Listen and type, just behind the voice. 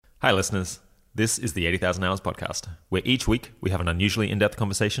Hi, listeners. This is the 80,000 Hours podcast, where each week we have an unusually in-depth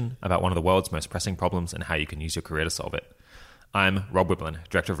conversation about one of the world's most pressing problems and how you can use your career to solve it. I'm Rob Whiblin,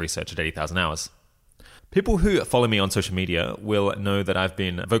 Director of Research at 80,000 Hours. People who follow me on social media will know that I've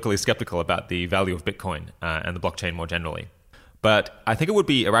been vocally skeptical about the value of Bitcoin and the blockchain more generally. But I think it would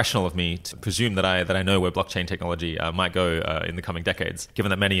be irrational of me to presume that I know where blockchain technology might go in the coming decades, given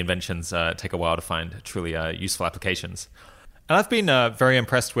that many inventions take a while to find truly useful applications. And I've been very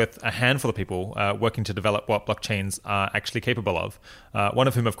impressed with a handful of people working to develop what blockchains are actually capable of, one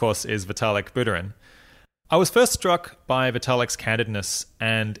of whom, of course, is Vitalik Buterin. I was first struck by Vitalik's candidness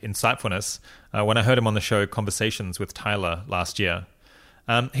and insightfulness when I heard him on the show Conversations with Tyler last year.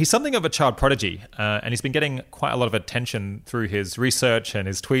 He's something of a child prodigy, and he's been getting quite a lot of attention through his research and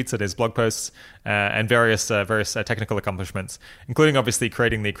his tweets and his blog posts and various technical accomplishments, including obviously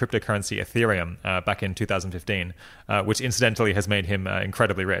creating the cryptocurrency Ethereum back in 2015, which incidentally has made him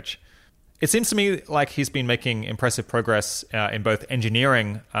incredibly rich. It seems to me like he's been making impressive progress in both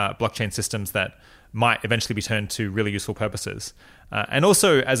engineering blockchain systems that might eventually be turned to really useful purposes, and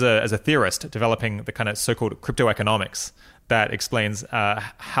also as a theorist, developing the kind of so-called cryptoeconomics that explains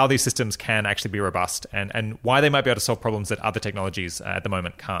how these systems can actually be robust and why they might be able to solve problems that other technologies at the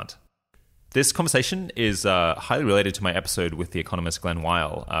moment can't. This conversation is highly related to my episode with the economist Glenn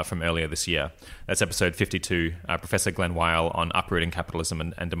Weil from earlier this year. That's episode 52, Professor Glenn Weil on Uprooting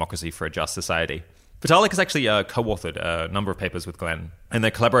Capitalism and Democracy for a Just Society. Vitalik has actually co-authored a number of papers with Glenn, and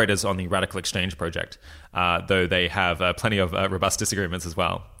they're collaborators on the Radical Exchange project, though they have plenty of robust disagreements as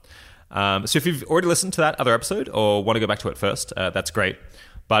well. So if you've already listened to that other episode or want to go back to it first, that's great.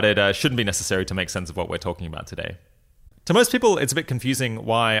 But it shouldn't be necessary to make sense of what we're talking about today. To most people, it's a bit confusing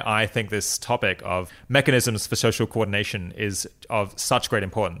why I think this topic of mechanisms for social coordination is of such great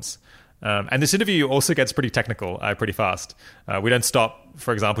importance. And this interview also gets pretty technical pretty fast. We don't stop,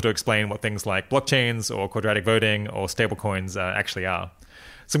 for example, to explain what things like blockchains or quadratic voting or stablecoins actually are.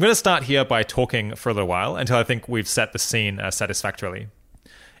 So I'm going to start here by talking for a little while until I think we've set the scene satisfactorily.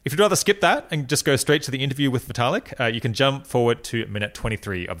 If you'd rather skip that and just go straight to the interview with Vitalik, you can jump forward to minute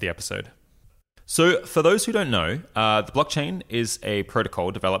 23 of the episode. So for those who don't know, the blockchain is a protocol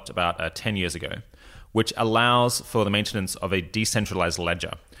developed about 10 years ago, which allows for the maintenance of a decentralized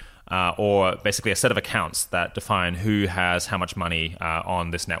ledger, or basically a set of accounts that define who has how much money on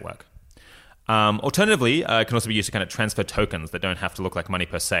this network. Alternatively, it can also be used to kind of transfer tokens that don't have to look like money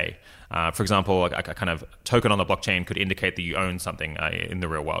per se. For example, a kind of token on the blockchain could indicate that you own something in the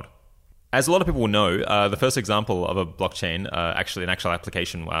real world. As a lot of people will know, the first example of a blockchain, actually an actual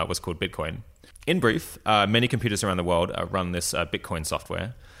application, was called Bitcoin. In brief, many computers around the world run this Bitcoin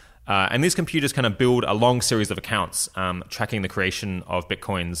software. And these computers kind of build a long series of accounts tracking the creation of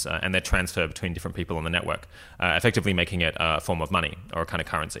Bitcoins and their transfer between different people on the network, effectively making it a form of money or a kind of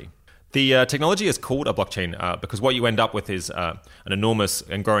currency. The technology is called a blockchain because what you end up with is an enormous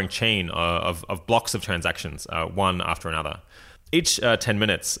and growing chain of blocks of transactions, one after another. Each 10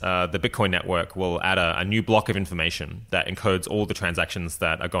 minutes, the Bitcoin network will add a new block of information that encodes all the transactions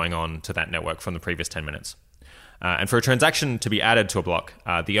that are going on to that network from the previous 10 minutes. And for a transaction to be added to a block,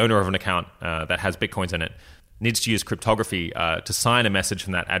 the owner of an account that has Bitcoins in it needs to use cryptography to sign a message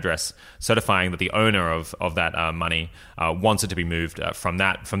from that address, certifying that the owner of that money wants it to be moved from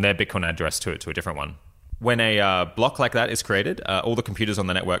their Bitcoin address to a different one. When a block like that is created, all the computers on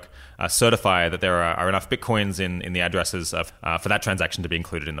the network certify that there are enough Bitcoins in the addresses for that transaction to be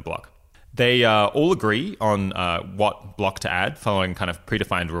included in the block. They all agree on what block to add, following kind of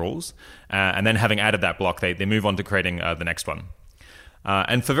predefined rules, and then having added that block, they move on to creating the next one.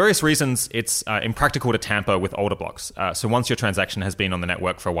 And for various reasons, it's impractical to tamper with older blocks. So once your transaction has been on the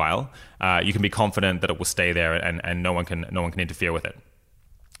network for a while, you can be confident that it will stay there and no one can interfere with it.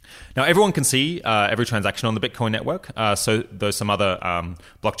 Now, everyone can see every transaction on the Bitcoin network, so though some other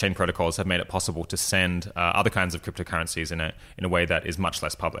blockchain protocols have made it possible to send other kinds of cryptocurrencies in a way that is much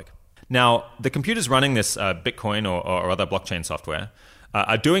less public. Now, the computers running this Bitcoin or other blockchain software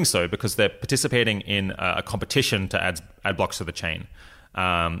are doing so because they're participating in a competition to add blocks to the chain.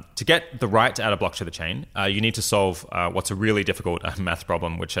 To get the right to add a block to the chain, you need to solve what's a really difficult math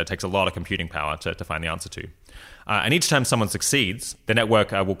problem, which takes a lot of computing power to find the answer to. And each time someone succeeds, the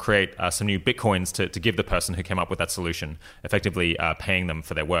network will create some new Bitcoins to give the person who came up with that solution, effectively paying them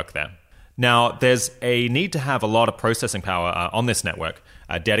for their work there. Now, there's a need to have a lot of processing power on this network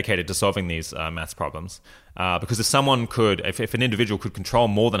dedicated to solving these maths problems. Because if an individual could control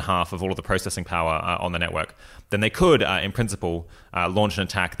more than half of all of the processing power on the network, then they could, in principle, launch an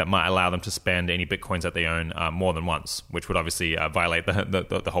attack that might allow them to spend any Bitcoins that they own more than once, which would obviously violate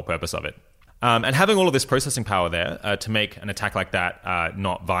the whole purpose of it. And having all of this processing power there to make an attack like that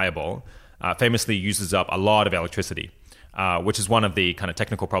not viable famously uses up a lot of electricity, which is one of the kind of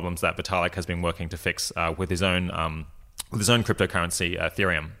technical problems that Vitalik has been working to fix with his own cryptocurrency,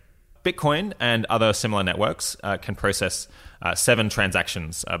 Ethereum. Bitcoin and other similar networks can process 7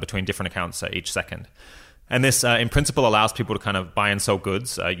 transactions between different accounts each second. And this, in principle, allows people to kind of buy and sell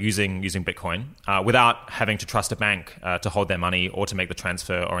goods using Bitcoin without having to trust a bank to hold their money or to make the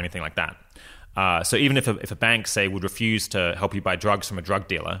transfer or anything like that. So even if a bank, say, would refuse to help you buy drugs from a drug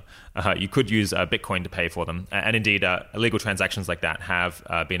dealer, you could use Bitcoin to pay for them. And indeed, illegal transactions like that have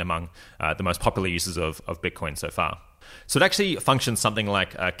been among the most popular uses of Bitcoin so far. So it actually functions something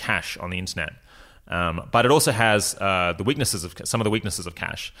like cash on the internet. But it also has some of the weaknesses of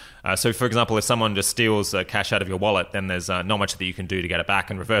cash. So, for example, if someone just steals cash out of your wallet, then there's not much that you can do to get it back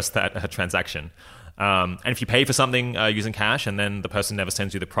and reverse that transaction. And if you pay for something using cash and then the person never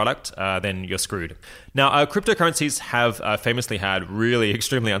sends you the product, then you're screwed. Now, cryptocurrencies have famously had really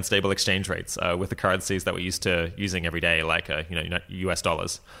extremely unstable exchange rates with the currencies that we're used to using every day, like US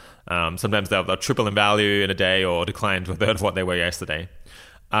dollars. Sometimes they'll triple in value in a day or decline to a third of what they were yesterday.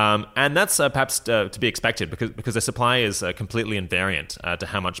 And that's perhaps to be expected because the supply is completely invariant to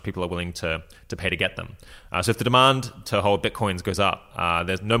how much people are willing to pay to get them. So if the demand to hold bitcoins goes up,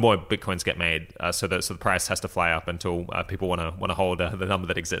 there's no more bitcoins get made, so the price has to fly up until people want to hold the number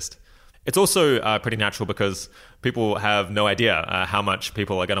that exists. It's also pretty natural because people have no idea how much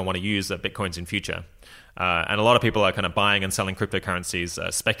people are going to want to use bitcoins in future. And a lot of people are kind of buying and selling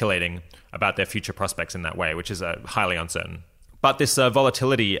cryptocurrencies, speculating about their future prospects in that way, which is highly uncertain. But this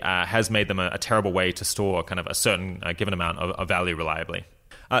volatility has made them a terrible way to store kind of a certain given amount of value reliably.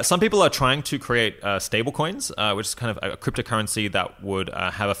 Some people are trying to create stablecoins, which is kind of a cryptocurrency that would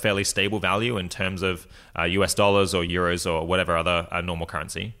have a fairly stable value in terms of US dollars or euros or whatever other normal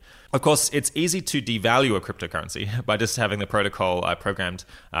currency. Of course, it's easy to devalue a cryptocurrency by just having the protocol programmed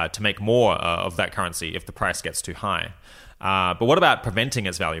to make more of that currency if the price gets too high. But what about preventing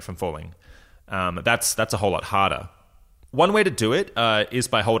its value from falling? That's a whole lot harder. One way to do it is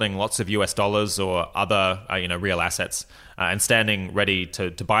by holding lots of US dollars or other real assets and standing ready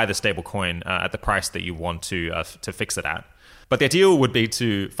to buy the stable coin at the price that you want to fix it at. But the ideal would be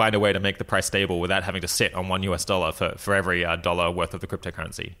to find a way to make the price stable without having to sit on $1 US for every dollar worth of the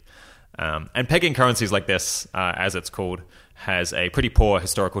cryptocurrency. And pegging currencies like this, as it's called, has a pretty poor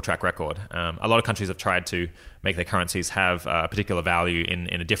historical track record. A lot of countries have tried to make their currencies have a particular value in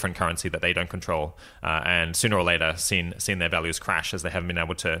a different currency that they don't control, and sooner or later seen their values crash as they haven't been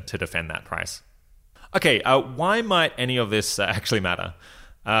able to defend that price. Okay, why might any of this actually matter?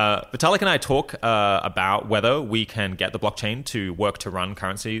 Vitalik and I talk about whether we can get the blockchain to work to run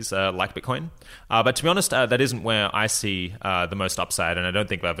currencies like Bitcoin. But to be honest, that isn't where I see the most upside, and I don't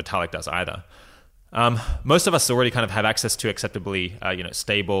think Vitalik does either. Most of us already kind of have access to acceptably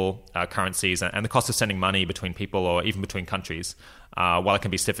stable currencies, and the cost of sending money between people or even between countries, while it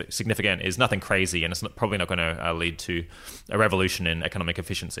can be significant, is nothing crazy, and it's probably not going to lead to a revolution in economic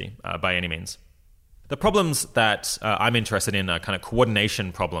efficiency by any means. The problems that I'm interested in are kind of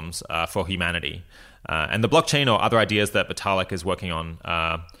coordination problems for humanity. And the blockchain or other ideas that Vitalik is working on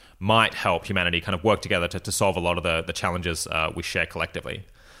might help humanity kind of work together to solve a lot of the challenges we share collectively.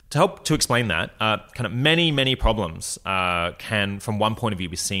 To help to explain that, kind of many problems can, from one point of view,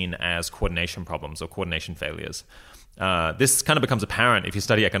 be seen as coordination problems or coordination failures. This kind of becomes apparent if you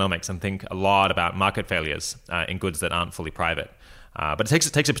study economics and think a lot about market failures in goods that aren't fully private. But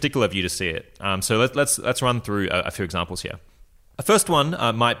it takes a particular view to see it. So let's run through a few examples here. A first one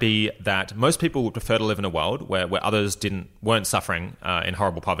might be that most people would prefer to live in a world where others weren't suffering in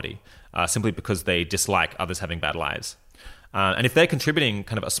horrible poverty, simply because they dislike others having bad lives. And if they're contributing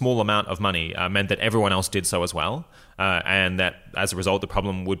kind of a small amount of money meant that everyone else did so as well, and that as a result the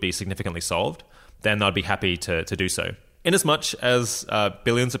problem would be significantly solved, then they'd be happy to do so. Inasmuch as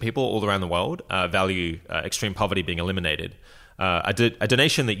billions of people all around the world value extreme poverty being eliminated, a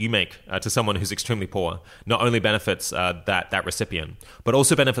donation that you make to someone who's extremely poor not only benefits that recipient, but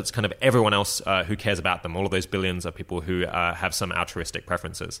also benefits kind of everyone else who cares about them, all of those billions of people who have some altruistic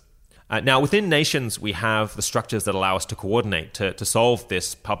preferences. Now, within nations, we have the structures that allow us to coordinate to solve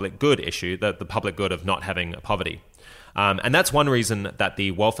this public good issue, the public good of not having poverty. And that's one reason that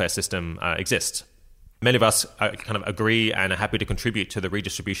the welfare system exists. Many of us kind of agree and are happy to contribute to the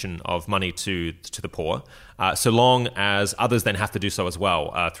redistribution of money to the poor, so long as others then have to do so as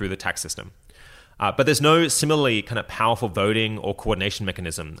well through the tax system. But there's no similarly kind of powerful voting or coordination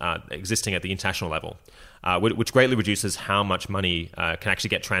mechanism existing at the international level, which greatly reduces how much money can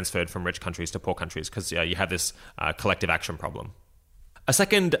actually get transferred from rich countries to poor countries, because you have this collective action problem. A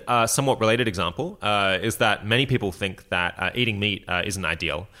second, somewhat related example is that many people think that eating meat isn't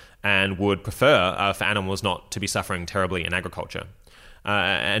ideal and would prefer for animals not to be suffering terribly in agriculture.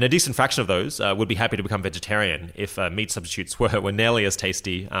 And a decent fraction of those would be happy to become vegetarian if meat substitutes were nearly as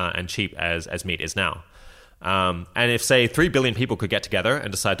tasty and cheap as meat is now. And if, say, 3 billion people could get together and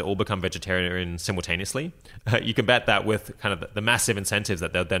decide to all become vegetarian simultaneously, you can bet that with kind of the massive incentives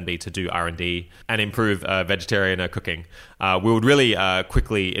that there'll then be to do R&D and improve vegetarian cooking, we would really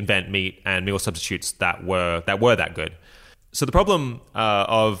quickly invent meat and meal substitutes that were that good. So the problem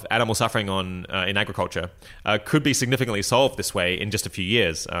of animal suffering in agriculture could be significantly solved this way in just a few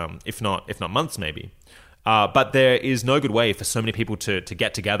years, if not months, maybe. But there is no good way for so many people to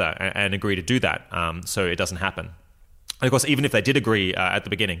get together and agree to do that, so it doesn't happen. And of course, even if they did agree at the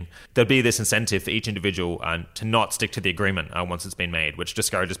beginning, there'd be this incentive for each individual to not stick to the agreement once it's been made, which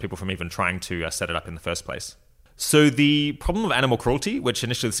discourages people from even trying to set it up in the first place. So the problem of animal cruelty, which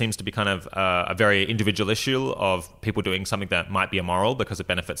initially seems to be kind of a very individual issue of people doing something that might be immoral because it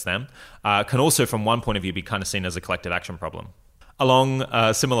benefits them, can also, from one point of view, be kind of seen as a collective action problem. Along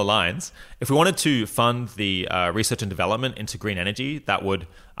similar lines, if we wanted to fund the research and development into green energy, that would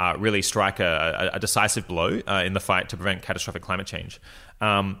really strike a decisive blow in the fight to prevent catastrophic climate change.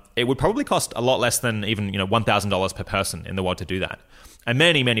 It would probably cost a lot less than even $1,000 per person in the world to do that. And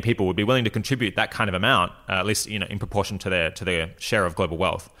many, many people would be willing to contribute that kind of amount, at least in proportion to their share of global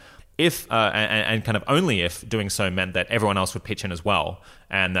wealth. If and kind of only if doing so meant that everyone else would pitch in as well,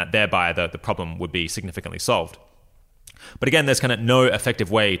 and that thereby the problem would be significantly solved. But again, there's kind of no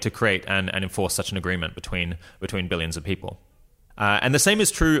effective way to create and enforce such an agreement between billions of people. And the same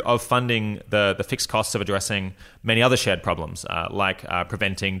is true of funding the fixed costs of addressing many other shared problems, like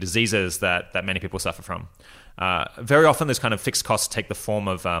preventing diseases that many people suffer from. Very often, those kind of fixed costs take the form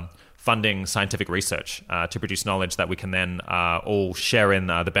of funding scientific research to produce knowledge that we can then all share in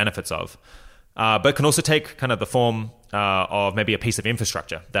the benefits of. But can also take kind of the form of maybe a piece of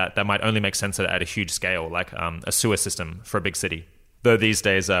infrastructure that might only make sense at a huge scale, like a sewer system for a big city. Though these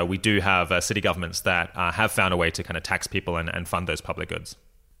days we do have city governments that have found a way to kind of tax people and fund those public goods.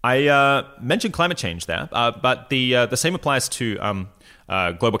 I mentioned climate change there, but the same applies to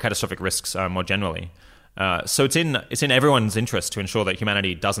global catastrophic risks more generally. So it's in everyone's interest to ensure that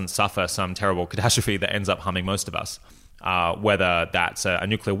humanity doesn't suffer some terrible catastrophe that ends up harming most of us. Whether that's a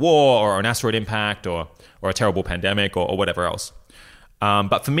nuclear war or an asteroid impact or a terrible pandemic or whatever else.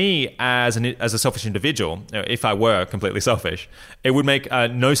 But for me, as a selfish individual, if I were completely selfish, it would make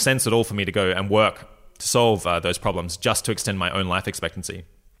no sense at all for me to go and work to solve those problems just to extend my own life expectancy,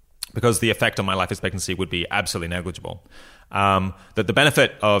 because the effect on my life expectancy would be absolutely negligible. That the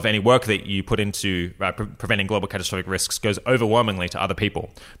benefit of any work that you put into preventing global catastrophic risks goes overwhelmingly to other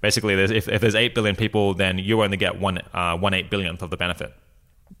people. Basically, if there's 8 billion people, then you only get 1/8 billionth of the benefit.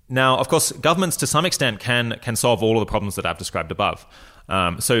 Now, of course, governments to some extent can solve all of the problems that I've described above.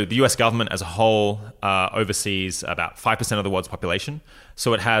 So the US government as a whole oversees about 5% of the world's population.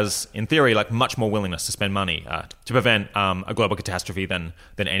 So it has, in theory, like much more willingness to spend money to prevent a global catastrophe than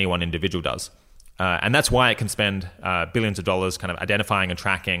any one individual does. And that's why it can spend billions of dollars kind of identifying and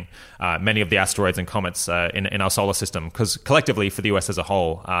tracking many of the asteroids and comets in our solar system, because collectively for the US as a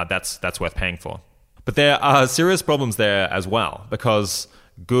whole, that's worth paying for. But there are serious problems there as well, because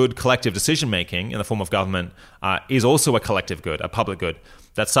good collective decision-making in the form of government is also a collective good, a public good,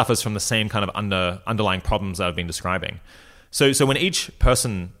 that suffers from the same kind of underlying problems that I've been describing. So when each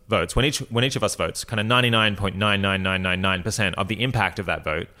person votes, when each of us votes, kind of 99.99999% of the impact of that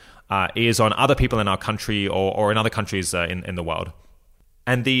vote is on other people in our country or in other countries in the world.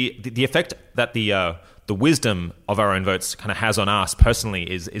 And the effect that the wisdom of our own votes kind of has on us personally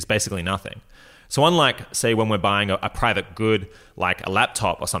is basically nothing. So unlike, say, when we're buying a private good like a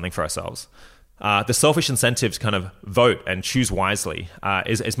laptop or something for ourselves, the selfish incentive to kind of vote and choose wisely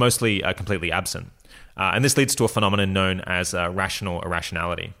is mostly completely absent. And this leads to a phenomenon known as rational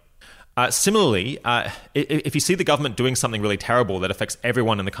irrationality. Similarly, if you see the government doing something really terrible that affects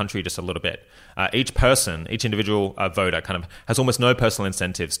everyone in the country just a little bit, each individual voter kind of has almost no personal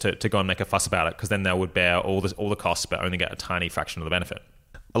incentives to go and make a fuss about it, because then they would bear all the costs but only get a tiny fraction of the benefit.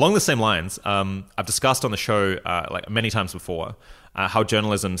 Along the same lines, I've discussed on the show like many times before how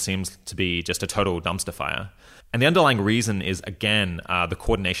journalism seems to be just a total dumpster fire. And the underlying reason is, again, the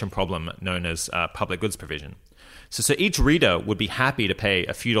coordination problem known as public goods provision. So each reader would be happy to pay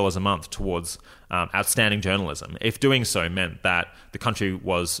a few dollars a month towards outstanding journalism if doing so meant that the country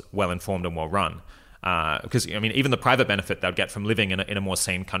was well-informed and well-run. Because, I mean, even the private benefit they'd get from living in a more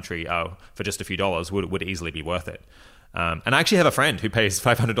sane country for just a few dollars would easily be worth it. And I actually have a friend who pays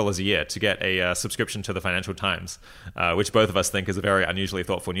 $500 a year to get a subscription to the Financial Times, which both of us think is a very unusually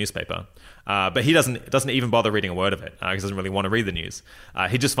thoughtful newspaper. But he doesn't even bother reading a word of it. He doesn't really want to read the news.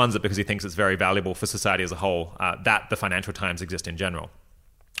 He just funds it because he thinks it's very valuable for society as a whole that the Financial Times exist in general.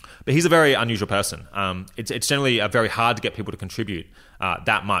 But he's a very unusual person. It's generally very hard to get people to contribute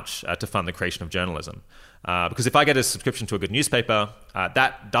that much to fund the creation of journalism. Because if I get a subscription to a good newspaper,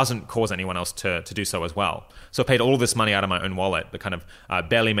 that doesn't cause anyone else to do so as well. So I paid all this money out of my own wallet, but kind of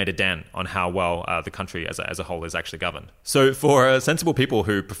barely made a dent on how well the country as a whole is actually governed. So for sensible people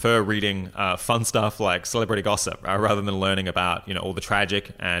who prefer reading fun stuff like celebrity gossip rather than learning about all the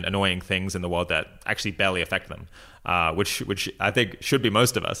tragic and annoying things in the world that actually barely affect them, which I think should be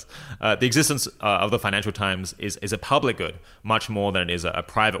most of us, the existence of the Financial Times is a public good much more than it is a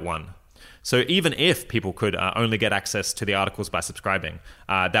private one. So even if people could only get access to the articles by subscribing,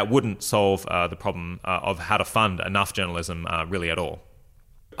 that wouldn't solve the problem of how to fund enough journalism really at all.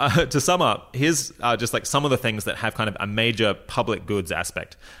 To sum up, here's just like some of the things that have kind of a major public goods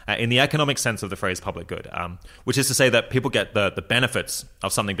aspect in the economic sense of the phrase public good, which is to say that people get the benefits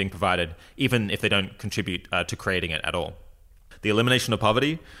of something being provided even if they don't contribute to creating it at all. The elimination of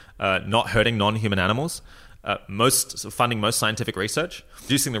poverty, not hurting non-human animals, funding most scientific research,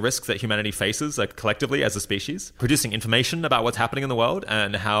 reducing the risks that humanity faces collectively as a species, producing information about what's happening in the world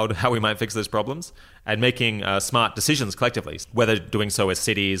and how we might fix those problems, and making smart decisions collectively, whether doing so as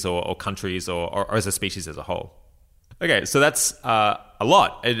cities or countries or as a species as a whole. Okay, so that's a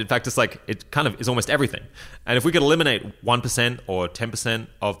lot. In fact, it kind of is almost everything. And if we could eliminate 1% or 10%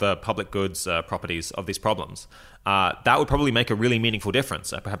 of the public goods properties of these problems, that would probably make a really meaningful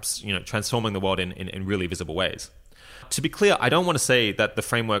difference, perhaps transforming the world in really visible ways. To be clear, I don't want to say that the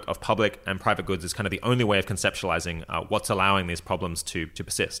framework of public and private goods is kind of the only way of conceptualizing what's allowing these problems to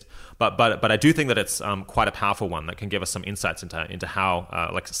persist. But I do think that it's quite a powerful one that can give us some insights into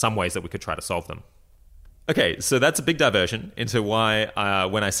how, some ways that we could try to solve them. Okay, so that's a big diversion into why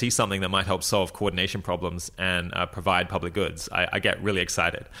when I see something that might help solve coordination problems and provide public goods, I get really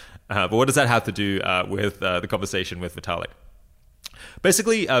excited. But what does that have to do with the conversation with Vitalik?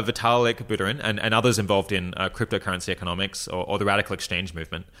 Basically, Vitalik Buterin and others involved in cryptocurrency economics or the radical exchange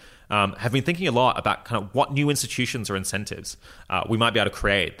movement have been thinking a lot about kind of what new institutions or incentives we might be able to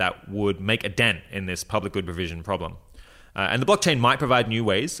create that would make a dent in this public good provision problem. And the blockchain might provide new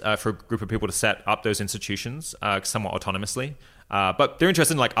ways for a group of people to set up those institutions somewhat autonomously. But they're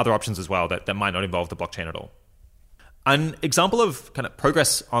interested in other options as well that might not involve the blockchain at all. An example of kind of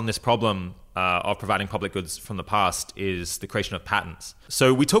progress on this problem of providing public goods from the past is the creation of patents.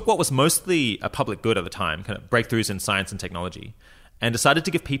 So we took what was mostly a public good at the time, kind of breakthroughs in science and technology, and decided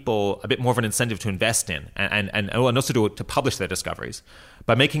to give people a bit more of an incentive to invest in and also to publish their discoveries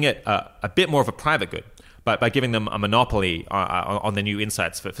by making it a bit more of a private good, by giving them a monopoly on their new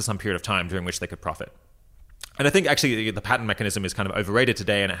insights for some period of time during which they could profit. And I think actually the patent mechanism is kind of overrated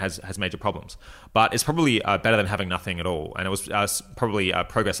today and it has major problems. But it's probably better than having nothing at all. And it was probably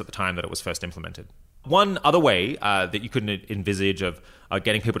progress at the time that it was first implemented. One other way that you could envisage of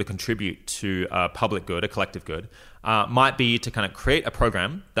getting people to contribute to a public good, a collective good, might be to kind of create a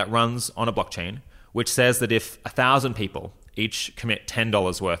program that runs on a blockchain, which says that if 1,000 people each commit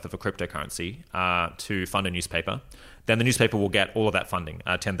 $10 worth of a cryptocurrency to fund a newspaper, then the newspaper will get all of that funding,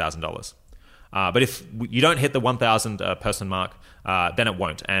 $10,000. But if you don't hit the 1,000 person mark, then it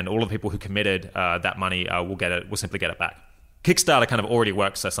won't. And all of the people who committed that money will simply get it back. Kickstarter kind of already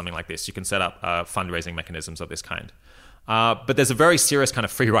works as something like this. You can set up fundraising mechanisms of this kind. But there's a very serious kind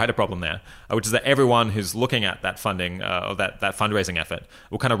of free rider problem there, which is that everyone who's looking at that funding or that fundraising effort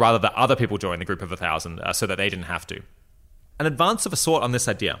will kind of rather that other people join the group of 1,000 so that they didn't have to. An advance of a sort on this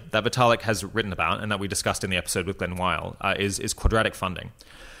idea that Vitalik has written about and that we discussed in the episode with Glenn Weil is quadratic funding.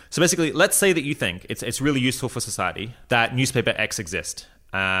 So basically, let's say that you think it's really useful for society that newspaper X exists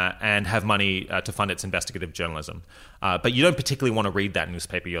and have money to fund its investigative journalism. But you don't particularly want to read that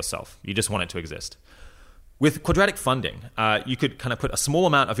newspaper yourself. You just want it to exist. With quadratic funding, you could kind of put a small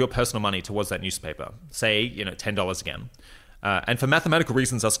amount of your personal money towards that newspaper, say, $10 again. And for mathematical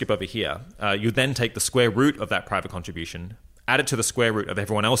reasons I'll skip over here, you then take the square root of that private contribution, add it to the square root of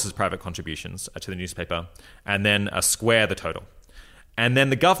everyone else's private contributions to the newspaper, and then square the total. And then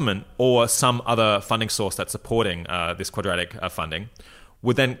the government or some other funding source that's supporting this quadratic funding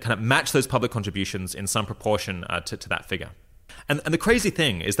would then kind of match those public contributions in some proportion to that figure. And the crazy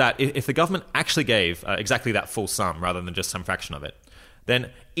thing is that if the government actually gave exactly that full sum rather than just some fraction of it, then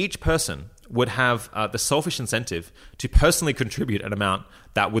each person would have the selfish incentive to personally contribute an amount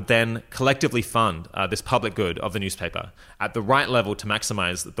that would then collectively fund this public good of the newspaper at the right level to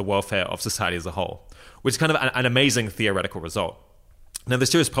maximize the welfare of society as a whole, which is kind of an amazing theoretical result. Now,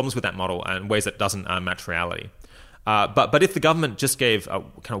 there's serious problems with that model and ways that doesn't match reality. But if the government just gave kind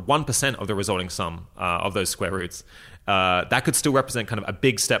of 1% of the resulting sum of those square roots, that could still represent kind of a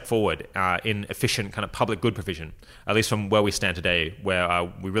big step forward in efficient kind of public good provision, at least from where we stand today,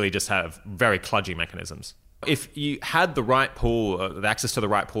 where we really just have very kludgy mechanisms. If you had the right pool, the access to the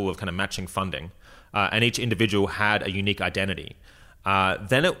right pool of kind of matching funding, and each individual had a unique identity,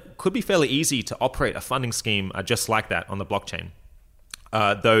 then it could be fairly easy to operate a funding scheme just like that on the blockchain.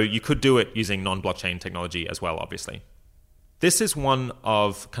 Though you could do it using non-blockchain technology as well, obviously. This is one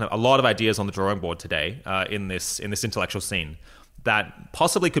of kind of a lot of ideas on the drawing board today in this intellectual scene that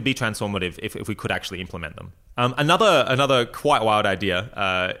possibly could be transformative if we could actually implement them. Another quite wild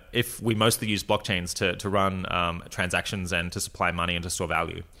idea, if we mostly use blockchains to run transactions and to supply money and to store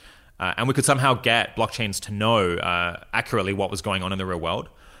value, and we could somehow get blockchains to know accurately what was going on in the real world,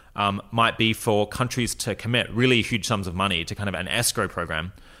 might be for countries to commit really huge sums of money to kind of an escrow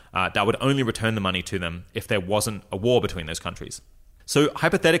program that would only return the money to them if there wasn't a war between those countries. So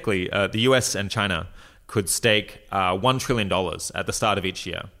hypothetically, the US and China could stake $1 trillion at the start of each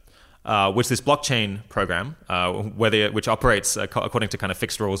year, which this blockchain program, which operates according to kind of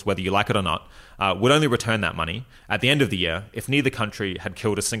fixed rules, whether you like it or not, would only return that money at the end of the year if neither country had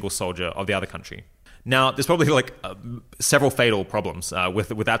killed a single soldier of the other country. Now, there's probably several fatal problems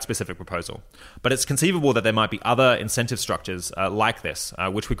with that specific proposal, but it's conceivable that there might be other incentive structures like this,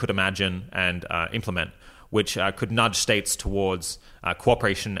 which we could imagine and implement, which could nudge states towards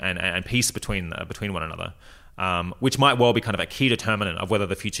cooperation and peace between one another, which might well be kind of a key determinant of whether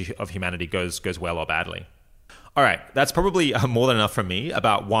the future of humanity goes well or badly. All right, that's probably more than enough from me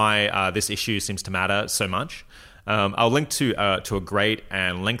about why this issue seems to matter so much. I'll link to a great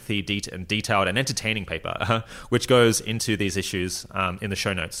and lengthy, detailed and entertaining paper, which goes into these issues in the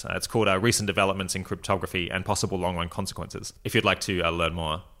show notes. It's called Recent Developments in Cryptography and Possible Long-Run Consequences, if you'd like to learn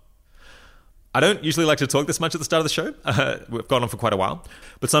more. I don't usually like to talk this much at the start of the show. We've gone on for quite a while.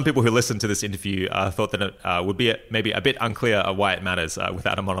 But some people who listened to this interview thought that it would be maybe a bit unclear why it matters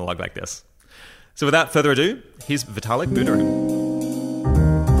without a monologue like this. So without further ado, here's Vitalik Buterin.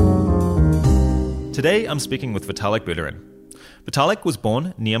 Today, I'm speaking with Vitalik Buterin. Vitalik was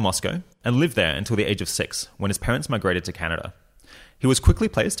born near Moscow and lived there until the age of 6, when his parents migrated to Canada. He was quickly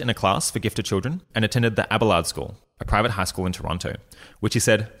placed in a class for gifted children and attended the Abelard School, a private high school in Toronto, which he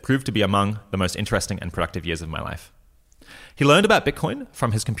said proved to be among the most interesting and productive years of my life. He learned about Bitcoin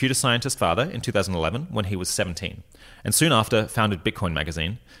from his computer scientist father in 2011 when he was 17, and soon after founded Bitcoin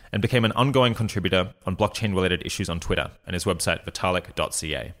magazine and became an ongoing contributor on blockchain-related issues on Twitter and his website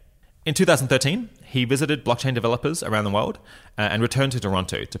vitalik.ca. In 2013, he visited blockchain developers around the world and returned to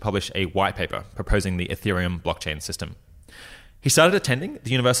Toronto to publish a white paper proposing the Ethereum blockchain system. He started attending the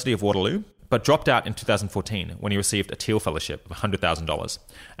University of Waterloo, but dropped out in 2014 when he received a Thiel Fellowship of $100,000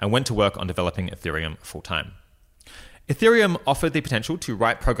 and went to work on developing Ethereum full-time. Ethereum offered the potential to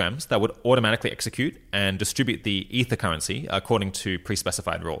write programs that would automatically execute and distribute the Ether currency according to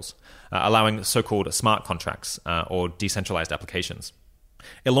pre-specified rules, allowing so-called smart contracts or decentralized applications.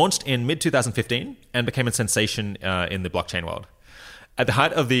 It launched in mid-2015 and became a sensation in the blockchain world. At the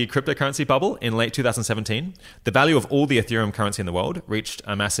height of the cryptocurrency bubble in late 2017, the value of all the Ethereum currency in the world reached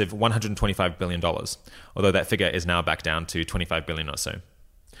a massive $125 billion, although that figure is now back down to $25 billion or so.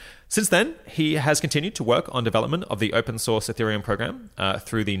 Since then, he has continued to work on development of the open source Ethereum program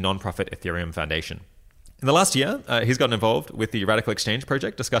through the nonprofit Ethereum Foundation. In the last year, he's gotten involved with the Radical Exchange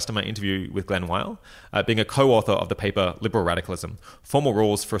project discussed in my interview with Glenn Weil, being a co-author of the paper Liberal Radicalism, Formal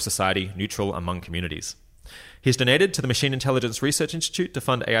Rules for a Society Neutral Among Communities. He's donated to the Machine Intelligence Research Institute to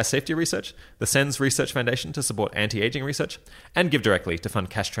fund AI safety research, the SENS Research Foundation to support anti-aging research, and Give Directly to fund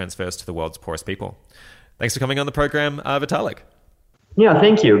cash transfers to the world's poorest people. Thanks for coming on the program, Vitalik. Yeah,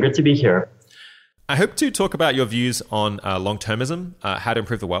 thank you. Good to be here. I hope to talk about your views on long-termism, how to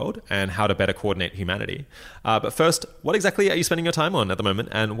improve the world, and how to better coordinate humanity. But first, what exactly are you spending your time on at the moment,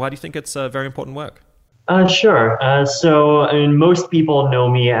 and why do you think it's very important work? Sure. So most people know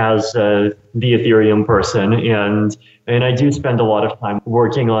me as the Ethereum person, and I do spend a lot of time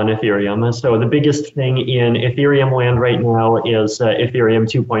working on Ethereum. So the biggest thing in Ethereum land right now is Ethereum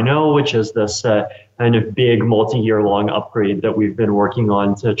 2.0, which is this kind of big multi-year long upgrade that we've been working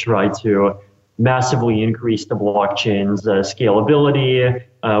on to try to massively increase the blockchain's scalability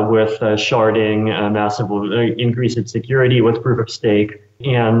with sharding, massively increase its security with proof of stake,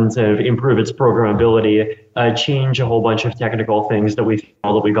 and improve its programmability, change a whole bunch of technical things that we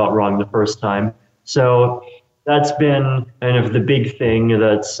feel that we got wrong the first time. So that's been kind of the big thing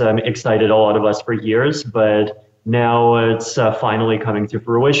that's excited a lot of us for years, but now it's finally coming to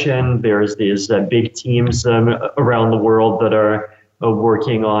fruition. There's these big teams around the world that are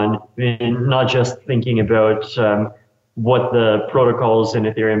working on not just thinking about what the protocols in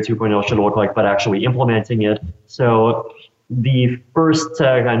Ethereum 2.0 should look like, but actually implementing it. So the first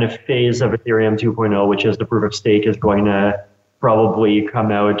kind of phase of Ethereum 2.0, which is the proof of stake, is going to probably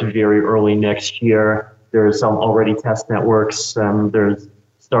come out very early next year. There's some already test networks. There's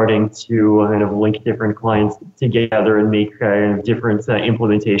starting to kind of link different clients together and make different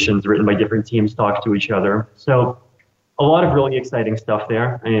implementations written by different teams talk to each other. So a lot of really exciting stuff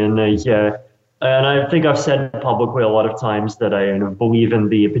there. And I think I've said publicly a lot of times that I believe in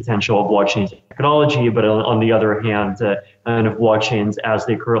the potential of blockchain technology, but on the other hand, kind of blockchains as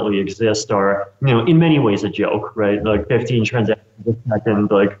they currently exist are, in many ways a joke, right? Like 15 transactions a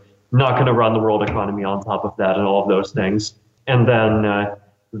second, like not going to run the world economy on top of that and all of those things. And then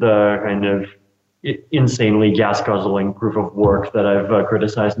the kind of insanely gas-guzzling proof of work that I've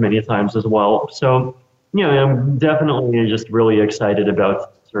criticized many times as well. So, I'm definitely just really excited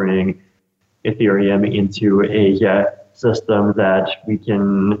about turning Ethereum into a system that we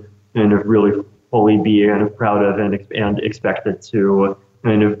can kind of really fully be kind of proud of and expect it to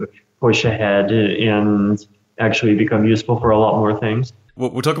kind of push ahead and actually become useful for a lot more things.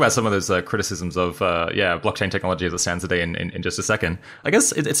 We'll talk about some of those criticisms of blockchain technology as it stands today in just a second. I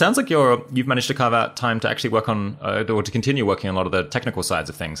guess it sounds like you've managed to carve out time to actually work on or to continue working on a lot of the technical sides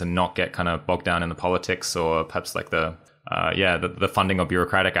of things and not get kind of bogged down in the politics or perhaps like the funding or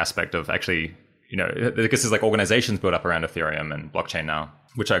bureaucratic aspect of actually, I guess there's like organizations built up around Ethereum and blockchain now,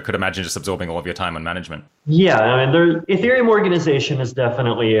 which I could imagine just absorbing all of your time on management. Yeah, the Ethereum organization is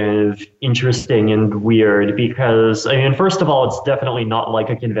definitely interesting and weird because, first of all, it's definitely not like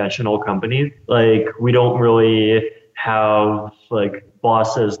a conventional company. Like, we don't really have like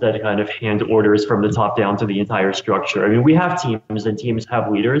bosses that kind of hand orders from the top down to the entire structure. We have teams and teams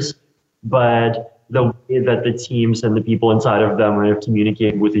have leaders, but the way that the teams and the people inside of them kind of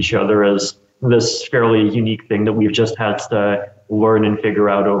communicate with each other is this fairly unique thing that we've just had to learn and figure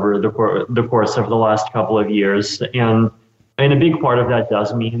out over the course of the last couple of years. And a big part of that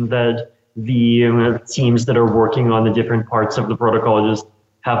does mean that the teams that are working on the different parts of the protocol just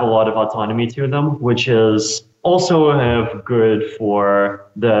have a lot of autonomy to them, which is also good for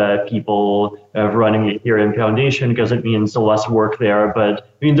the people running the Ethereum Foundation because it means less work there. But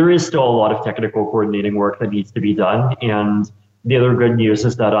there is still a lot of technical coordinating work that needs to be done. And the other good news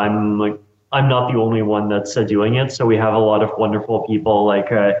is that I'm not the only one that's doing it. So we have a lot of wonderful people like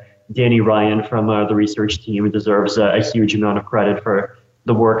Danny Ryan from the research team, who deserves a huge amount of credit for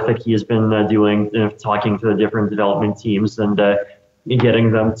the work that he has been doing, talking to the different development teams and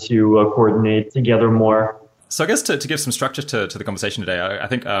getting them to coordinate together more. So I guess to give some structure to the conversation today, I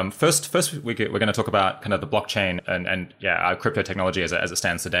think first we're going to talk about kind of the blockchain and crypto technology as it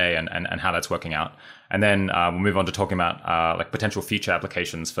stands today and how that's working out. And then we'll move on to talking about like potential future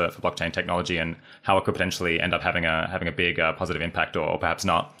applications for blockchain technology and how it could potentially end up having a big positive impact or perhaps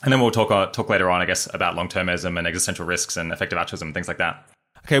not. And then we'll talk later on, I guess, about long-termism and existential risks and effective altruism and things like that.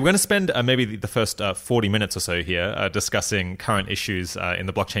 Okay, we're going to spend maybe the first 40 minutes or so here discussing current issues in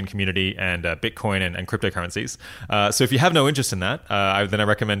the blockchain community and Bitcoin and cryptocurrencies. So if you have no interest in that, then I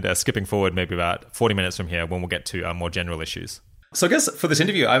recommend skipping forward maybe about 40 minutes from here when we'll get to more general issues. So I guess for this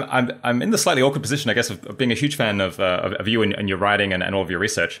interview, I'm in the slightly awkward position, I guess, of being a huge fan of you and your writing and all of your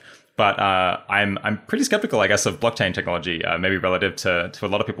research. But I'm pretty skeptical, I guess, of blockchain technology, maybe relative to a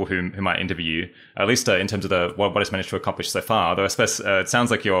lot of people who might interview you, at least in terms of what it's managed to accomplish so far. Although I suppose it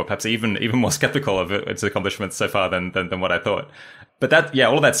sounds like you're perhaps even more skeptical of its accomplishments so far than what I thought. But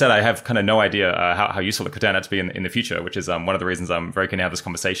all of that said, I have kind of no idea how useful it could turn out to be in the future, which is one of the reasons I'm very keen to have this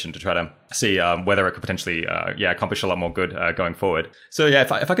conversation to try to see whether it could potentially accomplish a lot more good going forward. So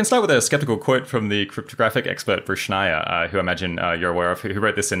if I can start with a skeptical quote from the cryptographic expert Bruce Schneier, who I imagine you're aware of, who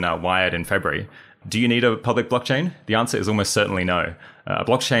wrote this in Wired in February. Do you need a public blockchain? The answer is almost certainly no. A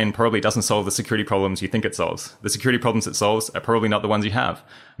blockchain probably doesn't solve the security problems you think it solves. The security problems it solves are probably not the ones you have.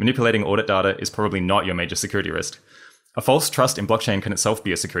 Manipulating audit data is probably not your major security risk. A false trust in blockchain can itself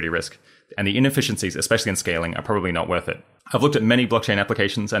be a security risk, and the inefficiencies, especially in scaling, are probably not worth it. I've looked at many blockchain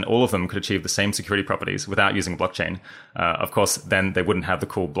applications, and all of them could achieve the same security properties without using blockchain. Of course, then they wouldn't have the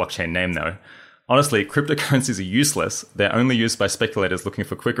cool blockchain name, though. Honestly, cryptocurrencies are useless. They're only used by speculators looking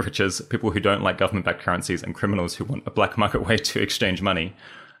for quick riches, people who don't like government-backed currencies, and criminals who want a black market way to exchange money.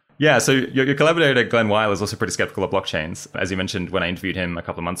 Yeah, so your collaborator, Glenn Weil, is also pretty skeptical of blockchains, as you mentioned when I interviewed him a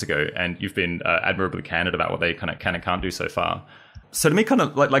couple of months ago, and you've been admirably candid about what they kind of can and can't do so far. So to me, kind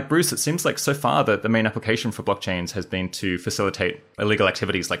of like Bruce, it seems like so far that the main application for blockchains has been to facilitate illegal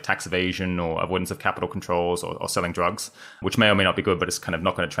activities like tax evasion or avoidance of capital controls or selling drugs, which may or may not be good, but it's kind of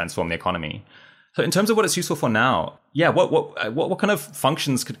not going to transform the economy. So in terms of what it's useful for now, yeah, what kind of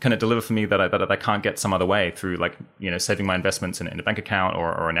functions can it deliver for me that I can't get some other way through, like, saving my investments in a bank account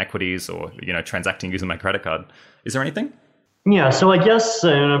or in equities or, transacting using my credit card? Is there anything? Yeah, so I guess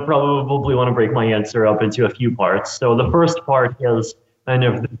I probably want to break my answer up into a few parts. So the first part is kind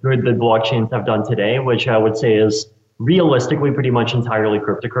of the good that blockchains have done today, which I would say is realistically pretty much entirely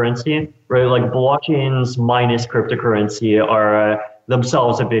cryptocurrency, right? Like blockchains minus cryptocurrency are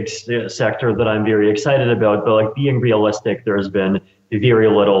themselves a big sector that I'm very excited about. But like being realistic, there's been very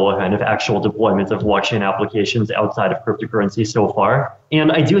little kind of actual deployment of blockchain applications outside of cryptocurrency so far.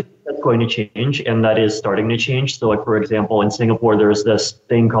 And I do think that's going to change, and that is starting to change. So like, for example, in Singapore, there's this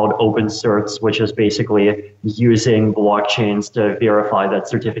thing called Open Certs, which is basically using blockchains to verify that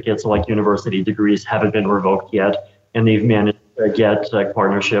certificates like university degrees haven't been revoked yet. And they've managed to get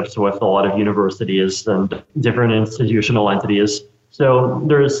partnerships with a lot of universities and different institutional entities. So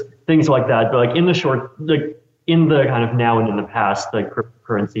there's things like that. But like in the kind of now and in the past, like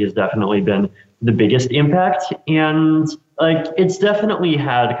cryptocurrency has definitely been the biggest impact. And like it's definitely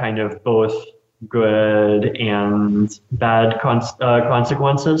had kind of both good and bad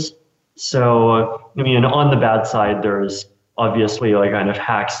consequences. So, I mean, on the bad side, there's obviously like kind of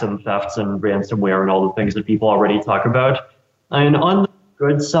hacks and thefts and ransomware and all the things that people already talk about. And on the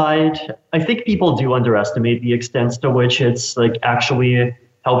good side, I think people do underestimate the extent to which it's like actually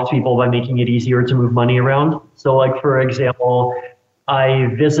helped people by making it easier to move money around. So like, for example, I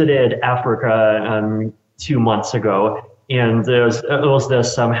visited Africa 2 months ago, and it was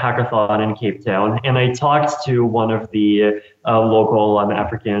this hackathon in Cape Town, and I talked to one of the local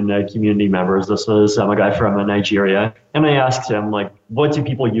African community members. This was a guy from Nigeria, and I asked him, like, what do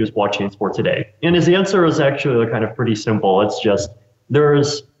people use blockchains for today? And his answer was actually kind of pretty simple. It's just,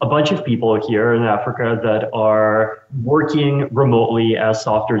 there's a bunch of people here in Africa that are working remotely as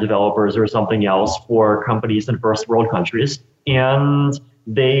software developers or something else for companies in first world countries. And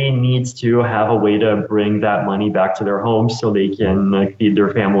they need to have a way to bring that money back to their homes so they can feed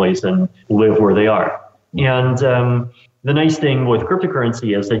their families and live where they are. And the nice thing with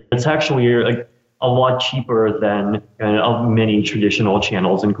cryptocurrency is that it's actually like a lot cheaper than many traditional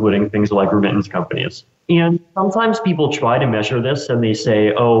channels, including things like remittance companies. And sometimes people try to measure this and they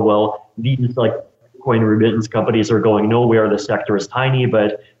say, oh, well, these like coin remittance companies are going nowhere. The sector is tiny.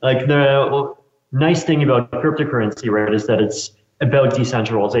 But like the nice thing about cryptocurrency, right, is that it's about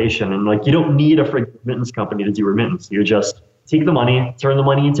decentralization. And like you don't need a freaking remittance company to do remittance. You just take the money, turn the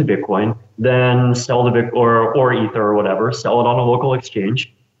money into Bitcoin, then sell the or Ether or whatever, sell it on a local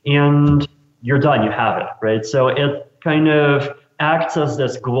exchange, and you're done. You have it, right? So it kind of acts as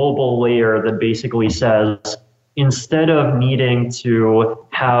this global layer that basically says, instead of needing to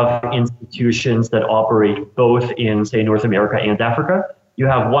have institutions that operate both in, say, North America and Africa, you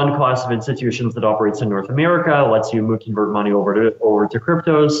have one class of institutions that operates in North America, lets you convert money over to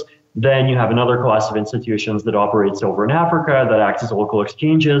cryptos. Then you have another class of institutions that operates over in Africa that acts as local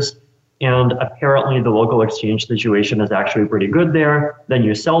exchanges. And apparently the local exchange situation is actually pretty good there. Then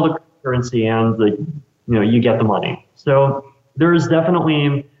you sell the currency and you get the money. So there's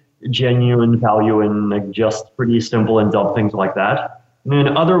definitely genuine value in like just pretty simple and dumb things like that. And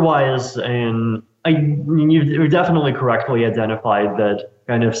otherwise, you've definitely correctly identified that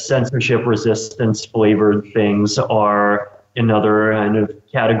kind of censorship resistance flavored things are another kind of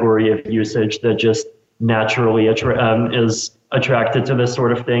category of usage that just naturally is attracted to this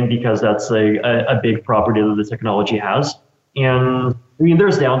sort of thing because that's a big property that the technology has. And I mean,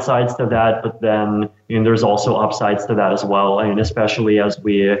 there's downsides to that, but then there's also upsides to that as well. And especially as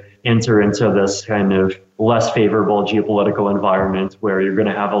we enter into this kind of less favorable geopolitical environment where you're going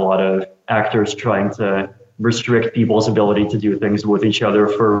to have a lot of actors trying to restrict people's ability to do things with each other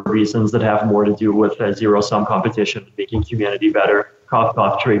for reasons that have more to do with zero-sum competition, making humanity better,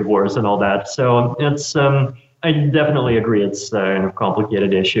 cough, trade wars and all that. So it's, I definitely agree it's a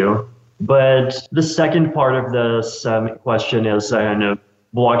complicated issue. But the second part of this question is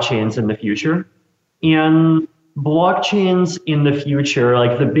blockchains in the future. And blockchains in the future,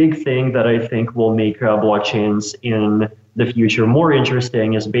 like the big thing that I think will make blockchains in the future more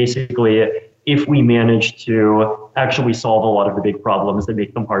interesting is basically if we manage to actually solve a lot of the big problems that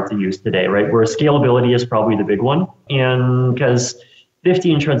make them hard to use today, right? Where scalability is probably the big one. And because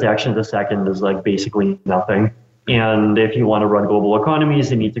 15 transactions a second is like basically nothing. And if you want to run global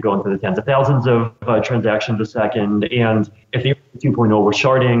economies, you need to go into the tens of thousands of transactions a second. And Ethereum 2.0 with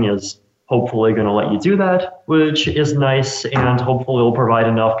sharding is hopefully going to let you do that, which is nice. And hopefully it'll provide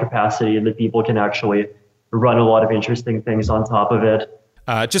enough capacity that people can actually run a lot of interesting things on top of it.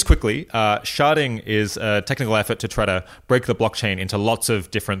 Just quickly, sharding is a technical effort to try to break the blockchain into lots of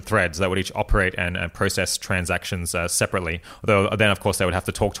different threads that would each operate and process transactions separately. Although then, of course, they would have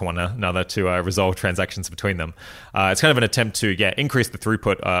to talk to one another to resolve transactions between them. It's kind of an attempt to increase the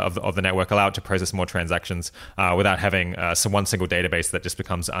throughput of the network, allow it to process more transactions without having one single database that just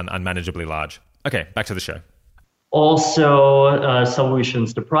becomes unmanageably large. Okay, back to the show. Also,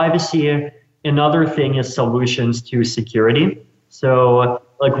 solutions to privacy. Another thing is solutions to security. So,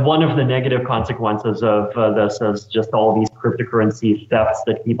 like, one of the negative consequences of this is just all these cryptocurrency thefts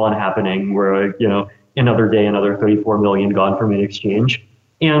that keep on happening where, another day, another 34 million gone from an exchange.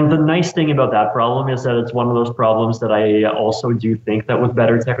 And the nice thing about that problem is that it's one of those problems that I also do think that with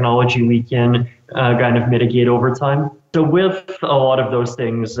better technology, we can kind of mitigate over time. So with a lot of those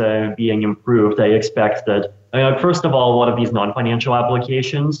things being improved, I expect that, first of all, a lot of these non-financial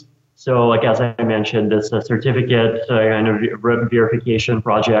applications, so, like, as I mentioned, this certificate kind of verification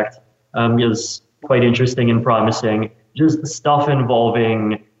project is quite interesting and promising. Just stuff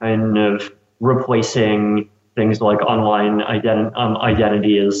involving kind of replacing things like online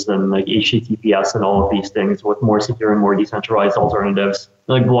identities and like HTTPS and all of these things with more secure and more decentralized alternatives.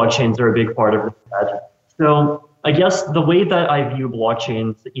 Like, blockchains are a big part of that. So I guess the way that I view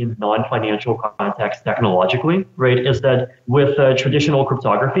blockchains in non-financial context technologically, right, is that with traditional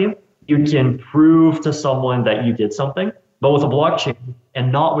cryptography, you can prove to someone that you did something, but with a blockchain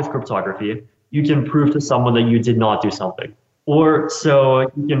and not with cryptography, you can prove to someone that you did not do something. Or so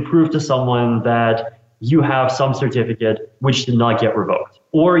you can prove to someone that you have some certificate which did not get revoked.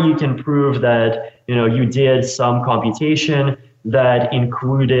 Or you can prove that, you did some computation that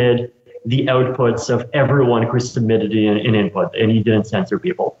included the outputs of everyone who submitted an input and you didn't censor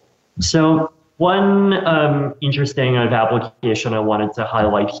people. So one interesting application I wanted to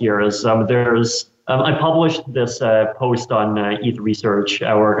highlight here is I published this post on ETH Research,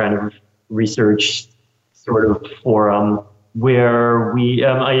 our kind of research sort of forum, where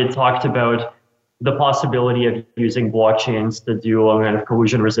I had talked about the possibility of using blockchains to do a kind of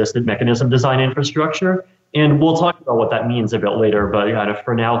collusion-resistant mechanism design infrastructure. And we'll talk about what that means a bit later, but kind of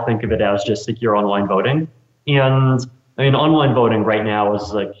for now, think of it as just secure online voting. And I mean, online voting right now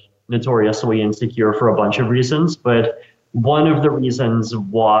is like notoriously insecure for a bunch of reasons, but one of the reasons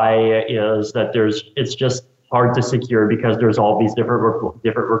why is that it's just hard to secure because there's all these different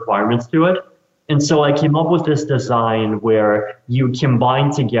requirements to it. And so I came up with this design where you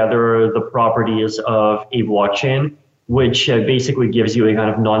combine together the properties of a blockchain, which basically gives you a kind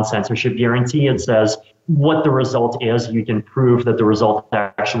of non-censorship guarantee. It says what the result is. You can prove that the result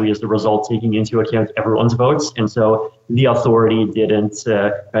actually is the result taking into account everyone's votes. And so the authority didn't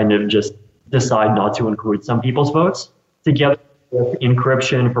kind of just decide not to include some people's votes. Together with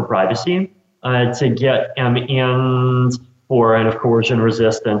encryption for privacy, and for and of coercion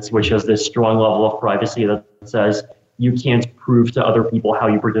resistance, which has this strong level of privacy that says you can't prove to other people how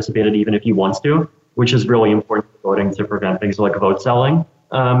you participated even if you want to, which is really important for voting to prevent things like vote selling.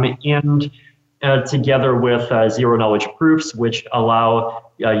 Together with zero knowledge proofs, which allow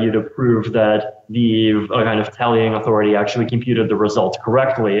you to prove that the kind of tallying authority actually computed the results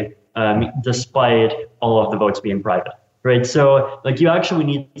correctly, despite all of the votes being private. Right, so like you actually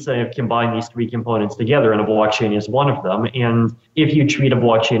need to combine these three components together, and a blockchain is one of them. And if you treat a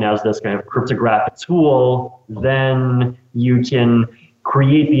blockchain as this kind of cryptographic tool, then you can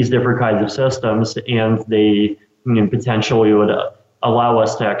create these different kinds of systems, and they potentially would allow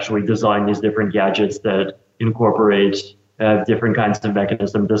us to actually design these different gadgets that incorporate different kinds of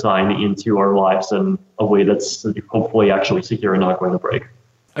mechanism design into our lives in a way that's hopefully actually secure and not going to break.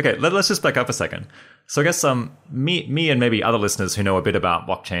 Okay, let's just back up a second. So I guess me and maybe other listeners who know a bit about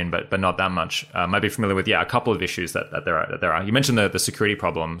blockchain, but not that much, might be familiar with a couple of issues that there are. You mentioned the security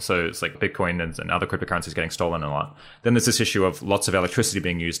problem, so it's like Bitcoin and other cryptocurrencies getting stolen a lot. Then there's this issue of lots of electricity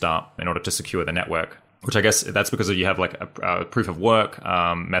being used up in order to secure the network, which I guess that's because you have like a proof of work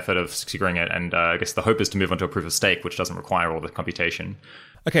method of securing it, and I guess the hope is to move on to a proof of stake, which doesn't require all the computation.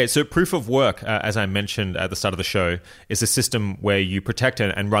 Okay, so proof of work, as I mentioned at the start of the show, is a system where you protect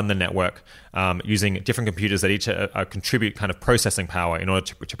and run the network using different computers that each contribute kind of processing power in order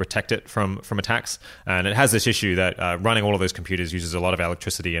to protect it from attacks. And it has this issue that running all of those computers uses a lot of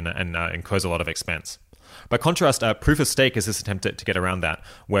electricity and incurs a lot of expense. By contrast, proof of stake is this attempt to get around that,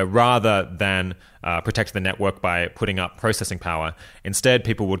 where rather than protect the network by putting up processing power, instead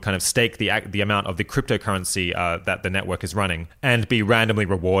people would kind of stake the amount of the cryptocurrency that the network is running and be randomly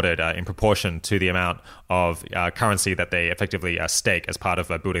rewarded in proportion to the amount of currency that they effectively stake as part of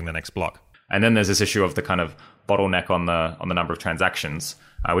building the next block. And then there's this issue of the kind of bottleneck on the number of transactions,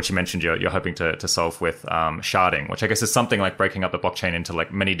 which you mentioned you're hoping to solve with sharding, which I guess is something like breaking up the blockchain into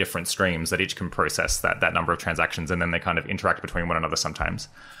like many different streams that each can process that number of transactions, and then they kind of interact between one another sometimes.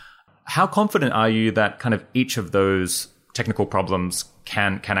 How confident are you that kind of each of those technical problems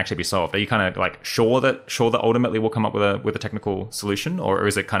can actually be solved? Are you kind of like sure that ultimately we'll come up with a technical solution, or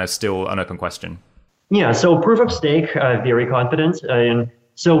is it kind of still an open question? Yeah, so proof of stake, very confident.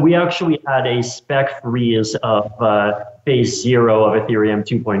 So we actually had a spec freeze of phase 0 of Ethereum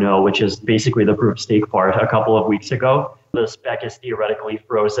 2.0, which is basically the proof of stake part, a couple of weeks ago. The spec is theoretically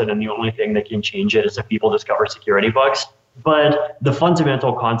frozen, and the only thing that can change it is if people discover security bugs. But the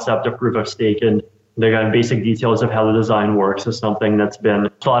fundamental concept of proof of stake and the kind of basic details of how the design works is something that's been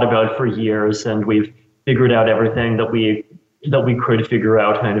thought about for years, and we've figured out everything that we could figure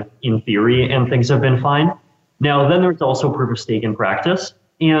out kind of in theory, and things have been fine. Now, then there's also proof of stake in practice.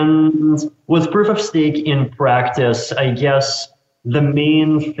 And with proof of stake in practice, I guess the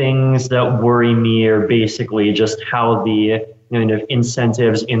main things that worry me are basically just how the kind of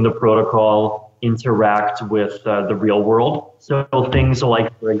incentives in the protocol interact with the real world. So things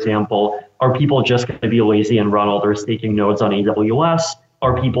like, for example, are people just going to be lazy and run all their staking nodes on AWS?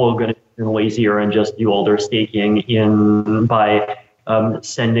 Are people going to be lazier and just do all their staking by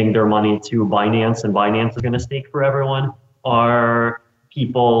sending their money to Binance, and Binance is going to stake for everyone? Are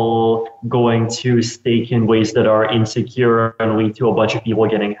people going to stake in ways that are insecure and lead to a bunch of people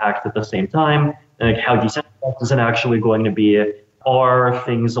getting hacked at the same time? Like, how decentralized is it actually going to be? Are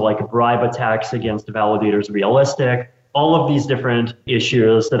things like bribe attacks against validators realistic? All of these different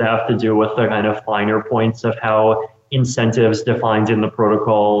issues that have to do with the kind of finer points of how incentives defined in the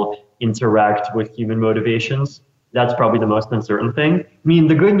protocol interact with human motivations. That's probably the most uncertain thing. I mean,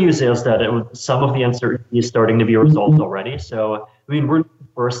 the good news is that some of the uncertainty is starting to be resolved already. So, I mean, we're the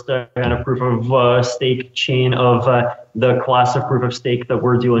first kind of proof of stake chain of the class of proof of stake that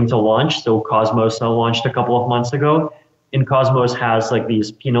we're doing to launch. So Cosmos launched a couple of months ago. And Cosmos has like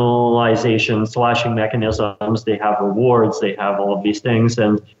these penalization slashing mechanisms. They have rewards. They have all of these things.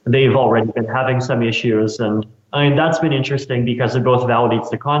 And they've already been having some issues. And I mean, that's been interesting because it both validates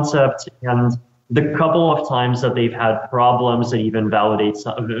the concept, and the couple of times that they've had problems, it even validated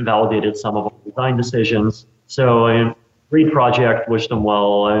some of the design decisions. So, I mean, great project, wish them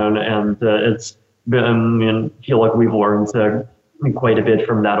well, and it's been, I feel like we've learned quite a bit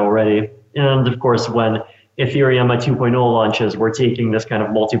from that already. And of course, when Ethereum 2.0 launches, we're taking this kind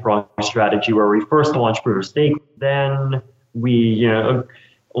of multi-pronged strategy where we first launch proof of stake, then we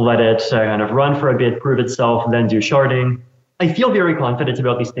let it kind of run for a bit, prove itself, then do sharding. I feel very confident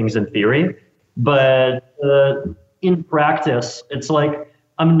about these things in theory. But in practice, it's like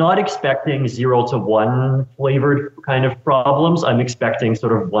I'm not expecting 0 to 1 flavored kind of problems. I'm expecting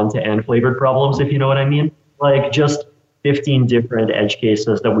sort of 1 to n flavored problems, if you know what I mean. Like just 15 different edge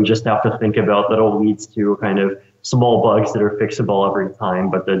cases that we just have to think about that all leads to kind of small bugs that are fixable every time,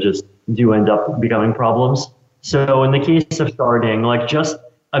 but that just do end up becoming problems. So in the case of sharding, like just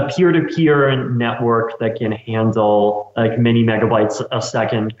a peer-to-peer network that can handle like many megabytes a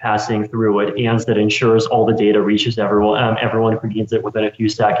second passing through it, and that ensures all the data reaches everyone who needs it within a few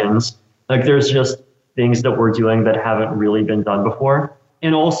seconds. Like there's just things that we're doing that haven't really been done before.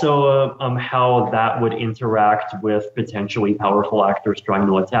 And also how that would interact with potentially powerful actors trying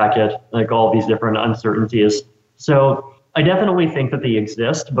to attack it, like all these different uncertainties. So I definitely think that they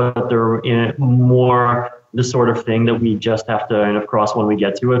exist, but they're more the sort of thing that we just have to kind of cross when we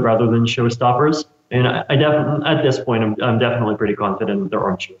get to it rather than showstoppers. And I definitely, at this point, I'm definitely pretty confident that there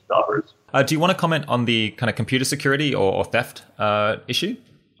aren't showstoppers. Do you want to comment on the kind of computer security or theft issue?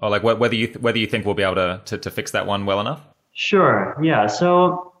 Or like whether you think we'll be able to fix that one well enough? Sure, yeah.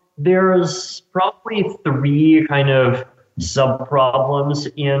 So there's probably 3 kind of sub-problems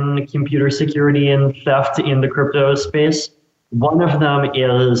in computer security and theft in the crypto space. One of them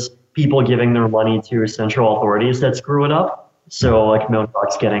is people giving their money to central authorities that screw it up. So like Mt.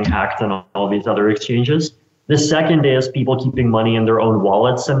 Gox getting hacked and all these other exchanges. The second is people keeping money in their own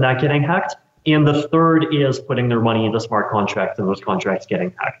wallets and that getting hacked. And the third is putting their money into smart contracts and those contracts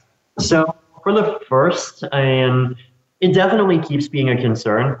getting hacked. So for the first, it definitely keeps being a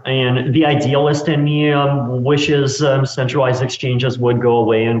concern. And the idealist in me wishes centralized exchanges would go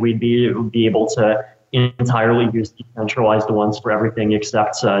away and we'd be able to entirely use decentralized ones for everything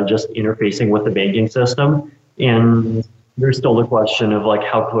except just interfacing with the banking system. And there's still the question of like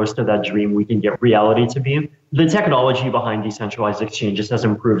how close to that dream we can get reality to be. The technology behind decentralized exchanges has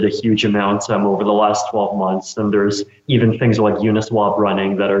improved a huge amount over the last 12 months. And there's even things like Uniswap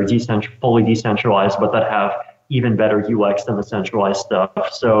running that are fully decentralized, but that have even better UX than the centralized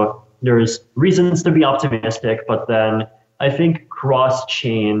stuff. So there's reasons to be optimistic, but then I think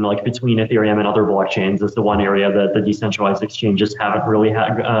cross-chain, like between Ethereum and other blockchains, is the one area that the decentralized exchanges haven't really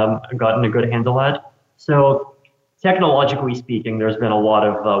gotten a good handle at. So technologically speaking, there's been a lot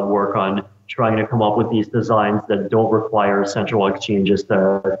of work on trying to come up with these designs that don't require central exchanges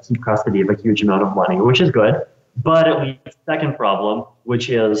to keep custody of a huge amount of money, which is good. But it leads to the second problem, which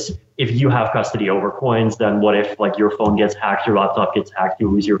is if you have custody over coins, then what if like your phone gets hacked, your laptop gets hacked,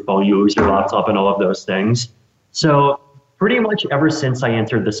 you lose your phone, you lose your laptop, and all of those things. So pretty much ever since I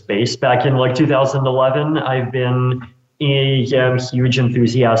entered the space back in like 2011, I've been a huge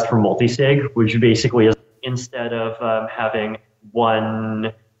enthusiast for multisig, which basically is instead of having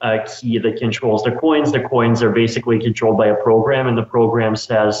one key that controls the coins are basically controlled by a program, and the program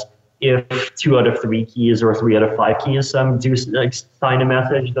says if 2 out of 3 keys or 3 out of 5 keys do sign a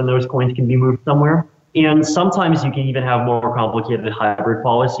message, then those coins can be moved somewhere. And sometimes you can even have more complicated hybrid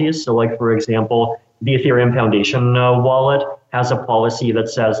policies. So like, for example, the Ethereum Foundation wallet has a policy that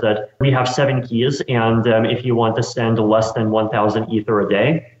says that we have 7 keys, and if you want to send less than 1,000 Ether a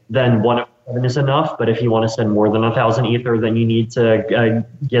day, then one of 7 is enough. But if you want to send more than 1,000 Ether, then you need to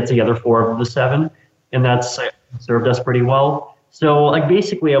get together 4 of the 7, and that's served us pretty well. So like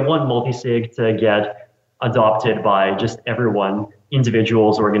basically I want multisig to get adopted by just everyone,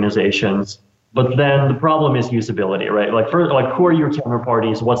 individuals, organizations. But then the problem is usability, right? Like for like who are your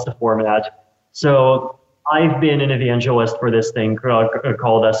counterparties? What's the format? So I've been an evangelist for this thing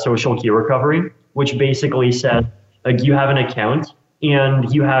called a social key recovery, which basically says like you have an account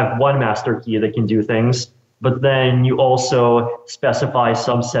and you have one master key that can do things, but then you also specify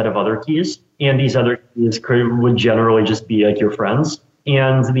some set of other keys. And these other keys would generally just be like your friends.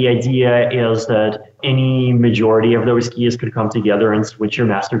 And the idea is that any majority of those keys could come together and switch your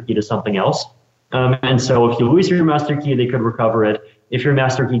master key to something else. And so if you lose your master key, they could recover it. If your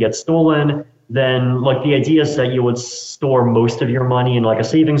master key gets stolen, then like the idea is that you would store most of your money in like a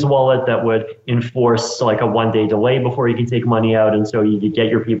savings wallet that would enforce like a 1-day delay before you can take money out. And so you could get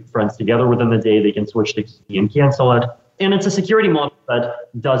your friends together within the day, they can switch the key and cancel it. And it's a security model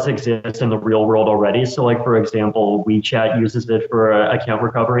that does exist in the real world already. So like, for example, WeChat uses it for account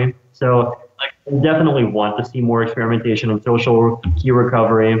recovery. So like, I definitely want to see more experimentation in social key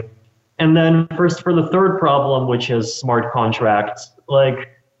recovery. And then first for the third problem, which is smart contracts, like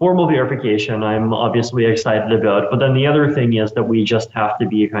formal verification, I'm obviously excited about. But then the other thing is that we just have to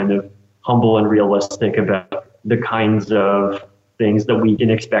be kind of humble and realistic about the kinds of things that we can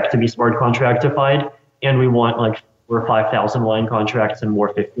expect to be smart contractified. And we want like 5,000 line contracts and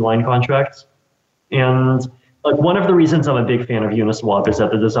more 50 line contracts. And like one of the reasons I'm a big fan of Uniswap is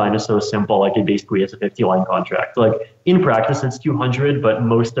that the design is so simple. Like it basically is a 50 line contract. Like in practice, it's 200, but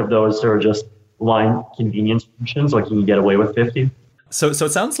most of those are just line convenience functions. Like you can get away with 50. So it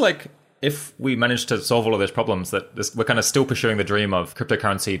sounds like if we manage to solve all of those problems, that we're kind of still pursuing the dream of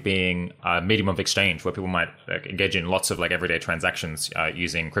cryptocurrency being a medium of exchange where people might engage in lots of like everyday transactions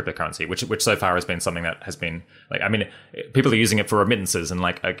using cryptocurrency, which so far has been something that has been like, I mean, people are using it for remittances and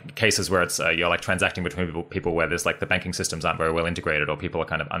like cases where it's you're like transacting between people where there's like the banking systems aren't very well integrated or people are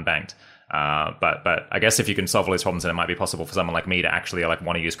kind of unbanked. But I guess if you can solve all these problems, then it might be possible for someone like me to actually like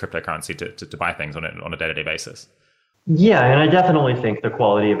want to use cryptocurrency to buy things on a day-to-day basis. Yeah, and I definitely think the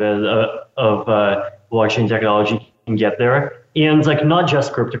quality of blockchain technology can get there. And like not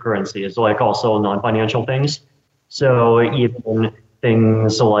just cryptocurrencies, like also non-financial things. So even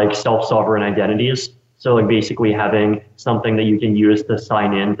things like self-sovereign identities. So like basically having something that you can use to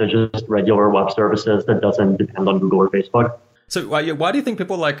sign in to just regular web services that doesn't depend on Google or Facebook. So why do you think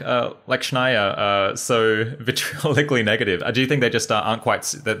people like Schneier are so vitriolically negative? Do you think they just aren't quite,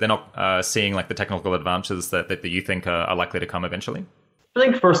 that they're not seeing like the technical advances that you think are likely to come eventually? I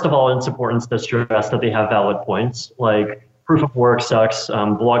think first of all, it's important to stress that they have valid points. Like proof of work sucks.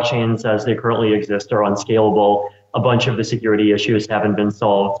 Blockchains as they currently exist are unscalable. A bunch of the security issues haven't been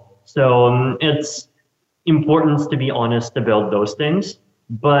solved. So it's important to be honest about those things,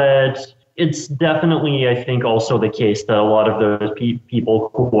 but it's definitely, I think, also the case that a lot of those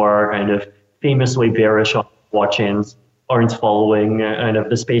people who are kind of famously bearish on blockchains aren't following kind of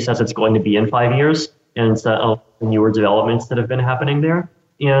the space as it's going to be in 5 years, and it's newer developments that have been happening there.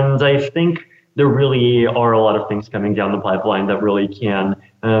 And I think there really are a lot of things coming down the pipeline that really can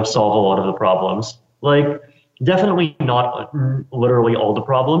solve a lot of the problems. Like, definitely not literally all the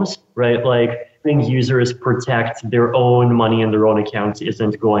problems, right? Like, having users protect their own money in their own accounts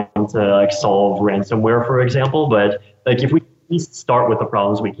isn't going to like solve ransomware, for example. But like, if we at least start with the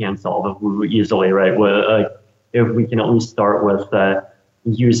problems we can solve easily, right? If we can at least start with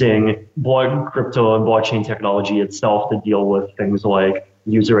using crypto and blockchain technology itself to deal with things like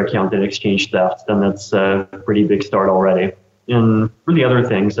user account and exchange theft, then that's a pretty big start already. And for the other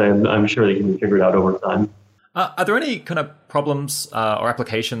things, I'm sure they can be figured out over time. Are there any kind of problems or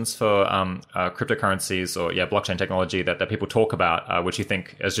applications for cryptocurrencies or blockchain technology that people talk about, which you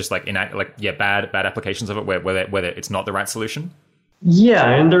think is just like bad applications of it, where it's not the right solution? Yeah,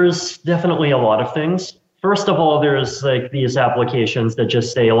 and there's definitely a lot of things. First of all, there's like these applications that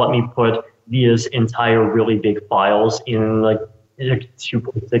just say, let me put these entire really big files in like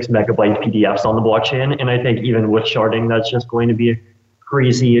 2.6 megabyte PDFs on the blockchain. And I think even with sharding, that's just going to be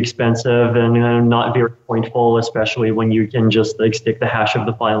crazy expensive and not very pointful, especially when you can just like stick the hash of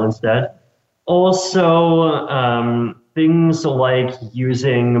the file instead. Also, things like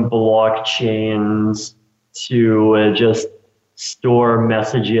using blockchains to just store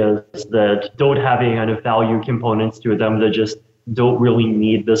messages that don't have any kind of value components to them, that just don't really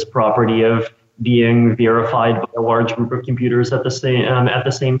need this property of being verified by a large group of computers at the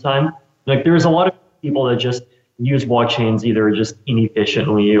same time. Like, there's a lot of people that just use blockchains either just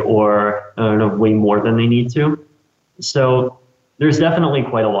inefficiently or way more than they need to. So there's definitely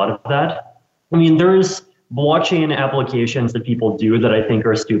quite a lot of that. I mean, there's blockchain applications that people do that I think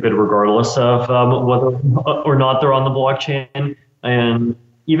are stupid regardless of whether or not they're on the blockchain. And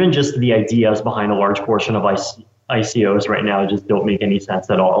even just the ideas behind a large portion of ICOs right now just don't make any sense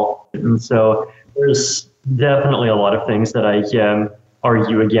at all. And so there's definitely a lot of things that I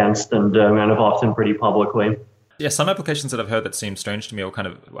argue against and kind of often pretty publicly. Yeah, some applications that I've heard that seem strange to me are kind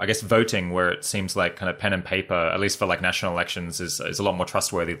of, I guess, voting, where it seems like kind of pen and paper, at least for like national elections, is a lot more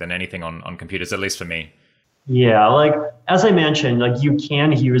trustworthy than anything on computers, at least for me. Yeah, like as I mentioned, like you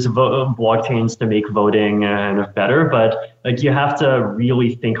can use blockchains to make voting better, but like you have to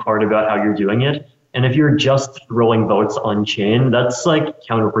really think hard about how you're doing it. And if you're just throwing votes on chain, that's like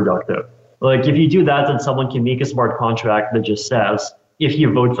counterproductive. Like if you do that, then someone can make a smart contract that just says, if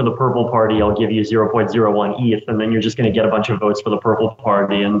you vote for the purple party, I'll give you 0.01 ETH, and then you're just going to get a bunch of votes for the purple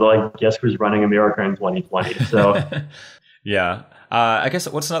party, and like, guess who's running America in 2020? So, yeah. I guess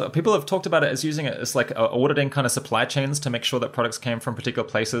what's another? People have talked about it as using it as like auditing kind of supply chains to make sure that products came from particular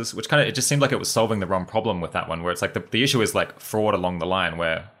places, which kind of, it just seemed like it was solving the wrong problem with that one, where it's like the issue is like fraud along the line,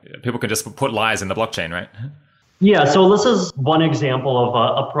 where people can just put lies in the blockchain, right? Yeah, so this is one example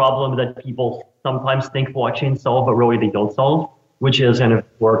of a problem that people sometimes think blockchains solve, but really they don't solve, which is an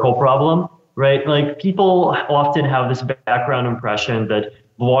historical problem, right? Like people often have this background impression that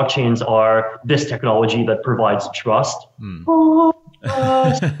blockchains are this technology that provides trust.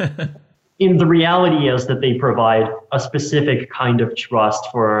 In the reality is that they provide a specific kind of trust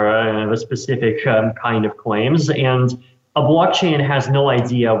for a specific kind of claims. And a blockchain has no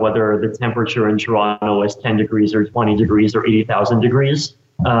idea whether the temperature in Toronto is 10 degrees or 20 degrees or 80,000 degrees.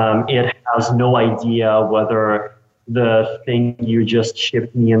 It has no idea whether the thing you just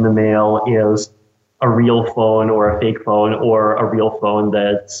shipped me in the mail is a real phone or a fake phone or a real phone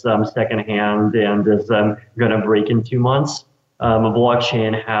that's secondhand and is going to break in 2 months. A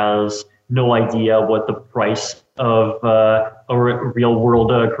blockchain has no idea what the price of real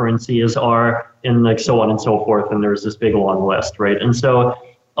world currencies are, and like so on and so forth. And there's this big long list, right? And so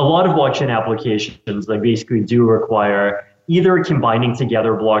a lot of blockchain applications like basically do require either combining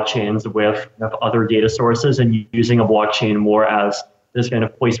together blockchains with other data sources and using a blockchain more as this kind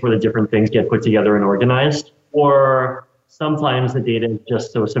of place where the different things get put together and organized, or sometimes the data is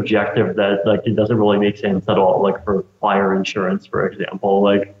just so subjective that like it doesn't really make sense at all. Like for fire insurance, for example,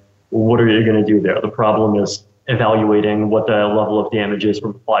 like what are you going to do there? The problem is evaluating what the level of damage is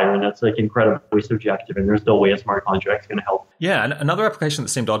from fire, and that's like incredibly subjective, and there's no way a smart contract's going to help. Yeah, and another application that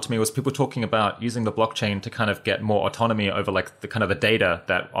seemed odd to me was people talking about using the blockchain to kind of get more autonomy over like the kind of the data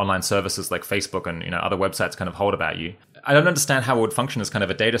that online services like Facebook and other websites kind of hold about you. I don't understand how it would function as kind of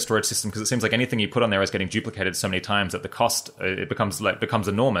a data storage system, because it seems like anything you put on there is getting duplicated so many times that the cost it becomes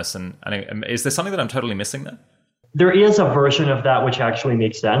enormous. And is there something that I'm totally missing there? There is a version of that which actually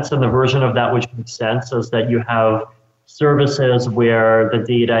makes sense, and the version of that which makes sense is that you have services where the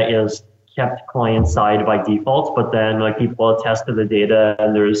data is kept client side by default, but then like people attest to the data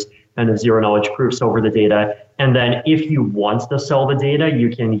and there's kind of zero knowledge proofs over the data. And then if you want to sell the data, you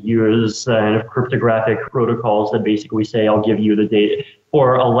can use cryptographic protocols that basically say, I'll give you the data,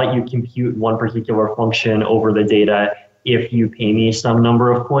 or I'll let you compute one particular function over the data if you pay me some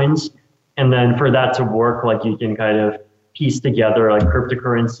number of coins. And then for that to work, like you can kind of piece together like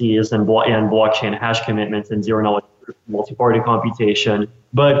cryptocurrencies and blockchain hash commitments and zero knowledge multi-party computation.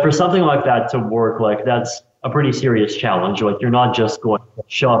 But for something like that to work, like that's a pretty serious challenge. Like you're not just going to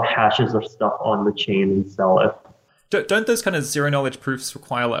shove hashes of stuff on the chain and sell it. Don't those kind of zero knowledge proofs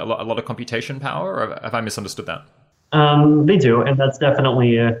require a lot of computation power, or have I misunderstood that? They do, and that's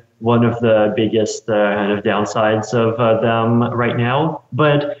definitely one of the biggest kind of downsides of them right now.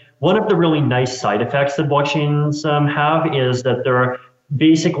 But one of the really nice side effects that blockchains have is that they're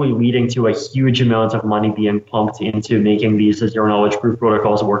basically leading to a huge amount of money being pumped into making these zero knowledge proof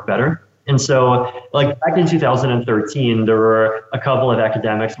protocols work better. And so, like back in 2013, there were a couple of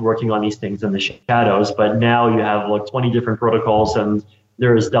academics working on these things in the shadows, but now you have like 20 different protocols and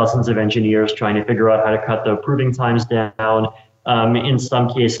there's dozens of engineers trying to figure out how to cut the proving times down. In some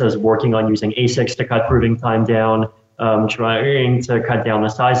cases, working on using ASICs to cut proving time down, trying to cut down the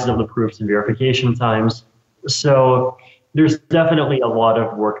sizes of the proofs and verification times. So there's definitely a lot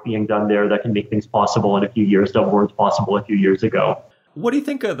of work being done there that can make things possible in a few years that weren't possible a few years ago. What do you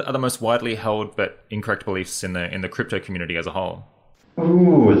think are the most widely held but incorrect beliefs in the crypto community as a whole?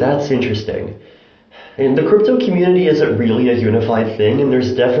 Ooh, that's interesting. And the crypto community isn't really a unified thing, and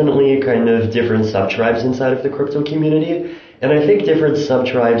there's definitely kind of different sub-tribes inside of the crypto community. And I think different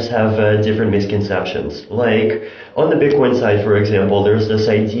sub-tribes have different misconceptions. Like, on the Bitcoin side, for example, there's this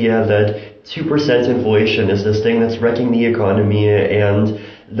idea that 2% inflation is this thing that's wrecking the economy, and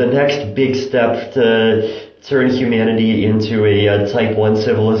the next big step to turn humanity into a type 1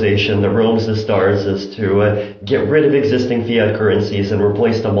 civilization that roams the stars is to get rid of existing fiat currencies and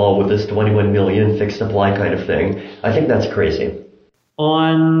replace them all with this 21 million fixed supply kind of thing. I think that's crazy.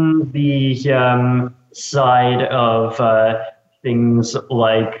 On the side of things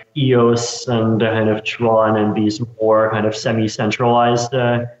like EOS and kind of Tron and these more kind of semi-centralized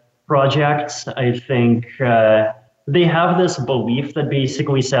projects, I think they have this belief that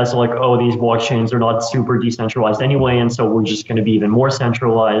basically says like, oh, these blockchains are not super decentralized anyway, and so we're just going to be even more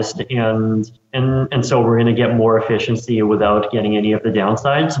centralized, and so we're going to get more efficiency without getting any of the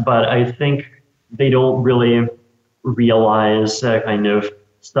downsides. But I think they don't really realize kind of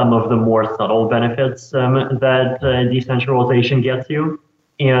some of the more subtle benefits that decentralization gets you,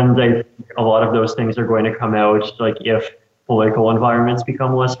 and I think a lot of those things are going to come out like if political environments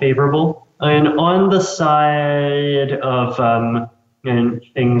become less favorable. And on the side of and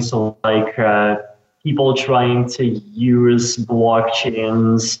things like people trying to use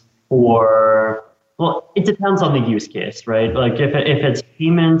blockchains for, well, it depends on the use case, right? Like if it's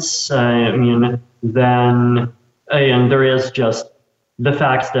payments, then and there is just the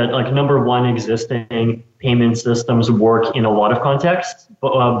fact that like number one, existing payment systems work in a lot of contexts,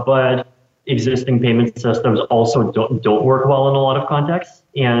 but existing payment systems also don't work well in a lot of contexts,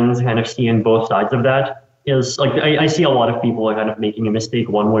 and kind of seeing both sides of that is like I see a lot of people are kind of making a mistake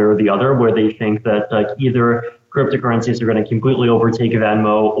one way or the other, where they think that like either cryptocurrencies are going to completely overtake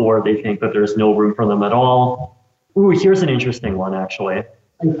Venmo, or they think that there's no room for them at all. Ooh, here's an interesting one actually.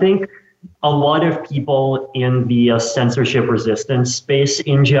 I think a lot of people in the censorship resistance space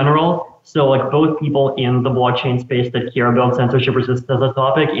in general, so like both people in the blockchain space that care about censorship resistance as a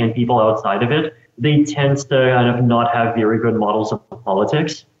topic and people outside of it, they tend to kind of not have very good models of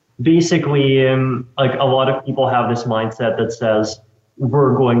politics. Basically, like a lot of people have this mindset that says,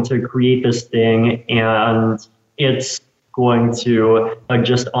 we're going to create this thing and it's going to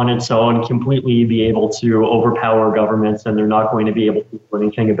just on its own completely be able to overpower governments, and they're not going to be able to do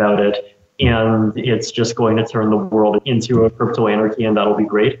anything about it. And it's just going to turn the world into a crypto anarchy, and that'll be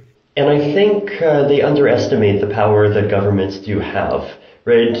great. And I think they underestimate the power that governments do have,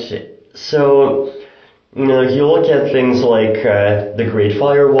 right? So, you know, you look at things like the Great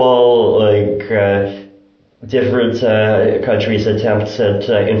Firewall, like different countries' attempts at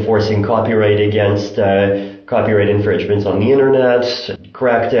enforcing copyright against copyright infringements on the internet,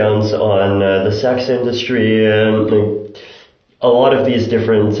 crackdowns on the sex industry, a lot of these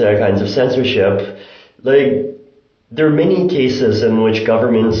different kinds of censorship. Like, there are many cases in which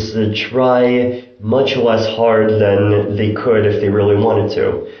governments try much less hard than they could if they really wanted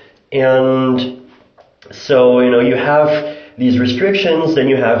to. And so, you know, you have these restrictions, then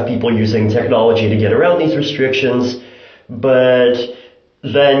you have people using technology to get around these restrictions, but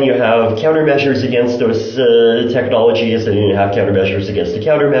then you have countermeasures against those technologies, and you have countermeasures against the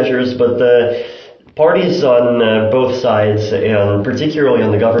countermeasures, but the parties on both sides, and particularly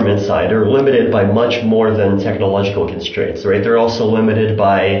on the government side, are limited by much more than technological constraints, right? They're also limited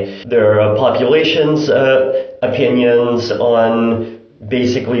by their population's opinions on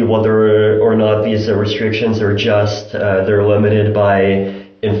basically whether or not these restrictions are just. They're limited by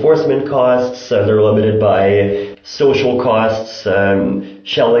enforcement costs, they're limited by social costs,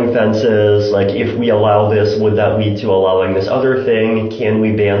 shelling fences, like if we allow this, would that lead to allowing this other thing? Can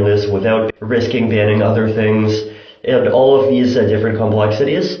we ban this without risking banning other things? And all of these different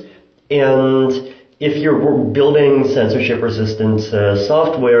complexities. And if you're building censorship-resistant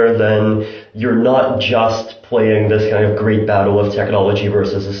software, then you're not just playing this kind of great battle of technology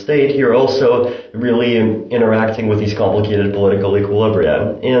versus the state. You're also really interacting with these complicated political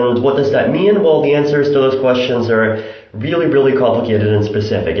equilibria. And what does that mean? Well, the answers to those questions are really, really complicated and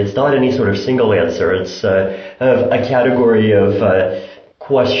specific. It's not any sort of single answer. It's a category of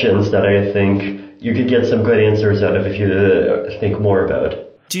questions that I think you could get some good answers out of if you think more about.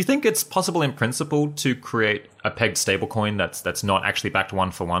 Do you think it's possible in principle to create a pegged stablecoin that's not actually backed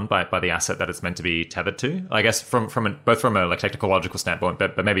one for one by the asset that it's meant to be tethered to? I guess both from a like technological standpoint,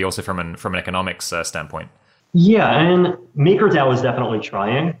 but maybe also from an economics standpoint. Yeah, and MakerDAO is definitely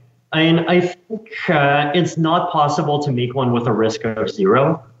trying. I think it's not possible to make one with a risk of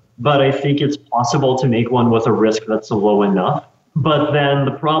 0, but I think it's possible to make one with a risk that's low enough. But then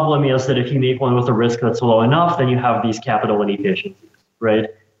the problem is that if you make one with a risk that's low enough, then you have these capital inefficiencies, right?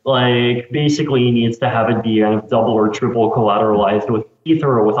 Like, basically, it needs to have it be kind of double or triple collateralized with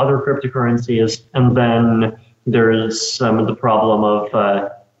Ether or with other cryptocurrencies. And then there's the problem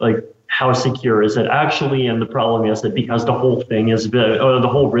of, like, how secure is it actually? And the problem is that because the whole thing is, the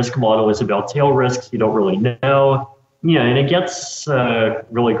whole risk model is about tail risks, you don't really know. Yeah, and it gets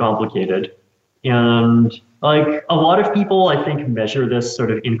really complicated. And like a lot of people, I think, measure this sort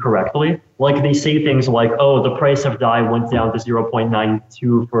of incorrectly. Like they say things like, oh, the price of DAI went down to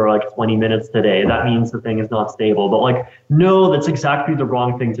 0.92 for like 20 minutes today. That means the thing is not stable. But like, no, that's exactly the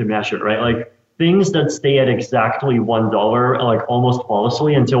wrong thing to measure, right? Like things that stay at exactly $1, like almost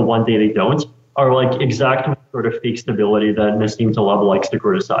flawlessly until one day they don't, are like exactly sort of fake stability that Nassim Taleb likes to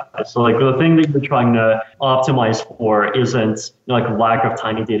criticize. So like the thing that you're trying to optimize for isn't like lack of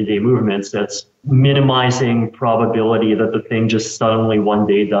tiny day-to-day movements. It's minimizing probability that the thing just suddenly one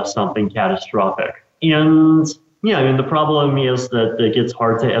day does something catastrophic. And yeah, I mean, the problem is that it gets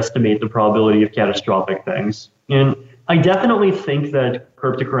hard to estimate the probability of catastrophic things. And I definitely think that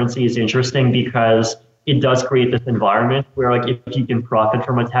cryptocurrency is interesting because it does create this environment where, like, if you can profit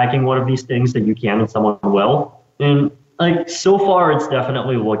from attacking one of these things, then you can and someone will. And, like, so far, it's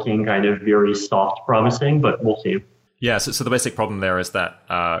definitely looking kind of very soft promising, but we'll see. Yeah, so the basic problem there is that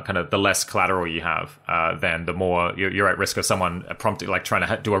kind of the less collateral you have, then the more you're at risk of someone promptly like trying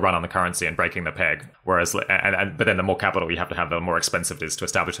to do a run on the currency and breaking the peg. Whereas, but then the more capital you have to have, the more expensive it is to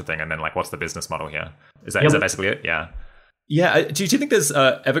establish the thing. And then like, what's the business model here? Is that basically it? Yeah. Yeah. Do you think there's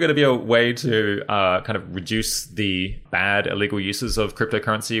ever going to be a way to kind of reduce the bad illegal uses of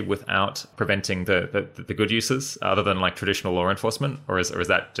cryptocurrency without preventing the good uses, other than like traditional law enforcement, or is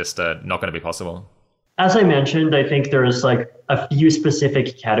that just not going to be possible? As I mentioned, I think there's like a few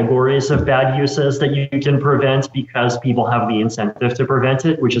specific categories of bad uses that you can prevent because people have the incentive to prevent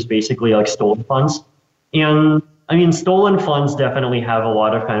it, which is basically like stolen funds. And I mean, stolen funds definitely have a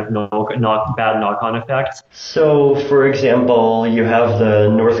lot of kind of bad knock-on effects. So, for example, you have the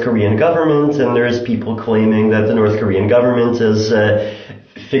North Korean government, and there's people claiming that the North Korean government is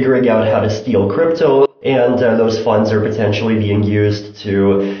figuring out how to steal crypto, and those funds are potentially being used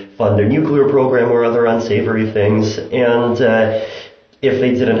to fund their nuclear program or other unsavory things. And if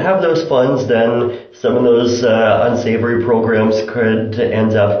they didn't have those funds, then some of those unsavory programs could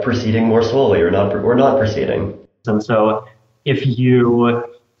end up proceeding more slowly or not proceeding. And so if you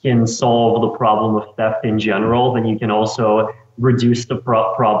can solve the problem of theft in general, then you can also reduce the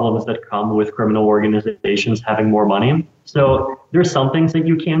problems that come with criminal organizations having more money. So there's some things that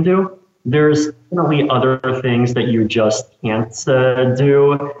you can do. There's definitely other things that you just can't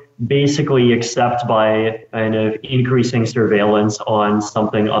do, basically except by kind of increasing surveillance on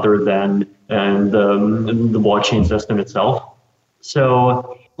something other than the blockchain system itself.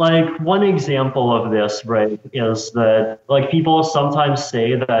 So like one example of this, right, is that like people sometimes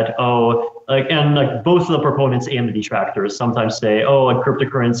say that, and like both the proponents and the detractors sometimes say, a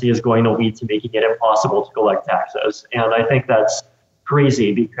cryptocurrency is going to lead to making it impossible to collect taxes. And I think that's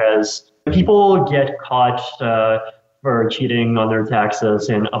crazy because people get caught for cheating on their taxes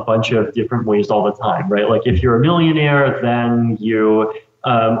in a bunch of different ways all the time, right? Like if you're a millionaire, then you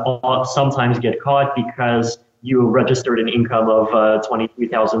sometimes get caught because you registered an income of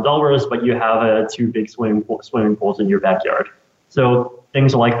 $23,000, but you have 2 big swimming pools in your backyard. So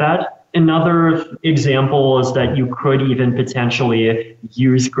things like that. Another example is that you could even potentially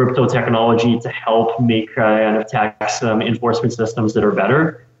use crypto technology to help make kind of tax enforcement systems that are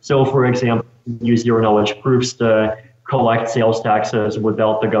better. So for example, use zero knowledge proofs to collect sales taxes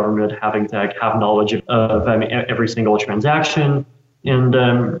without the government having to have knowledge of every single transaction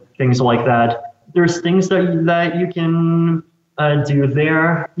and things like that. There's things that you can do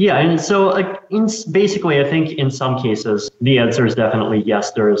there. Yeah, and so basically, I think in some cases, the answer is definitely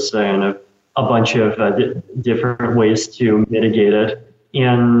yes. There's a bunch of different ways to mitigate it.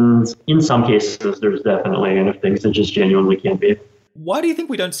 And in some cases, there's definitely things that just genuinely can't be. Why do you think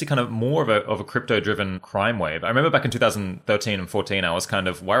we don't see kind of more of a crypto-driven crime wave? I remember back in 2013 and 14, I was kind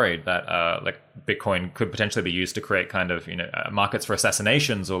of worried that like Bitcoin could potentially be used to create kind of markets for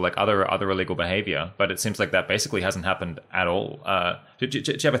assassinations or like other illegal behavior. But it seems like that basically hasn't happened at all. Do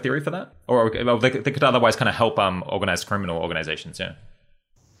you have a theory for that, or they could otherwise kind of help organized criminal organizations? Yeah.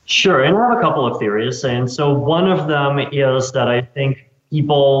 Sure, and I have a couple of theories, and so one of them is that I think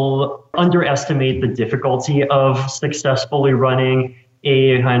people underestimate the difficulty of successfully running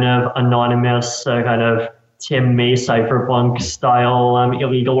a kind of anonymous, kind of Tim May cypherpunk style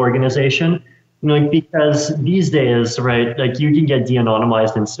illegal organization. Because these days, right, like you can get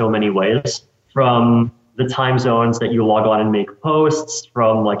de-anonymized in so many ways, from the time zones that you log on and make posts,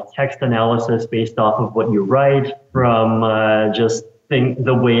 from like text analysis based off of what you write, from just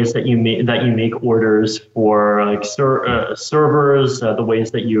the ways that you make orders for like servers, the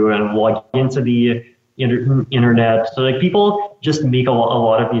ways that you log into the internet. So like people just make a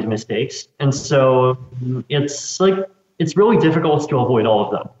lot of these mistakes, and so it's really difficult to avoid all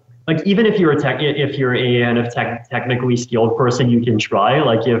of them. Like even if you're a technically skilled person, you can try.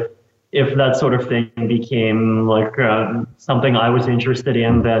 Like if that sort of thing became like something I was interested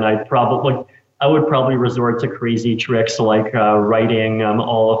in, then I would probably resort to crazy tricks like writing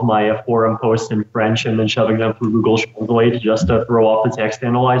all of my forum posts in French and then shoving them through Google Translate just to throw off the text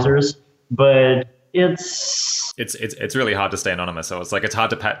analyzers. But it's really hard to stay anonymous. So it's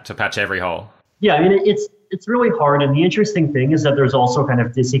hard to patch every hole. Yeah, I mean it's really hard. And the interesting thing is that there's also kind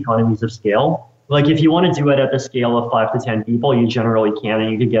of diseconomies of scale. Like if you want to do it at the scale of 5 to 10 people, you generally can,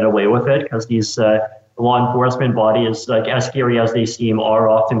 and you can get away with it because these law enforcement bodies, like as scary as they seem, are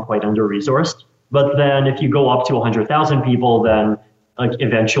often quite under-resourced. But then if you go up to 100,000 people, then like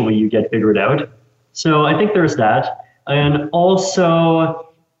eventually you get figured out. So I think there's that. And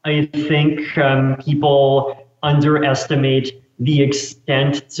also I think people underestimate the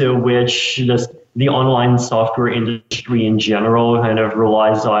extent to which the online software industry in general kind of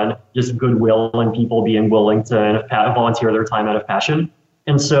relies on just goodwill and people being willing to volunteer their time out of passion.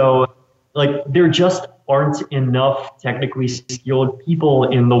 And so like there just aren't enough technically skilled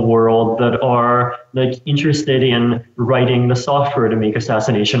people in the world that are like interested in writing the software to make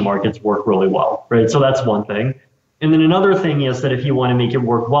assassination markets work really well, right? So that's one thing. And then another thing is that if you want to make it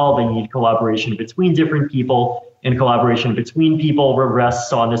work well, they need collaboration between different people, and collaboration between people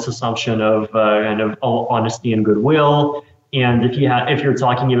rests on this assumption of kind of honesty and goodwill. And if you're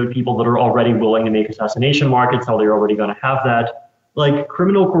talking about people that are already willing to make assassination markets, how they're already going to have that. Like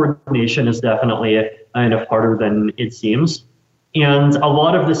criminal coordination is definitely kind of harder than it seems. And a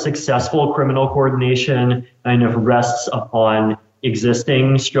lot of the successful criminal coordination kind of rests upon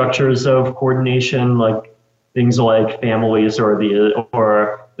existing structures of coordination, like things like families or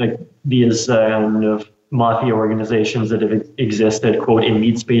like these kind of mafia organizations that have existed, quote, in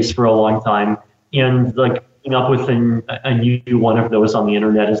meat space for a long time. And like coming up with a new one of those on the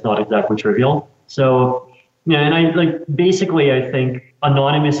internet is not exactly trivial. So yeah, and I think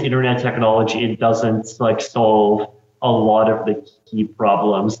anonymous internet technology, it doesn't like solve a lot of the key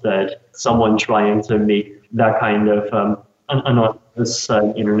problems that someone trying to make that kind of anonymous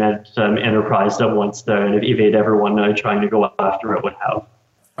internet enterprise that wants to evade everyone trying to go after it would have.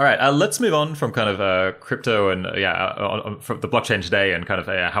 All right, let's move on from kind of crypto and from the blockchain today and kind of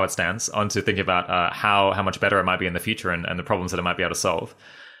how it stands onto thinking about how much better it might be in the future and the problems that it might be able to solve.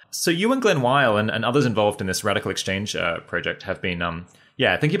 So you and Glenn Weil and others involved in this Radical Exchange project have been,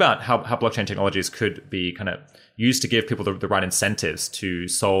 thinking about how blockchain technologies could be kind of used to give people the right incentives to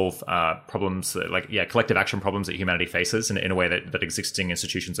solve problems, collective action problems that humanity faces in a way that existing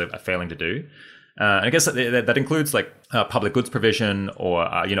institutions are failing to do. And I guess that includes like public goods provision or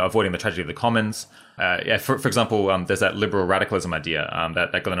avoiding the tragedy of the commons. For example, there's that liberal radicalism idea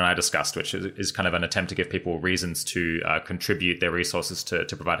that Glenn and I discussed, which is kind of an attempt to give people reasons to contribute their resources to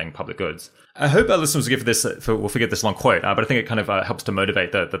providing public goods. I hope our listeners will forget this long quote, but I think it kind of helps to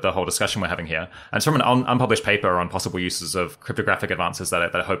motivate the whole discussion we're having here. And it's from an unpublished paper on possible uses of cryptographic advances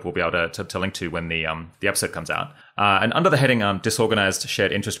that I hope we'll be able to link to when the episode comes out. And under the heading disorganized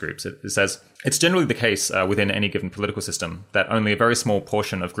shared interest groups, it says, it's generally the case within any given political system that only a very small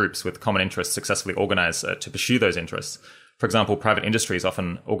portion of groups with common interests successfully organize to pursue those interests. For example, private industry is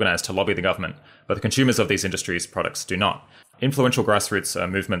often organized to lobby the government, but the consumers of these industries' products do not. Influential grassroots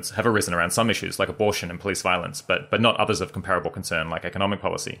movements have arisen around some issues like abortion and police violence, but not others of comparable concern like economic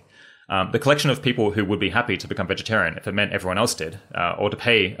policy. The collection of people who would be happy to become vegetarian if it meant everyone else did, or to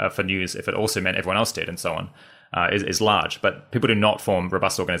pay for news if it also meant everyone else did, and so on, is large. But people do not form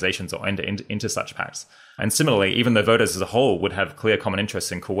robust organizations or enter into such pacts. And similarly, even though voters as a whole would have clear common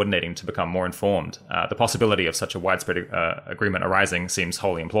interests in coordinating to become more informed, the possibility of such a widespread agreement arising seems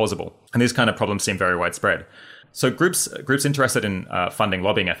wholly implausible. And these kind of problems seem very widespread. So groups interested in funding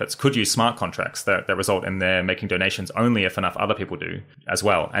lobbying efforts could use smart contracts that result in their making donations only if enough other people do as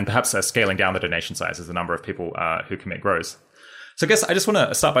well, and perhaps scaling down the donation size as the number of people who commit grows. So I guess I just want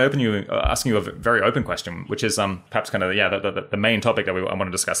to start by asking you a very open question, which is perhaps kind of the main topic that I want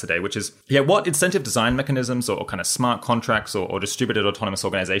to discuss today, which is what incentive design mechanisms or kind of smart contracts or distributed autonomous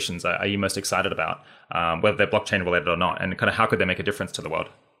organizations are you most excited about, whether they're blockchain related or not, and kind of how could they make a difference to the world?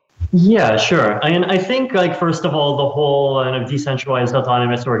 Yeah, sure. I think, like, first of all, the whole kind of decentralized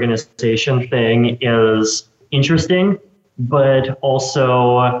autonomous organization thing is interesting, but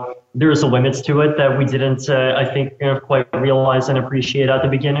also there's limits to it that we didn't, I think, quite realize and appreciate at the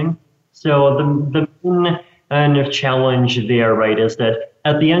beginning. So the main kind of challenge there, right, is that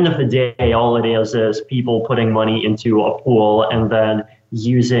at the end of the day, all it is people putting money into a pool and then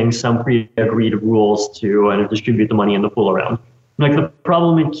using some pre-agreed rules to kind of distribute the money in the pool around. Like, the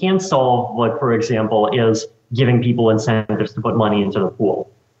problem it can't solve, like, for example, is giving people incentives to put money into the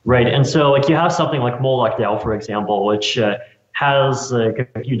pool, right? And so, like, you have something like Moloch DAO, for example, which has like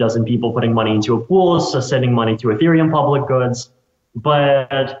a few dozen people putting money into a pool, so sending money to Ethereum public goods,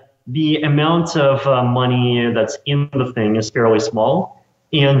 but the amount of money that's in the thing is fairly small,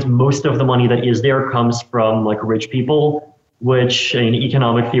 and most of the money that is there comes from, like, rich people, which in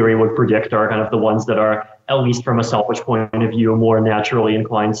economic theory would predict are kind of the ones that are, at least from a selfish point of view, more naturally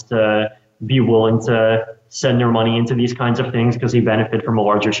inclined to be willing to send their money into these kinds of things because they benefit from a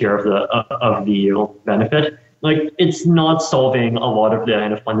larger share of the benefit. Like, it's not solving a lot of the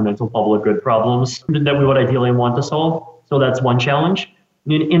kind of fundamental public good problems that we would ideally want to solve. So that's one challenge.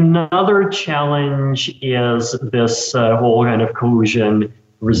 Another challenge is this whole kind of collusion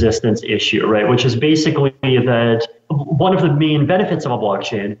resistance issue, right? Which is basically that one of the main benefits of a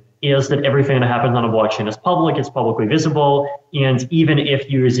blockchain is that everything that happens on a blockchain is public, it's publicly visible, and even if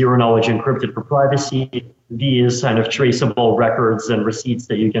you zero-knowledge encrypted for privacy, these kind of traceable records and receipts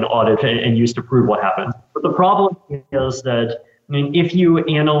that you can audit and use to prove what happened. But the problem is that, I mean, if you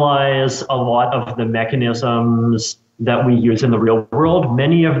analyze a lot of the mechanisms that we use in the real world,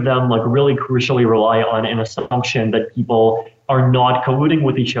 many of them, like, really crucially rely on an assumption that people are not colluding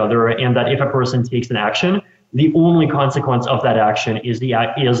with each other, and that if a person takes an action, the only consequence of that action is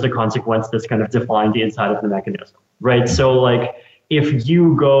the consequence that's kind of defined inside of the mechanism, right? So, like, if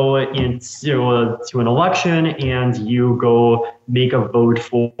you go into an election and you go make a vote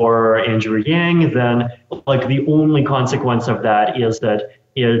for Andrew Yang, then, like, the only consequence of that is that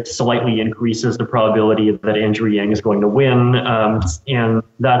it slightly increases the probability that Andrew Yang is going to win, and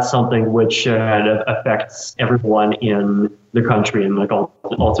that's something which affects everyone in the country and, like,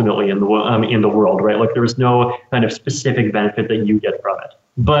 ultimately in the world, right? Like, there's no kind of specific benefit that you get from it.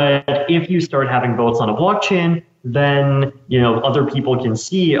 But if you start having votes on a blockchain, then, you know, other people can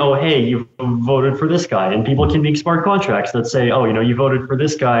see, oh, hey, you voted for this guy, and people can make smart contracts that say, oh, you know, you voted for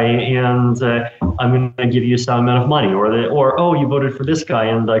this guy, and I'm going to give you some amount of money, or oh, you voted for this guy,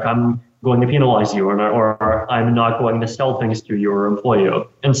 and, like, I'm going to penalize you, or I'm not going to sell things to you or employ you.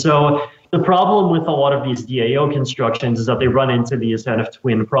 And so the problem with a lot of these DAO constructions is that they run into these kind of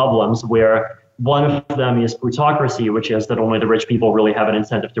twin problems where one of them is plutocracy, which is that only the rich people really have an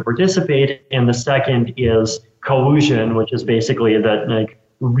incentive to participate. And the second is collusion, which is basically that, like,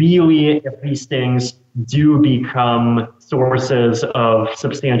 really, if these things do become sources of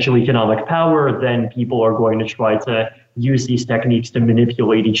substantial economic power, then people are going to try to use these techniques to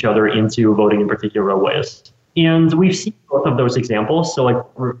manipulate each other into voting in particular ways. And we've seen both of those examples. So, like,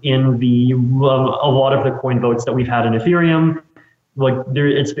 in a lot of the coin votes that we've had in Ethereum, like,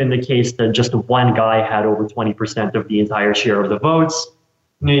 it's been the case that just one guy had over 20% of the entire share of the votes.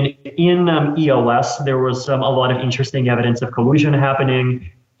 In ELS, there was a lot of interesting evidence of collusion happening.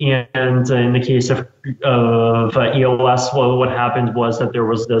 And in the case of ELS, well, what happened was that there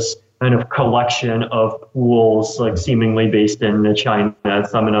was this kind of collection of pools, like, seemingly based in China and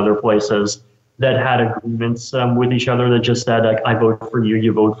some in other places, that had agreements with each other that just said, like, I vote for you,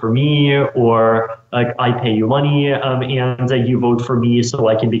 you vote for me, or, like, I pay you money and you vote for me so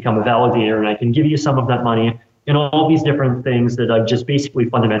I can become a validator and I can give you some of that money, and all these different things that just basically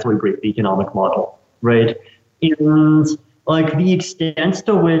fundamentally break the economic model, right? And like the extent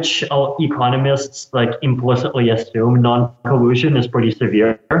to which economists like implicitly assume non-collusion is pretty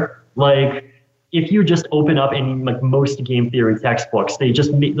severe. Like if you just open up any like most game theory textbooks, they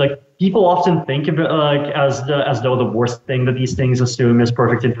just like people often think of it like as though the worst thing that these things assume is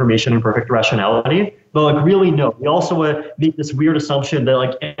perfect information and perfect rationality. But like really no, we also make this weird assumption that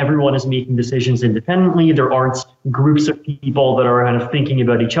like everyone is making decisions independently. There aren't groups of people that are kind of thinking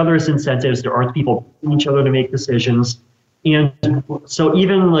about each other's incentives. There aren't people pushing each other to make decisions. And so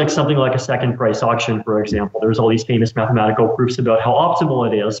even like something like a second price auction, for example, there's all these famous mathematical proofs about how optimal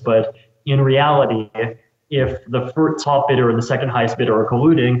it is, but in reality, if the first top bidder and the second highest bidder are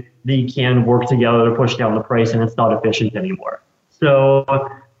colluding, they can work together to push down the price and it's not efficient anymore. So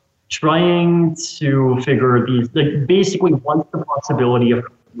trying to figure these, like basically once the possibility of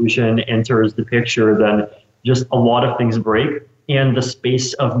collusion enters the picture, then just a lot of things break and the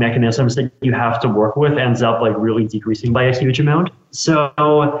space of mechanisms that you have to work with ends up like really decreasing by a huge amount.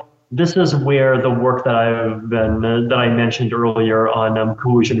 So this is where the work that I mentioned earlier on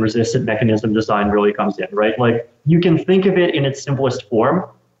collusion-resistant mechanism design really comes in, right? Like you can think of it in its simplest form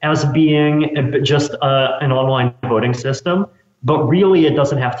as being just an online voting system, but really it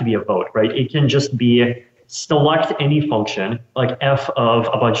doesn't have to be a vote, right? It can just be select any function, like f of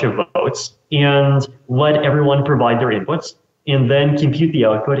a bunch of votes, and let everyone provide their inputs, and then compute the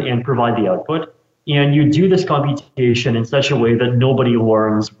output and provide the output. And you do this computation in such a way that nobody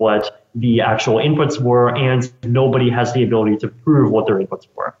learns what the actual inputs were and nobody has the ability to prove what their inputs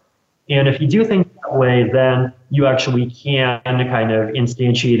were. And if you do things that way, then you actually can kind of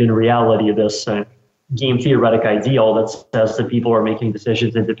instantiate in reality this game theoretic ideal that says that people are making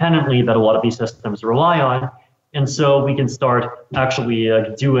decisions independently that a lot of these systems rely on. And so we can start actually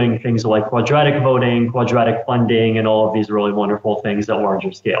doing things like quadratic voting, quadratic funding, and all of these really wonderful things at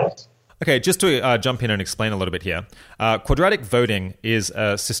larger scales. Okay, just to jump in and explain a little bit here. Quadratic voting is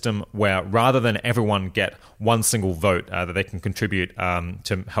a system where rather than everyone get one single vote that they can contribute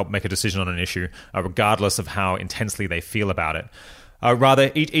to help make a decision on an issue, regardless of how intensely they feel about it,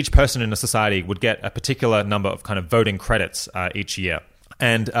 rather each person in a society would get a particular number of kind of voting credits each year.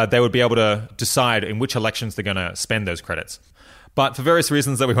 And they would be able to decide in which elections they're going to spend those credits. But for various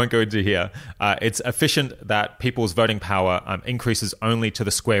reasons that we won't go into here, it's efficient that people's voting power increases only to the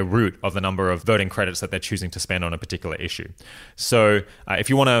square root of the number of voting credits that they're choosing to spend on a particular issue. So if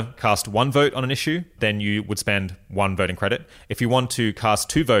you want to cast one vote on an issue, then you would spend one voting credit. If you want to cast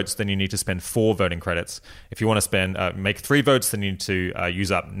 2 votes, then you need to spend 4 voting credits. If you want to make 3 votes, then you need to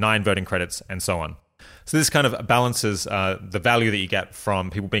use up 9 voting credits, and so on. So this kind of balances the value that you get from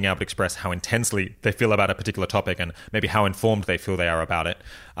people being able to express how intensely they feel about a particular topic and maybe how informed they feel they are about it,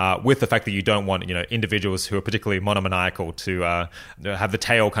 with the fact that you don't want individuals who are particularly monomaniacal to have the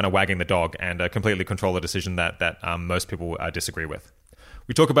tail kind of wagging the dog and completely control a decision that most people disagree with.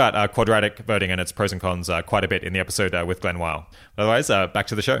 We talk about quadratic voting and its pros and cons quite a bit in the episode with Glenn Weil. Otherwise, back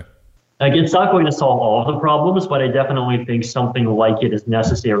to the show. Like, it's not going to solve all of the problems, but I definitely think something like it is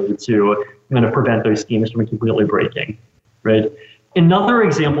necessary to prevent those schemes from completely breaking, right? Another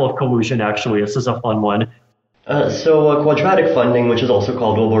example of collusion, actually, this is a fun one. So quadratic funding, which is also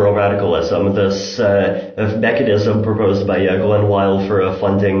called liberal radicalism, this mechanism proposed by Glenn Weil for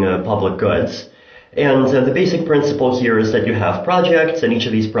funding public goods. And the basic principle here is that you have projects, and each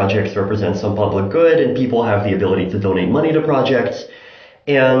of these projects represents some public good, and people have the ability to donate money to projects.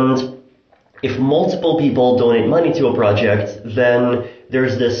 And if multiple people donate money to a project, then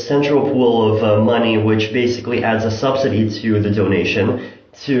there's this central pool of money which basically adds a subsidy to the donation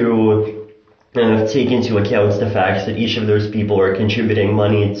to take into account the fact that each of those people are contributing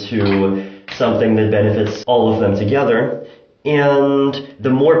money to something that benefits all of them together. And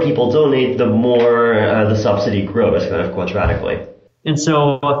the more people donate, the more the subsidy grows kind of quadratically. And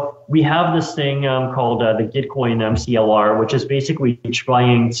so we have this thing called the Gitcoin MCLR, which is basically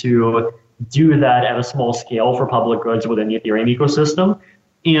trying to do that at a small scale for public goods within the Ethereum ecosystem.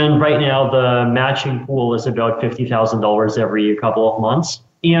 And right now, the matching pool is about $50,000 every couple of months.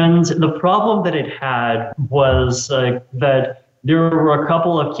 And the problem that it had was that there were a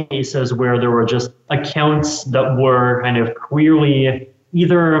couple of cases where there were just accounts that were kind of clearly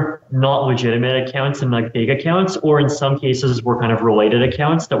either not legitimate accounts and like big accounts, or in some cases were kind of related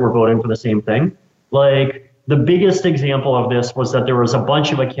accounts that were voting for the same thing. Like the biggest example of this was that there was a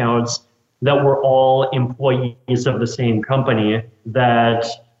bunch of accounts that were all employees of the same company that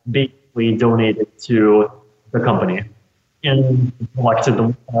basically donated to the company and collected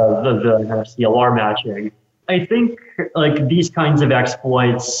the kind of CLR matching. I think like these kinds of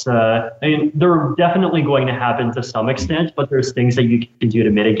exploits, they're definitely going to happen to some extent, but there's things that you can do to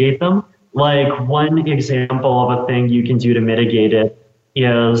mitigate them. Like one example of a thing you can do to mitigate it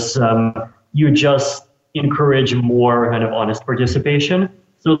is you just encourage more kind of honest participation.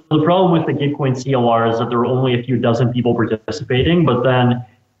 So the problem with the Gitcoin CLR is that there are only a few dozen people participating, but then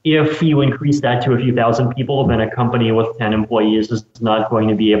if you increase that to a few thousand people, then a company with 10 employees is not going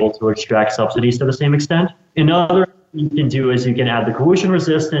to be able to extract subsidies to the same extent. Another thing you can do is you can add the collusion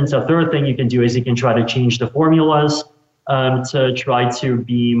resistance. A third thing you can do is you can try to change the formulas to try to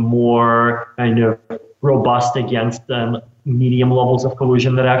be more kind of robust against medium levels of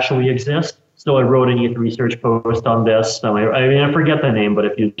collusion that actually exist. So I wrote an ETH research post on this. I forget the name, but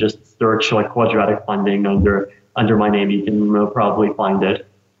if you just search like quadratic funding under my name, you can probably find it.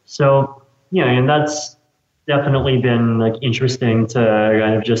 So yeah, and that's definitely been like interesting to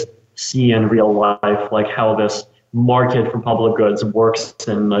kind of just see in real life, like how this market for public goods works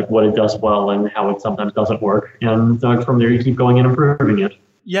and like what it does well and how it sometimes doesn't work. And from there, you keep going and improving it.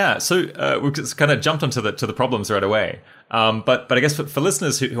 Yeah, so we've just kind of jumped onto the problems right away. But I guess for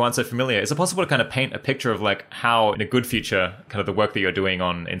listeners who aren't so familiar, is it possible to kind of paint a picture of like how in a good future, kind of the work that you're doing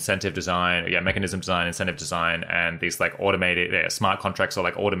on incentive design, mechanism design, incentive design, and these like automated smart contracts or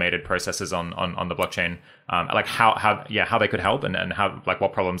like automated processes on the blockchain, like how they could help and how like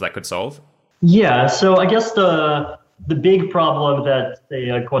what problems that could solve? Yeah, so I guess the big problem that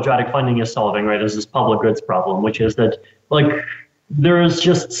the quadratic funding is solving, right, is this public goods problem, which is that like there's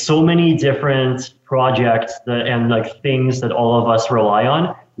just so many different projects and like things that all of us rely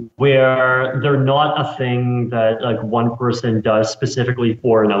on where they're not a thing that like one person does specifically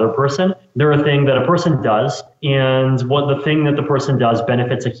for another person. They're a thing that a person does, and what the thing that the person does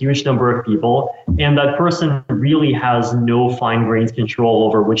benefits a huge number of people, and that person really has no fine-grained control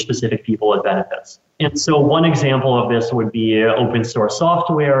over which specific people it benefits. And so one example of this would be open source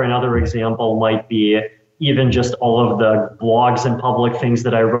software. Another example might be even just all of the blogs and public things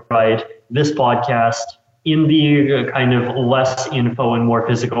that I write, this podcast, in the kind of less info and more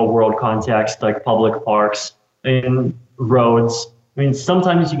physical world context, like public parks and roads. I mean,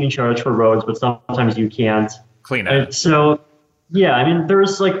 sometimes you can charge for roads, but sometimes you can't. Clean it. So, yeah, I mean,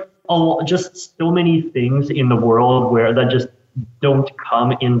 there's like just so many things in the world where that just don't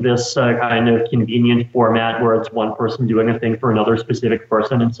come in this kind of convenient format where it's one person doing a thing for another specific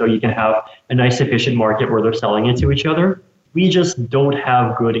person. And so you can have a nice, efficient market where they're selling it to each other. We just don't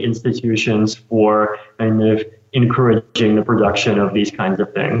have good institutions for kind of encouraging the production of these kinds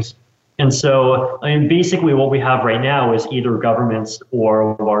of things. And so, I mean, basically what we have right now is either governments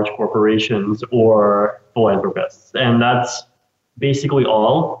or large corporations or philanthropists. And that's basically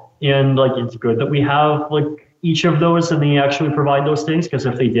all. And like, it's good that we have like each of those and they actually provide those things, because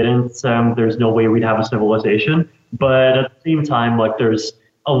if they didn't, there's no way we'd have a civilization. But at the same time, like there's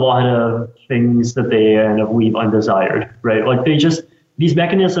a lot of things that they kind of leave undesired, right? Like these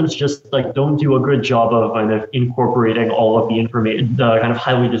mechanisms just like don't do a good job of kind of incorporating all of the information, the kind of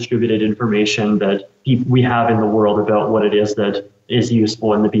highly distributed information that we have in the world about what it is that is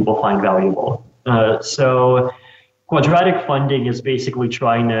useful and that people find valuable. So quadratic funding is basically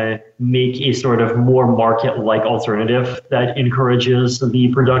trying to make a sort of more market-like alternative that encourages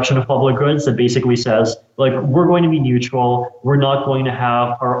the production of public goods, that basically says, like, we're going to be neutral. We're not going to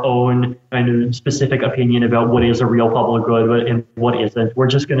have our own kind of specific opinion about what is a real public good and what isn't. We're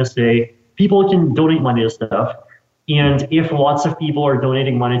just going to say people can donate money to stuff. And if lots of people are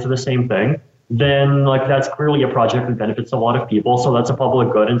donating money to the same thing, then like that's clearly a project that benefits a lot of people. So that's a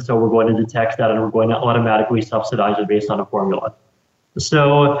public good. And so we're going to detect that and we're going to automatically subsidize it based on a formula.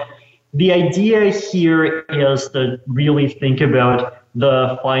 So the idea here is to really think about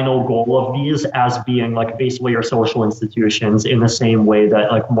the final goal of these as being like base layer social institutions in the same way that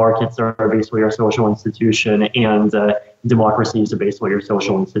like markets are a base layer social institution and democracy is a base layer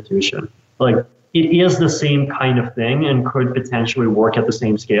social institution. Like it is the same kind of thing and could potentially work at the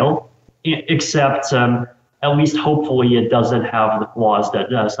same scale. Except at least hopefully it doesn't have the flaws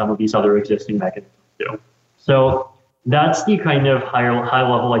that some of these other existing mechanisms do. So that's the kind of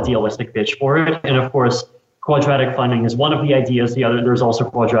high-level idealistic pitch for it. And of course, quadratic funding is one of the ideas. There's also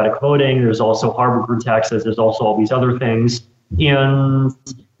quadratic voting. There's also harbor taxes. There's also all these other things. And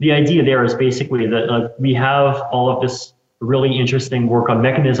the idea there is basically that we have all of this really interesting work on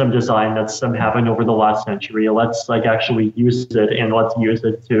mechanism design that's happened over the last century. Let's like actually use it, and let's use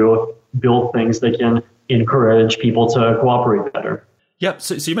it to build things that can encourage people to cooperate better. Yeah,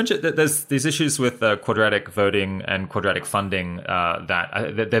 so you mentioned that there's these issues with quadratic voting and quadratic funding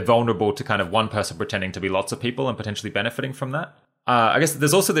that they're vulnerable to kind of one person pretending to be lots of people and potentially benefiting from that. I guess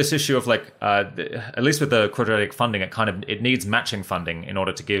there's also this issue of like, at least with the quadratic funding, it needs matching funding in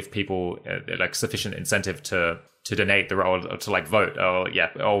order to give people like sufficient incentive to to donate or to like vote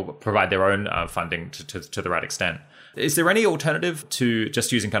or provide their own funding to the right extent. Is there any alternative to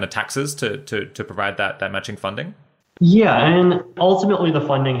just using kind of taxes to provide that matching funding? Yeah, and ultimately the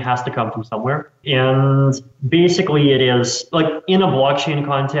funding has to come from somewhere. And basically it is like in a blockchain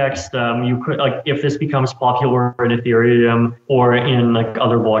context, you could like if this becomes popular in Ethereum or in like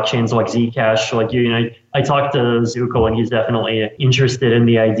other blockchains like Zcash, like I talked to Zuko and he's definitely interested in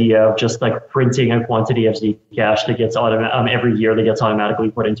the idea of just like printing a quantity of Zcash that gets every year that gets automatically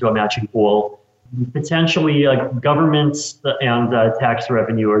put into a matching pool. Potentially like governments and tax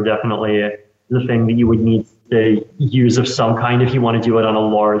revenue are definitely the thing that you would need the use of some kind if you want to do it on a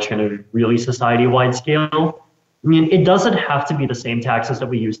large kind of really society-wide scale. I mean, it doesn't have to be the same taxes that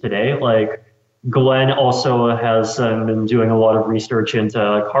we use today. Like Glenn also has been doing a lot of research into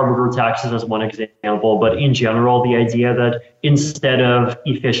harbinger taxes as one example, but in general, the idea that instead of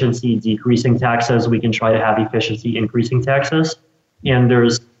efficiency decreasing taxes, we can try to have efficiency increasing taxes. And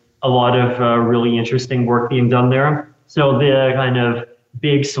there's a lot of really interesting work being done there. So the kind of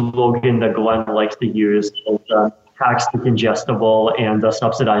big slogan that Glenn likes to use is tax the ingestible and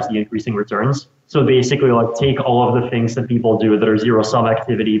subsidize the increasing returns. So basically, like take all of the things that people do that are zero-sum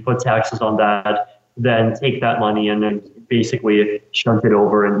activity, put taxes on that, then take that money and then basically shunt it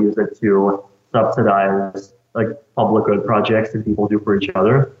over and use it to subsidize like public good projects that people do for each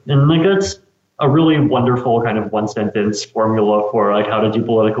other. And like it's a really wonderful kind of one-sentence formula for like how to do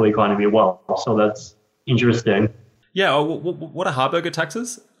political economy well. So that's interesting. Yeah, what are harbinger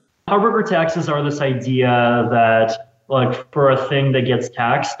taxes? Harbinger taxes are this idea that, like, for a thing that gets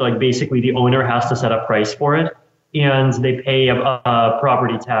taxed, like, basically the owner has to set a price for it, and they pay a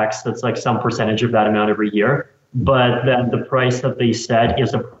property tax that's like some percentage of that amount every year. But then the price that they set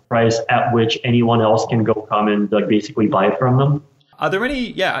is a price at which anyone else can go come and like basically buy it from them. Are there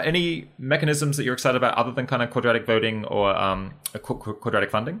any mechanisms that you're excited about other than kind of quadratic voting or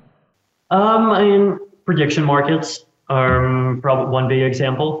quadratic funding? I mean, prediction markets are probably one big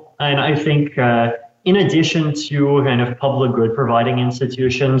example. And I think in addition to kind of public good providing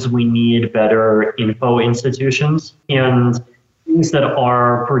institutions, we need better info institutions. And things that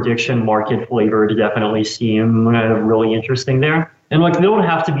are prediction market flavored definitely seem really interesting there. And like they don't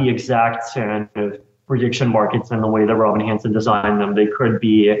have to be exact kind of prediction markets in the way that Robin Hanson designed them. They could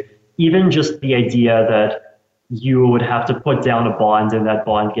be even just the idea that you would have to put down a bond and that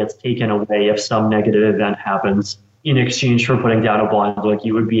bond gets taken away if some negative event happens. In exchange for putting down a bond, like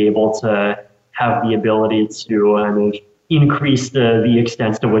you would be able to have the ability to increase the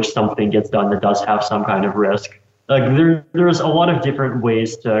extent to which something gets done that does have some kind of risk. Like there's a lot of different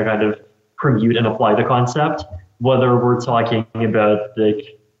ways to kind of commute and apply the concept, whether we're talking about the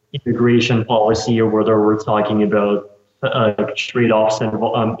immigration policy or whether we're talking about trade-offs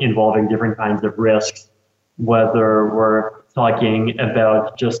involving different kinds of risks, whether we're talking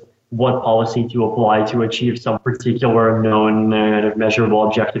about just what policy to apply to achieve some particular known measurable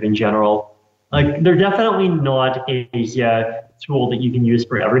objective in general. Like they're definitely not a tool that you can use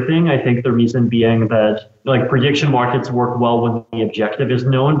for everything. I think the reason being that like prediction markets work well when the objective is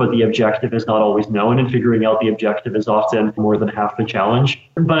known, but the objective is not always known, and figuring out the objective is often more than half the challenge.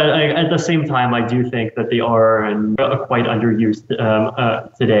 But at the same time, I do think that they are quite underused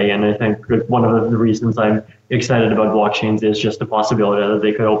today. And I think one of the reasons I'm excited about blockchains is just the possibility that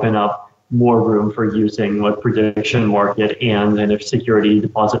they could open up more room for using like prediction market and kind of security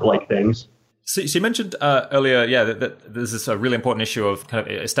deposit-like things. So you mentioned earlier, that there's this really important issue of kind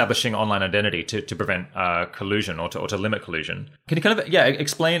of establishing online identity to prevent collusion or to limit collusion. Can you kind of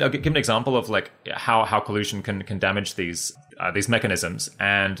explain or give an example of like how collusion can damage these mechanisms,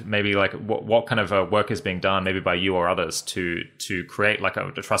 and maybe like what kind of work is being done maybe by you or others to create like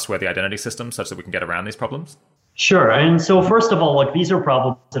a trustworthy identity system such that we can get around these problems? Sure. And so first of all, like these are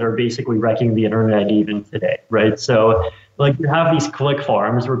problems that are basically wrecking the internet even today, right? So like you have these click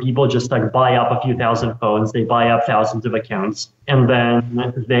farms where people just like buy up a few thousand phones, they buy up thousands of accounts, and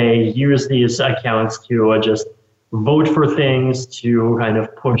then they use these accounts to just vote for things, to kind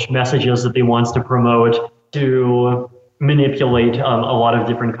of push messages that they want to promote, to manipulate a lot of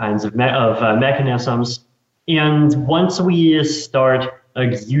different kinds of mechanisms. And once we start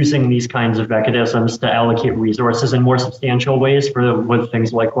using these kinds of mechanisms to allocate resources in more substantial ways with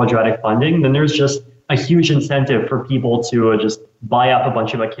things like quadratic funding, then there's just a huge incentive for people to just buy up a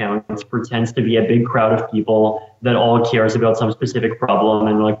bunch of accounts, pretends to be a big crowd of people that all cares about some specific problem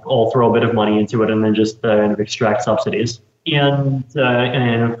and like all throw a bit of money into it and then just kind of extract subsidies. And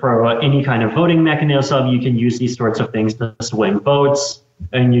for any kind of voting mechanism, you can use these sorts of things to swing votes,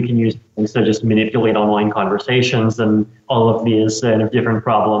 and you can use things to just manipulate online conversations and all of these kind of different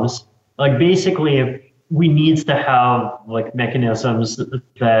problems. Like basically, we need to have like mechanisms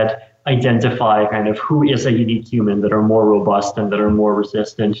that identify kind of who is a unique human that are more robust and that are more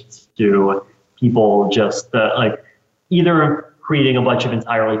resistant to people just like either creating a bunch of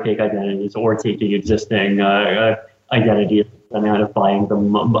entirely fake identities or taking existing identities and kind of buying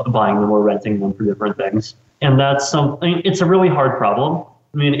them or renting them for different things. And that's something, it's a really hard problem.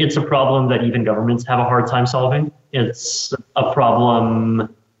 I mean, it's a problem that even governments have a hard time solving. It's a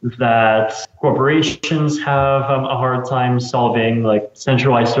problem that corporations have a hard time solving, like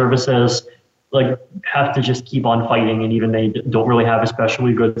centralized services, like have to just keep on fighting, and even they don't really have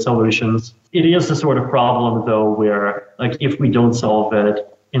especially good solutions. It is the sort of problem, though, where like if we don't solve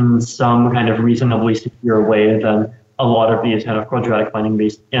it in some kind of reasonably secure way, then a lot of these kind of quadratic funding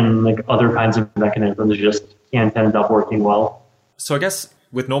based and like other kinds of mechanisms just can't end up working well. So I guess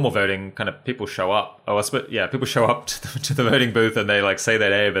with normal voting, kind of people show up. People show up to the voting booth and they like say their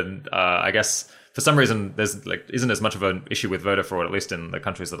name. And I guess for some reason there's like isn't as much of an issue with voter fraud, at least in the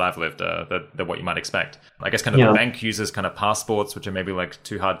countries that I've lived, than what you might expect. I guess kind of the bank uses kind of passports, which are maybe like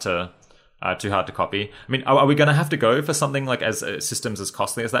too hard to copy. I mean, are we going to have to go for something like as systems as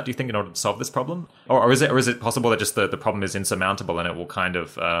costly as that, do you think, in order to solve this problem? Or is it possible that just the problem is insurmountable and it will kind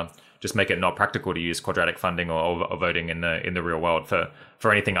of just make it not practical to use quadratic funding or voting in the real world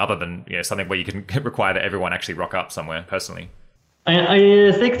for anything other than something where you can require that everyone actually rock up somewhere personally?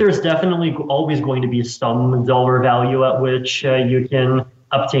 I think there's definitely always going to be some dollar value at which you can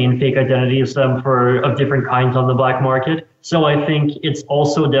obtain fake identities of different kinds on the black market. So I think it's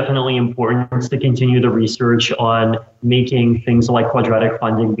also definitely important to continue the research on making things like quadratic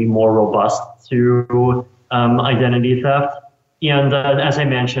funding be more robust to identity theft. And as I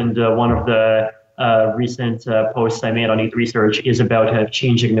mentioned, one of the recent posts I made on ETH Research is about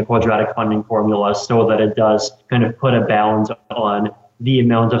changing the quadratic funding formula so that it does kind of put a bound on the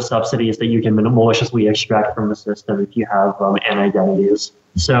amount of subsidies that you can maliciously extract from the system if you have identities.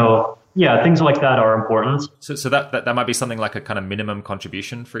 So yeah, things like that are important. So that might be something like a kind of minimum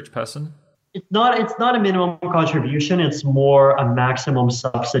contribution for each person? It's not a minimum contribution. It's more a maximum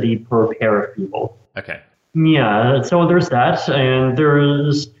subsidy per pair of people. Okay. Yeah, so there's that. And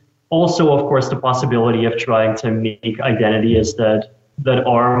there's also, of course, the possibility of trying to make identities that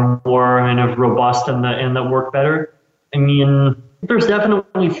are more kind of robust and that work better. I mean, there's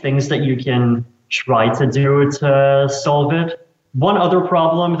definitely things that you can try to do to solve it. One other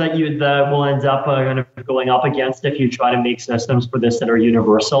problem that will end up kind of going up against if you try to make systems for this that are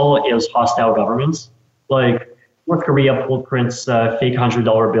universal is hostile governments. Like North Korea prints fake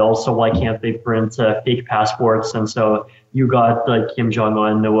 $100 bills, so why can't they print fake passports? And so you got like Kim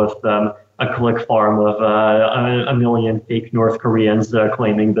Jong-un with a click farm of a million fake North Koreans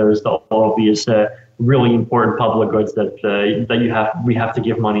claiming there's all of these really important public goods that we have to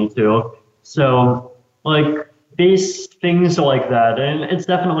give money to. So like base things like that, and it's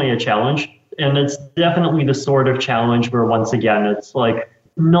definitely a challenge, and it's definitely the sort of challenge where once again it's like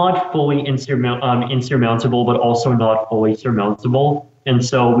not fully insurmountable, but also not fully surmountable. And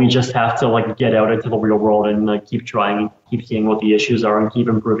so we just have to like get out into the real world and keep trying, keep seeing what the issues are, and keep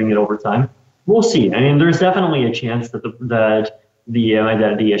improving it over time. We'll see. I mean, there's definitely a chance that the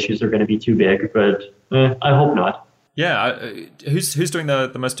identity issues are going to be too big, but I hope not. Yeah, who's doing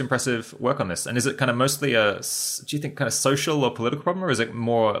the most impressive work on this? And is it kind of mostly do you think, kind of social or political problem, or is it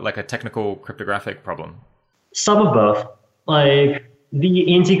more like a technical cryptographic problem? Some of both. Like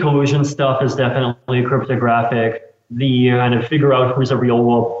the anti-collusion stuff is definitely cryptographic. The kind of figure out who's a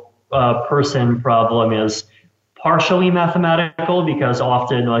real person problem is partially mathematical, because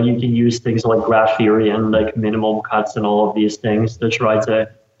often you can use things like graph theory and like minimum cuts and all of these things to try to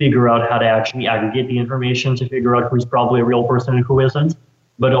figure out how to actually aggregate the information to figure out who's probably a real person and who isn't,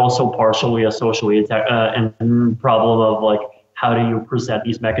 but also partially a socially and problem of like how do you present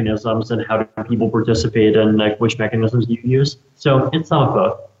these mechanisms and how do people participate and like which mechanisms you use. So it's some of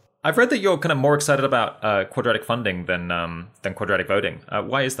both. I've read that you're kind of more excited about quadratic funding than quadratic voting.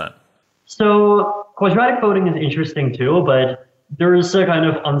 Why is that? So quadratic voting is interesting too, but there's a kind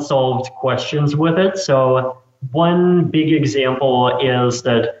of unsolved questions with it. So one big example is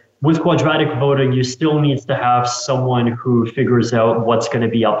that with quadratic voting, you still need to have someone who figures out what's going to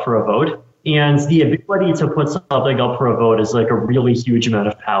be up for a vote. And the ability to put something up for a vote is like a really huge amount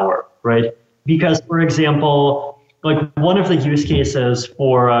of power, right? Because, for example, like one of the use cases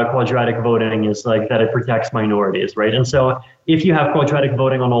for quadratic voting is like that it protects minorities, right? And so if you have quadratic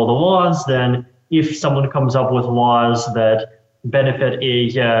voting on all the laws, then if someone comes up with laws that benefit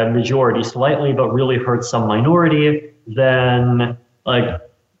a majority slightly but really hurt some minority, then like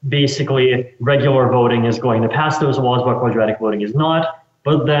basically regular voting is going to pass those laws, but quadratic voting is not.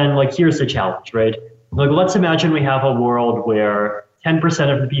 But then like here's the challenge, right? Like, let's imagine we have a world where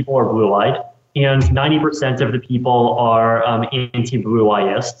 10% of the people are blue-eyed and 90% of the people are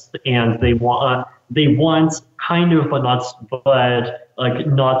anti-blue-eyists, and they want kind of, but like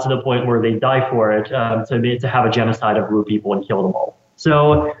not to the point where they die for it, to have a genocide of blue people and kill them all.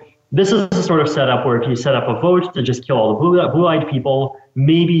 So this is the sort of setup where if you set up a vote to just kill all the blue-eyed people,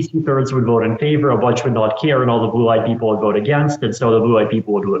 maybe 2/3 would vote in favor, a bunch would not care, and all the blue-eyed people would vote against, and so the blue-eyed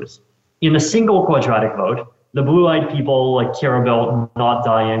people would lose. In a single quadratic vote, the blue-eyed people like care about not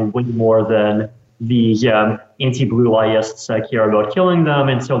dying way more than the anti-blue-eyists care about killing them,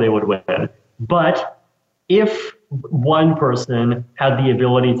 and so they would win. But if one person had the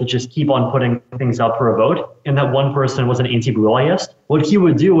ability to just keep on putting things up for a vote, and that one person was an anti-blue-eyist, what he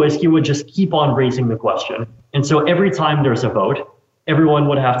would do is he would just keep on raising the question. And so every time there's a vote, everyone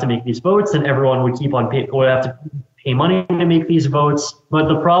would have to make these votes, and everyone would would have to pay money to make these votes. But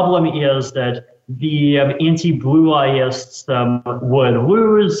the problem is that the anti-blue-eyists would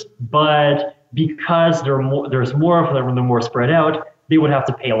lose, but because there's more of them and they're more spread out, they would have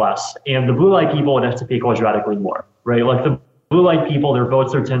to pay less. And the blue-eyed people would have to pay quadratically more, right? Like the blue-eyed people, their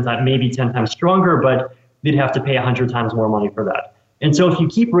votes are 10 times stronger, but they'd have to pay 100 times more money for that. And so if you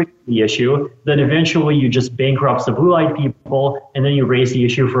keep raising the issue, then eventually you just bankrupt the blue-eyed people, and then you raise the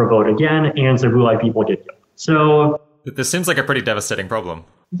issue for a vote again, and the blue-eyed people get killed. So this seems like a pretty devastating problem.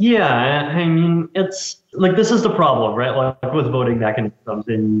 Yeah, I mean, it's like this is the problem, right? Like with voting mechanisms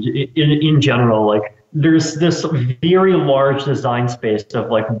in general, like there's this very large design space of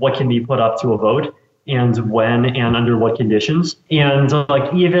like what can be put up to a vote and when and under what conditions. And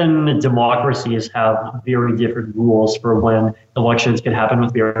like even democracies have very different rules for when elections can happen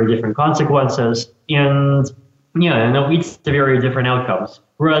with very different consequences. And and it leads to very different outcomes.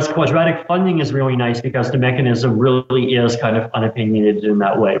 Whereas quadratic funding is really nice because the mechanism really is kind of unopinionated in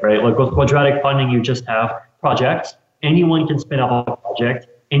that way, right? Like with quadratic funding, you just have projects. Anyone can spin up a project.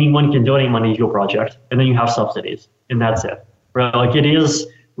 Anyone can donate money to a project. And then you have subsidies. And that's it, right? Like it is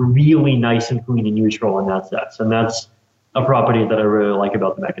really nice and clean and neutral in that sense. And that's a property that I really like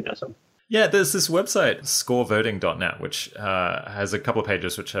about the mechanism. Yeah, there's this website, scorevoting.net, which has a couple of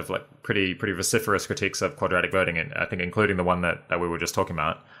pages which have like pretty vociferous critiques of quadratic voting, and I think including the one that we were just talking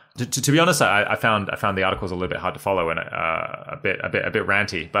about. To be honest, I found the articles a little bit hard to follow and a bit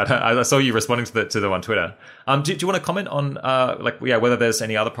ranty. But I saw you responding to them on Twitter. Do you want to comment on whether there's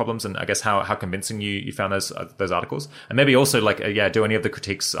any other problems, and I guess how convincing you found those articles, and maybe also do any of the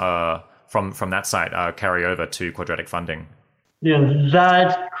critiques from that site carry over to quadratic funding? Yeah,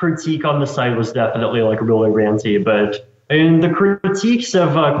 that critique on the site was definitely like really ranty, but the critiques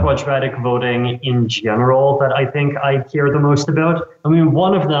of quadratic voting in general that I think I care the most about, I mean,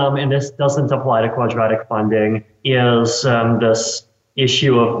 one of them, and this doesn't apply to quadratic funding, is this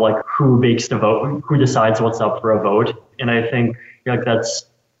issue of like who makes the vote, who decides what's up for a vote. And I think like that's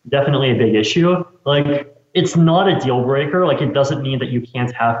definitely a big issue. Like, it's not a deal breaker. Like, it doesn't mean that you can't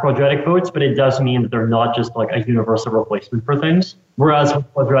have quadratic votes, but it does mean that they're not just like a universal replacement for things. Whereas with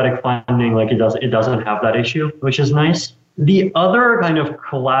quadratic funding, like it doesn't have that issue, which is nice. The other kind of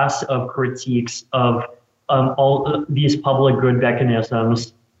class of critiques of all these public good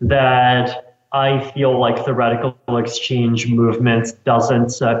mechanisms that I feel like the radical exchange movement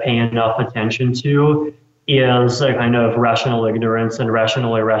doesn't pay enough attention to is a kind of rational ignorance and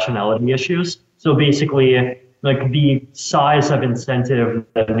rational irrationality issues. So basically, like the size of incentive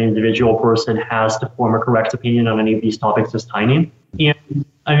that an individual person has to form a correct opinion on any of these topics is tiny. And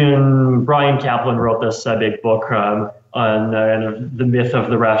I mean, Brian Kaplan wrote this big book on the myth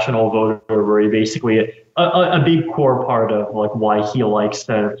of the rational voter, where he basically a big core part of like why he likes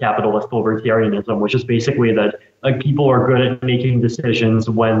capitalist libertarianism, which is basically that like people are good at making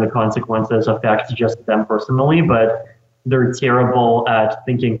decisions when the consequences affect just them personally, but they're terrible at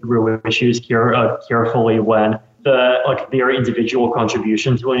thinking through issues carefully when their individual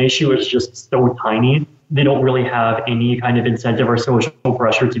contribution to an issue is just so tiny. They don't really have any kind of incentive or social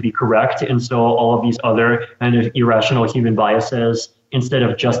pressure to be correct. And so all of these other kind of irrational human biases, instead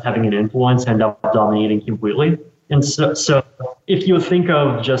of just having an influence, end up dominating completely. And so if you think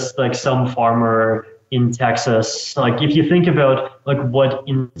of just like some farmer in Texas, like if you think about like what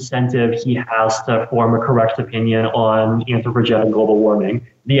incentive he has to form a correct opinion on anthropogenic global warming,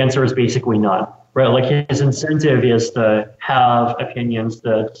 the answer is basically none, right? Like his incentive is to have opinions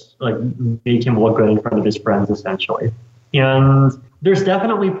that like make him look good in front of his friends, essentially. And there's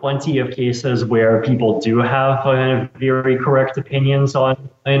definitely plenty of cases where people do have very correct opinions on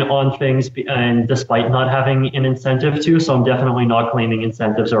things, and despite not having an incentive to. So I'm definitely not claiming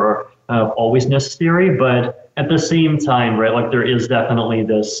incentives are always necessary, but at the same time, right, like there is definitely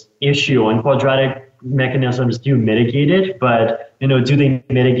this issue, and quadratic mechanisms do mitigate it, but do they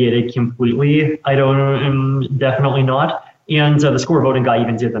mitigate it completely? I don't, definitely not. And the score voting guy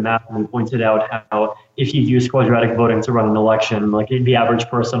even did the math and pointed out how if you use quadratic voting to run an election, like the average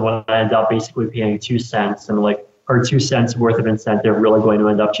person would end up basically paying 2 cents, and like, are 2 cents worth of incentive really going to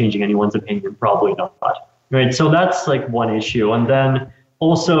end up changing anyone's opinion? Probably not. Right. So that's like one issue. And then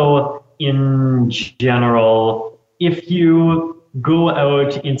also in general, if you go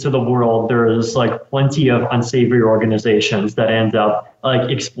out into the world, there's like plenty of unsavory organizations that end up like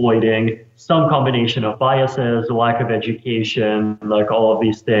exploiting some combination of biases, lack of education, like all of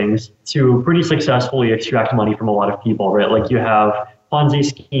these things to pretty successfully extract money from a lot of people, right? Like you have Ponzi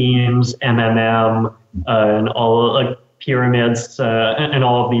schemes, MMM, and all like pyramids, and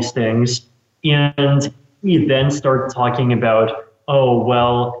all of these things. And we then start talking about, oh,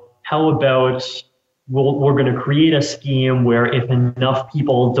 well, how about we're going to create a scheme where if enough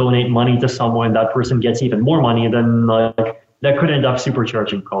people donate money to someone, that person gets even more money, then like that could end up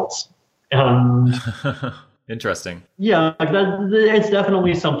supercharging cults. Interesting. Yeah, like that, it's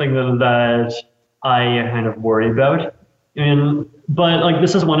definitely something that I kind of worry about. But like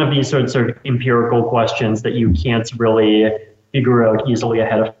this is one of these sorts of empirical questions that you can't really figure out easily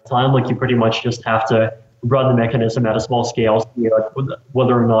ahead of time. Like you pretty much just have to run the mechanism at a small scale, see like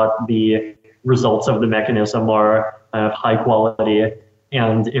whether or not the results of the mechanism are high quality,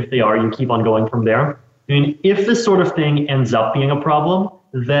 and if they are, you keep on going from there. If this sort of thing ends up being a problem,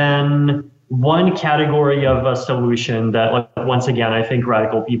 then one category of a solution that, like, once again, I think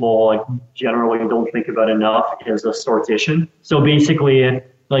radical people like generally don't think about enough is a sortition. So basically,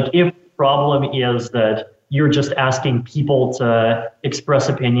 like if the problem is that you're just asking people to express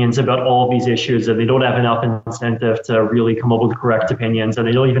opinions about all of these issues and they don't have enough incentive to really come up with correct opinions, and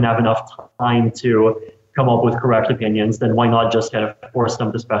they don't even have enough time to come up with correct opinions, then why not just kind of force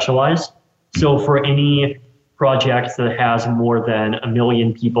them to specialize? So for any project that has more than 1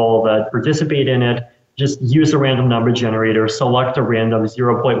 million people that participate in it, just use a random number generator, select a random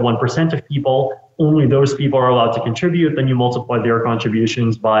 0.1% of people. Only those people are allowed to contribute. Then you multiply their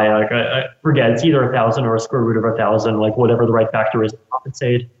contributions by, like, I forget, it's either 1,000 or a square root of 1,000, like whatever the right factor is to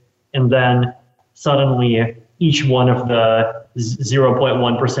compensate. And then suddenly each one of the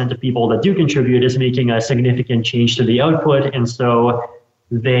 0.1% of people that do contribute is making a significant change to the output. And so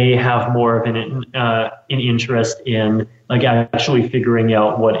they have more of an interest in like actually figuring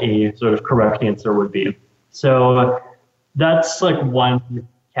out what a sort of correct answer would be. So that's like one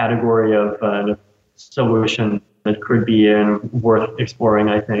category of solution that could be worth exploring,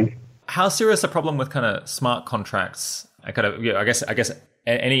 I think. How serious a problem with kind of smart contracts? I guess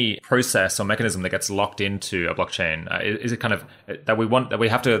any process or mechanism that gets locked into a blockchain, is it kind of that we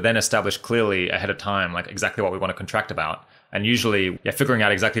have to then establish clearly ahead of time, like exactly what we want to contract about? And usually, figuring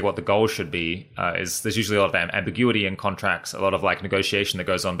out exactly what the goal should be there's usually a lot of ambiguity in contracts, a lot of like negotiation that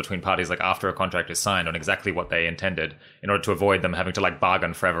goes on between parties, like after a contract is signed on exactly what they intended, in order to avoid them having to like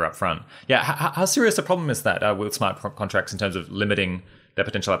bargain forever up front. Yeah, how serious a problem is that with smart contracts in terms of limiting their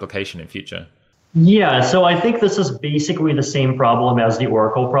potential application in future? Yeah, so I think this is basically the same problem as the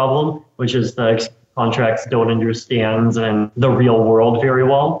Oracle problem, which is the contracts don't understand the real world very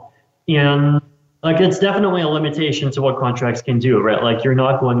well. And like, it's definitely a limitation to what contracts can do, right? Like, you're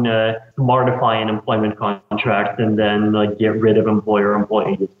not going to modify an employment contract and then like get rid of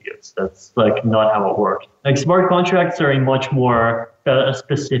employer-employee disputes. That's like not how it works. Like, smart contracts are a much more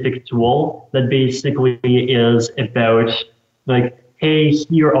specific tool that basically is about like, hey,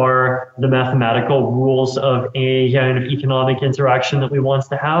 here are the mathematical rules of a kind of economic interaction that we want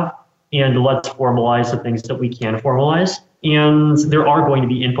to have, and let's formalize the things that we can formalize. And there are going to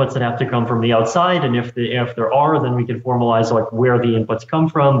be inputs that have to come from the outside, and if there are, then we can formalize like where the inputs come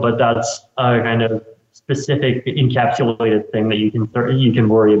from. But that's a kind of specific encapsulated thing that you can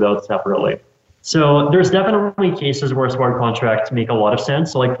worry about separately. So there's definitely cases where smart contracts make a lot of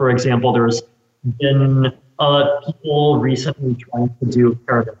sense. So like, for example, there's been people recently trying to do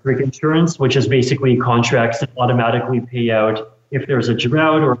parametric insurance, which is basically contracts that automatically pay out if there's a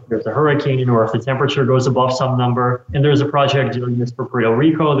drought or if there's a hurricane or if the temperature goes above some number. And there's a project doing this for Puerto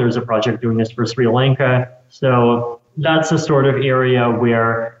Rico. There's a project doing this for Sri Lanka. So that's a sort of area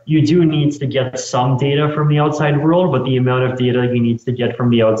where you do need to get some data from the outside world, but the amount of data you need to get from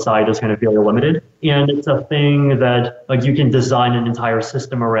the outside is kind of very limited. And it's a thing that like you can design an entire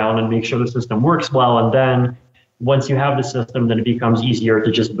system around and make sure the system works well. And then once you have the system, then it becomes easier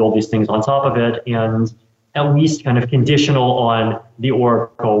to just build these things on top of it. And at least kind of conditional on the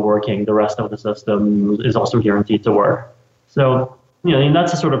Oracle working, the rest of the system is also guaranteed to work. So, and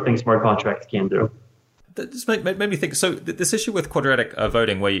that's the sort of thing smart contracts can do. That just made me think. So this issue with quadratic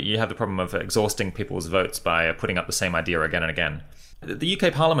voting, where you have the problem of exhausting people's votes by putting up the same idea again and again. The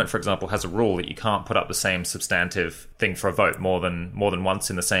UK Parliament, for example, has a rule that you can't put up the same substantive thing for a vote more than once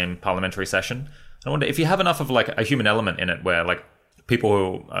in the same parliamentary session. I wonder if you have enough of like a human element in it, where like people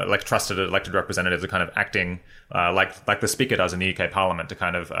who like trusted elected representatives are kind of acting like the Speaker does in the UK Parliament to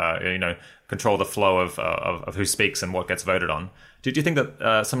kind of control the flow of who speaks and what gets voted on. Do you think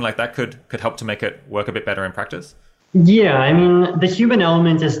that something like that could help to make it work a bit better in practice? Yeah, I mean, the human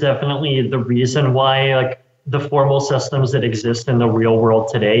element is definitely the reason why like the formal systems that exist in the real world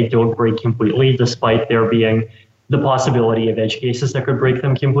today don't break completely, despite there being the possibility of edge cases that could break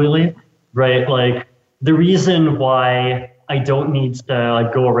them completely, right? Like the reason why I don't need to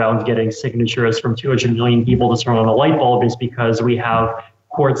like go around getting signatures from 200 million people to turn on a light bulb is because we have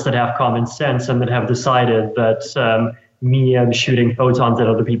courts that have common sense and that have decided that me shooting photons at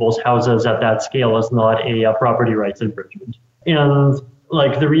other people's houses at that scale is not a property rights infringement. And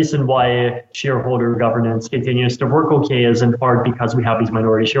like the reason why shareholder governance continues to work okay is in part because we have these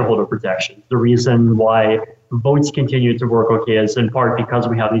minority shareholder protections. The reason why votes continue to work okay is in part because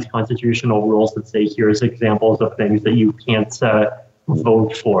we have these constitutional rules that say here's examples of things that you can't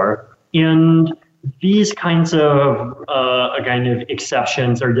vote for. And these kinds of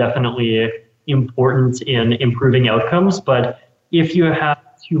exceptions are definitely important in improving outcomes, but if you have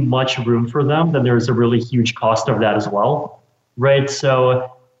too much room for them, then there's a really huge cost of that as well. Right. So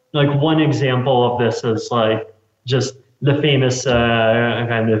like one example of this is like just the famous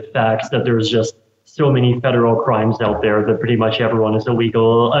kind of facts that there's just so many federal crimes out there that pretty much everyone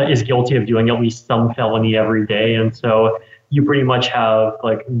is guilty of doing at least some felony every day. And so you pretty much have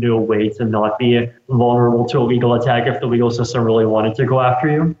like no way to not be vulnerable to a legal attack if the legal system really wanted to go after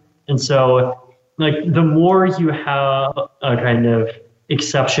you. And so like the more you have kind of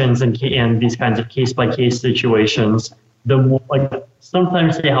exceptions and these kinds of case by case situations, the more like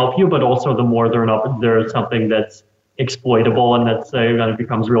sometimes they help you, but also the more there's something that's exploitable and that's kind of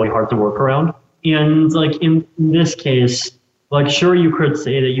becomes really hard to work around. And like in this case, like sure you could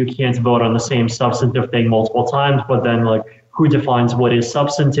say that you can't vote on the same substantive thing multiple times, but then like who defines what is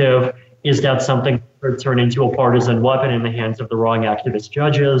substantive? Is that something that could turn into a partisan weapon in the hands of the wrong activist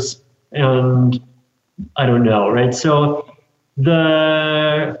judges? And I don't know, right? So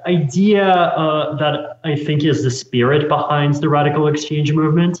the idea that I think is the spirit behind the radical exchange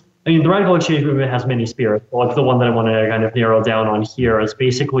movement. I mean, the radical exchange movement has many spirits. Like the one that I want to kind of narrow down on here is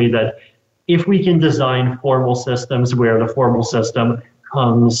basically that if we can design formal systems where the formal system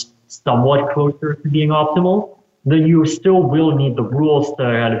comes somewhat closer to being optimal, then you still will need the rules to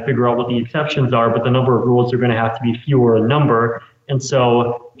kind of figure out what the exceptions are, but the number of rules are going to have to be fewer in number. And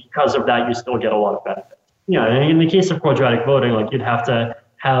so because of that, you still get a lot of benefit. Yeah, in the case of quadratic voting, like you'd have to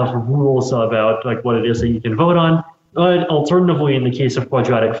have rules about like what it is that you can vote on. But alternatively, in the case of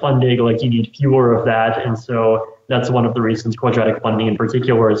quadratic funding, like you need fewer of that. And so that's one of the reasons quadratic funding in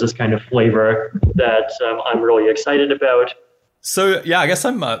particular is this kind of flavor that I'm really excited about. So yeah, I guess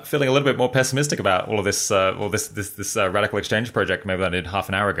I'm feeling a little bit more pessimistic about all of this, this radical exchange project maybe than I did half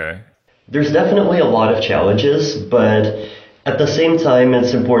an hour ago. There's definitely a lot of challenges, but at the same time,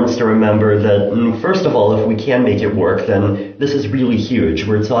 it's important to remember that, first of all, if we can make it work, then this is really huge.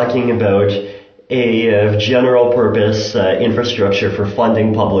 We're talking about a general purpose infrastructure for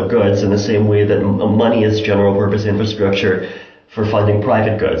funding public goods in the same way that money is general purpose infrastructure for funding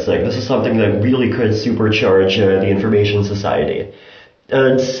private goods. Like this is something that really could supercharge the information society.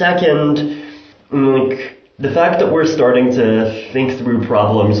 Second, the fact that we're starting to think through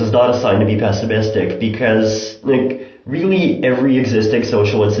problems is not a sign to be pessimistic because really every existing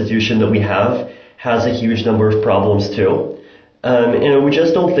social institution that we have has a huge number of problems too. And we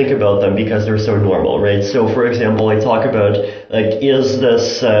just don't think about them because they're so normal, right? So, for example, I talk about, is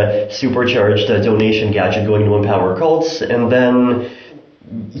this supercharged donation gadget going to empower cults? And then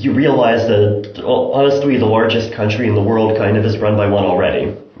you realize that, honestly, the largest country in the world kind of is run by one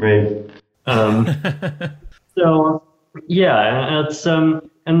already, right? So, yeah, it's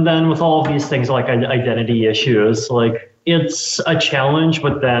and then with all of these things like identity issues, like it's a challenge,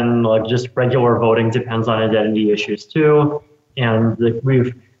 but then like just regular voting depends on identity issues too. And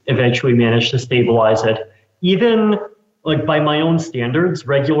we've eventually managed to stabilize it. Even like by my own standards,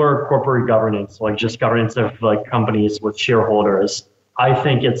 regular corporate governance, like just governance of like companies with shareholders, I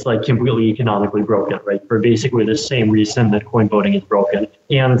think it's like completely economically broken, right? For basically the same reason that coin voting is broken.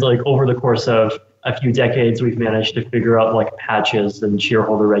 And like over the course of a few decades, we've managed to figure out like patches and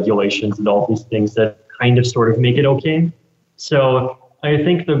shareholder regulations and all these things that kind of sort of make it okay. So I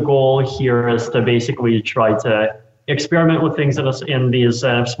think the goal here is to basically try to experiment with things in these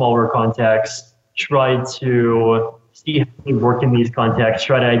smaller contexts try to see how they work in these contexts,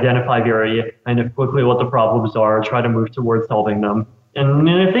 try to identify very kind of quickly what the problems are, try to move towards solving them. And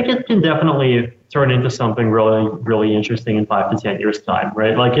I think it can definitely turn into something really, really interesting in 5 to 10 years' time,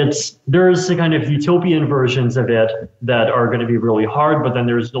 right? Like there's the kind of utopian versions of it that are going to be really hard, but then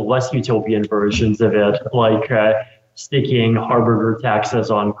there's the less utopian versions of it, like sticking Harburger taxes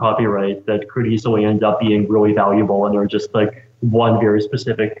on copyright that could easily end up being really valuable and are just like one very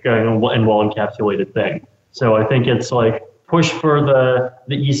specific and well encapsulated thing. So I think it's like push for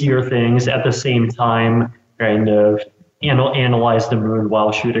the easier things at the same time, kind of analyze the moon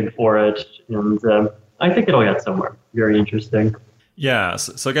while shooting for it. And I think it'll get somewhere. Very interesting. Yeah.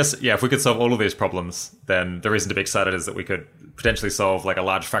 So I guess, if we could solve all of these problems, then the reason to be excited is that we could potentially solve like a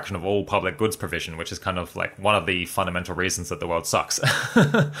large fraction of all public goods provision, which is kind of like one of the fundamental reasons that the world sucks.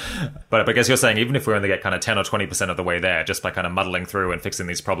 But I guess you're saying even if we only get kind of 10 or 20% of the way there, just by kind of muddling through and fixing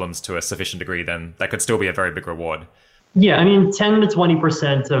these problems to a sufficient degree, then that could still be a very big reward. Yeah, I mean, 10 to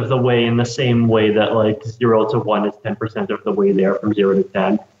 20% of the way in the same way that like 0 to 1 is 10% of the way there from 0 to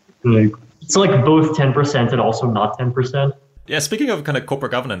 10. It's like both 10% and also not 10%. Yeah, speaking of kind of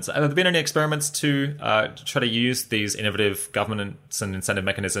corporate governance, have there been any experiments to try to use these innovative governance and incentive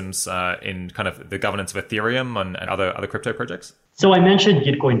mechanisms in kind of the governance of Ethereum and other crypto projects? So I mentioned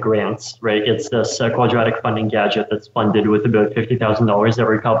Gitcoin grants, right? It's this quadratic funding gadget that's funded with about $50,000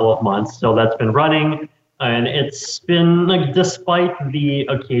 every couple of months. So that's been running. And it's been, like, despite the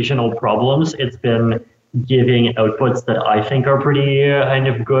occasional problems, it's been giving outputs that I think are pretty kind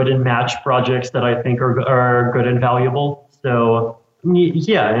of good and match projects that I think are good and valuable. So,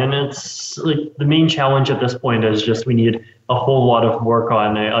 yeah, and it's like the main challenge at this point is just we need a whole lot of work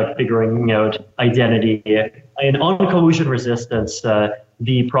on like figuring out identity. And on collusion resistance,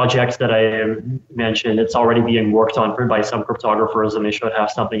 the projects that I mentioned, it's already being worked on by some cryptographers, and they should have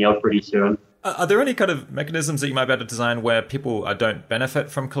something out pretty soon. Are there any kind of mechanisms that you might be able to design where people don't benefit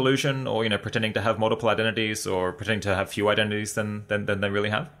from collusion, or pretending to have multiple identities, or pretending to have fewer identities than they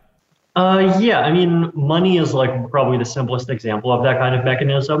really have? Yeah, I mean, money is like probably the simplest example of that kind of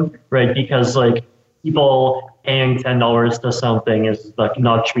mechanism, right? Because like people paying $10 to something is like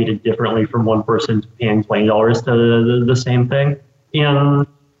not treated differently from one person paying $20 to the same thing. And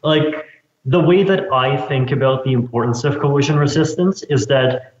like the way that I think about the importance of collusion resistance is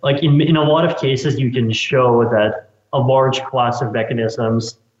that like in a lot of cases, you can show that a large class of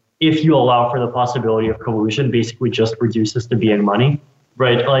mechanisms, if you allow for the possibility of collusion, basically just reduces to being money,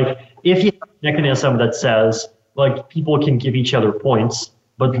 right? Like if you have a mechanism that says like people can give each other points,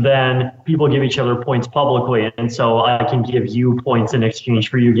 but then people give each other points publicly, and so I can give you points in exchange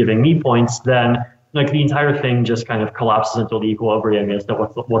for you giving me points, then like the entire thing just kind of collapses into the equilibrium is that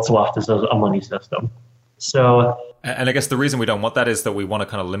what's left is a money system. So, and I guess the reason we don't want that is that we want to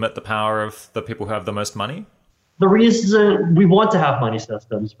kind of limit the power of the people who have the most money. The reason we want to have money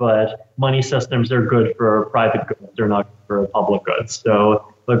systems, but money systems are good for private goods, they're not for public goods.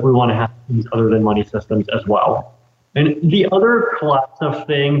 So like we want to have things other than money systems as well. And the other class of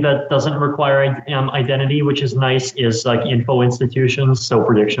thing that doesn't require identity, which is nice, is like info institutions. So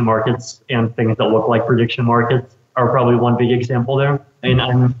prediction markets and things that look like prediction markets are probably one big example there. And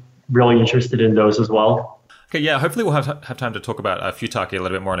I'm really interested in those as well. Okay, yeah, hopefully we'll have time to talk about Futaki a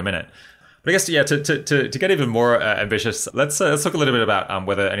little bit more in a minute. But I guess, yeah, to get even more ambitious, let's talk a little bit about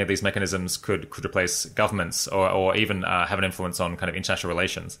whether any of these mechanisms could replace governments or even have an influence on kind of international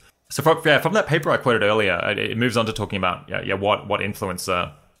relations. So from that paper I quoted earlier, it moves on to talking about what influence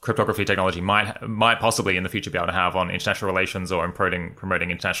cryptography technology might possibly in the future be able to have on international relations or in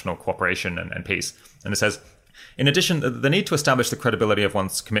promoting international cooperation and peace. And it says, in addition, the need to establish the credibility of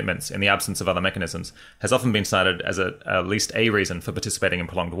one's commitments in the absence of other mechanisms has often been cited as at least a reason for participating in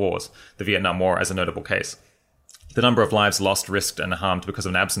prolonged wars, the Vietnam War as a notable case. The number of lives lost, risked, and harmed because of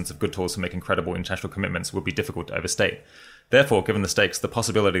an absence of good tools for making credible international commitments would be difficult to overstate. Therefore, given the stakes, the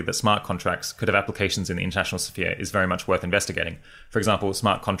possibility that smart contracts could have applications in the international sphere is very much worth investigating. For example,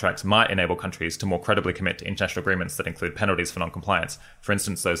 smart contracts might enable countries to more credibly commit to international agreements that include penalties for non-compliance, for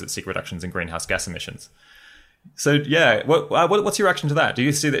instance, those that seek reductions in greenhouse gas emissions. So, yeah, what's your reaction to that? Do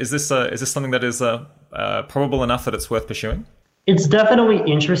you see that is this something that is probable enough that it's worth pursuing? It's definitely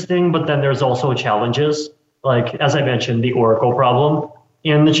interesting, but then there's also challenges. Like, as I mentioned, the Oracle problem.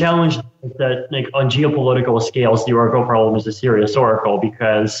 And the challenge is that, like, on geopolitical scales, the Oracle problem is a serious Oracle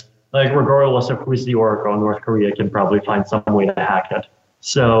because, like, regardless of who's the Oracle, North Korea can probably find some way to hack it.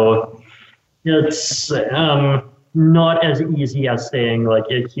 So it's not as easy as saying, like,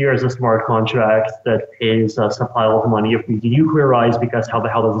 here's a smart contract that pays us a pile of money if we denuclearize, because how the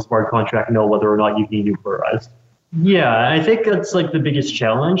hell does a smart contract know whether or not you denuclearized? Yeah, I think that's like the biggest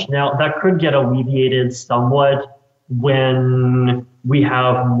challenge. Now, that could get alleviated somewhat when we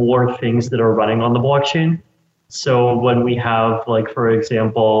have more things that are running on the blockchain. So when we have, like, for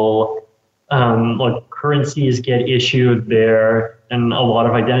example, like currencies get issued there and a lot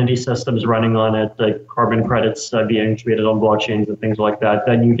of identity systems running on it, like carbon credits being traded on blockchains and things like that,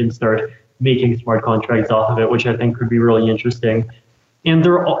 then you can start making smart contracts off of it, which I think could be really interesting. And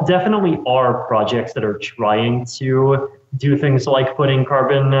definitely are projects that are trying to do things like putting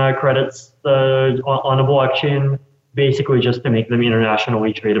carbon credits on a blockchain, basically just to make them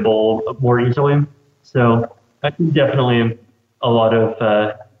internationally tradable more easily. So I think definitely a lot of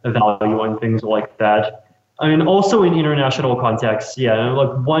value on things like that. I mean, also in international contexts, yeah,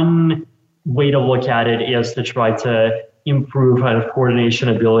 like one way to look at it is to try to improve kind of coordination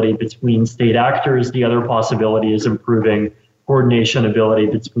ability between state actors. The other possibility is improving coordination ability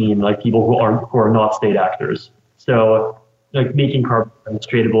between like people who are not state actors. So like making carbon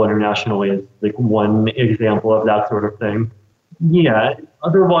tradable internationally is like one example of that sort of thing. Yeah.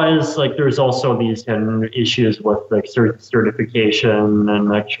 Otherwise, like there's also these issues with like certification and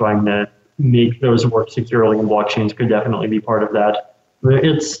like trying to make those work securely in blockchains could definitely be part of that. But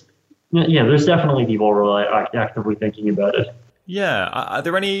there's definitely people really actively thinking about it. Yeah. Are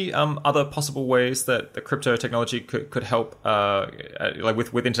there any other possible ways that the crypto technology could help, like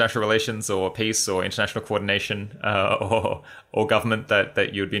with international relations or peace or international coordination or government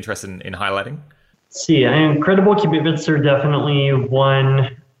that you would be interested in highlighting? See, credible commitments are definitely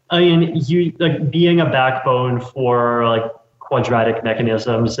one. I mean, you like being a backbone for like quadratic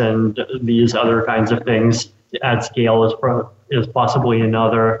mechanisms and these other kinds of things at scale is possibly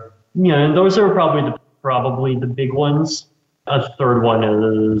another. Yeah, and those are probably the big ones. A third one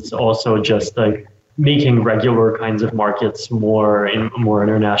is also just like making regular kinds of markets more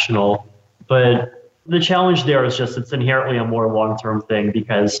international. But the challenge there is just it's inherently a more long-term thing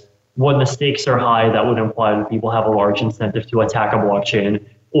because when the stakes are high, that would imply that people have a large incentive to attack a blockchain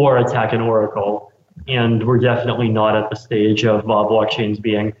or attack an oracle. And we're definitely not at the stage of blockchains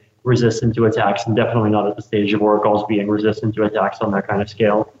being resistant to attacks and definitely not at the stage of oracles being resistant to attacks on that kind of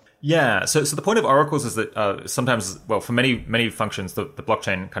scale. Yeah, so the point of oracles is that sometimes, well, for many functions, the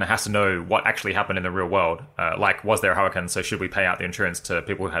blockchain kind of has to know what actually happened in the real world. Like, was there a hurricane? So should we pay out the insurance to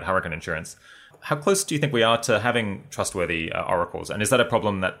people who had hurricane insurance? How close do you think we are to having trustworthy oracles? And is that a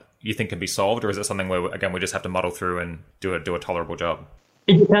problem that you think can be solved, or is it something where, again, we just have to muddle through and do a tolerable job?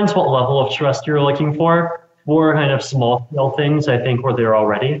 It depends what level of trust you're looking for. For kind of small scale things, I think we're there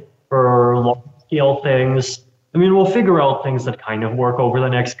already. For large scale things, I mean, we'll figure out things that kind of work over the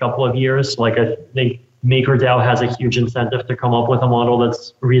next couple of years. Like I think MakerDAO has a huge incentive to come up with a model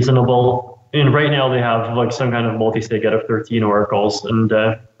that's reasonable. And right now they have like some kind of multi-sig out of 13 oracles, and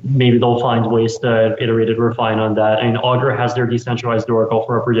maybe they'll find ways to iterate and refine on that. I mean, Augur has their decentralized oracle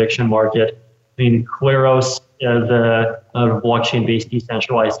for a prediction market. I mean, Kleros, the blockchain-based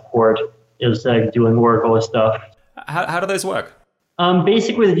decentralized port, is doing oracle stuff. How do those work?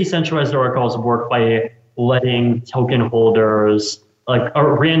 Basically, the decentralized oracles work by letting token holders, like a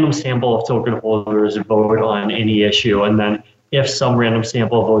random sample of token holders, vote on any issue. And then if some random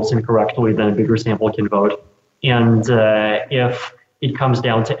sample votes incorrectly, then a bigger sample can vote. And if it comes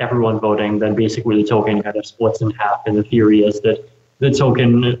down to everyone voting, then basically the token kind of splits in half. And the theory is that the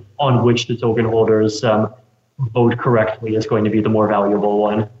token on which the token holders vote correctly is going to be the more valuable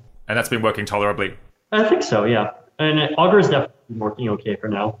one. And that's been working tolerably? I think so, yeah. And Augur is definitely working okay for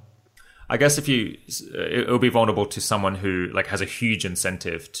now. I guess it'll be vulnerable to someone who like has a huge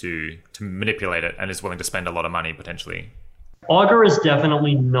incentive to manipulate it and is willing to spend a lot of money potentially. Augur is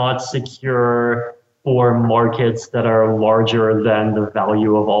definitely not secure for markets that are larger than the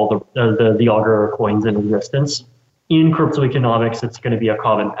value of all the Augur coins in existence. In crypto economics, it's going to be a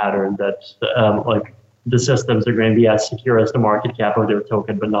common pattern that like the systems are going to be as secure as the market cap of their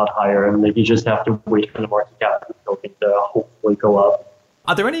token, but not higher. And you just have to wait for the market cap of the token to hopefully go up.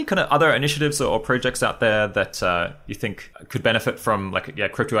 Are there any kind of other initiatives or projects out there that you think could benefit from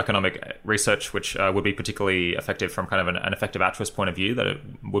crypto economic research, which would be particularly effective from kind of an effective altruist point of view that it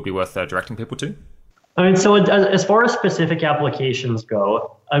would be worth directing people to? I mean, so as far as specific applications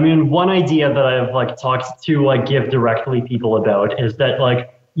go, I mean, one idea that I've talked to Give Directly people about is that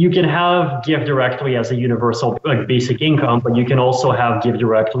you can have Give Directly as a universal basic income, but you can also have Give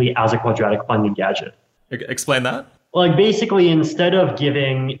Directly as a quadratic funding gadget. Explain that. Basically, instead of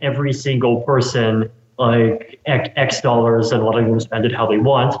giving every single person X dollars and letting them spend it how they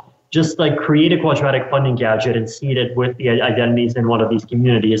want, just create a quadratic funding gadget and seed it with the identities in one of these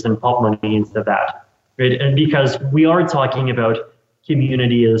communities and pump money into that. Right? And because we are talking about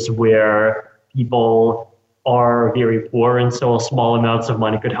communities where people are very poor, and so small amounts of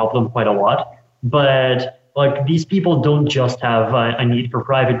money could help them quite a lot. But like these people don't just have a need for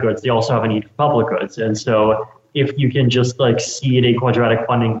private goods; they also have a need for public goods. And so, if you can just like seed a quadratic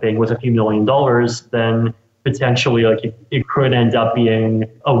funding thing with a few $1 million, then potentially like it could end up being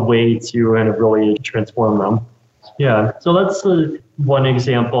a way to kind of really transform them. Yeah, so that's one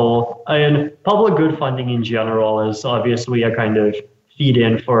example. And public good funding in general is obviously a kind of feed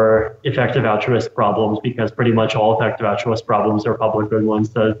in for effective altruist problems, because pretty much all effective altruist problems are public good ones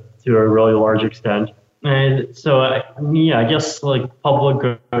to a really large extent. And so, I guess like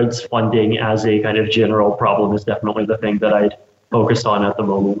public goods funding as a kind of general problem is definitely the thing that I'd focus on at the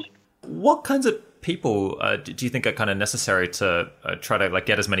moment. What kinds of people do you think are kind of necessary to try to like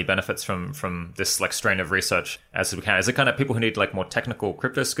get as many benefits from this like strain of research as we can? Is it kind of people who need like more technical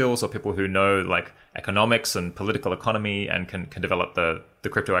crypto skills, or people who know like economics and political economy and can develop the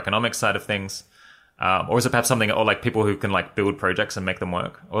crypto economics side of things? Or is it perhaps something, or like people who can like build projects and make them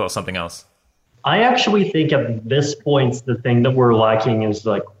work, or something else? I actually think at this point, the thing that we're lacking is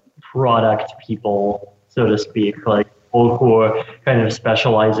like product people, so to speak, like people who kind of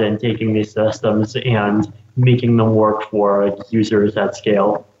specialize in taking these systems and making them work for users at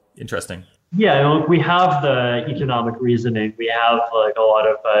scale. Interesting. Yeah, we have the economic reasoning. We have like a lot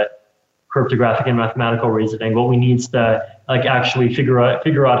of cryptographic and mathematical reasoning. What we need is to like actually figure out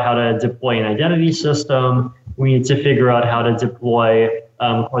how to deploy an identity system. We need to figure out how to deploy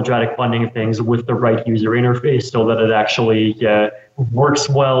quadratic funding things with the right user interface so that it actually works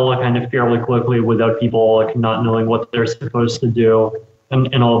well kind of fairly quickly without people like not knowing what they're supposed to do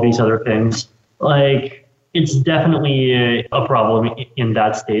and all of these other things. Like it's definitely a problem in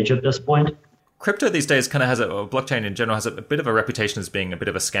that stage at this point. Crypto these days kind of has blockchain in general has a bit of a reputation as being a bit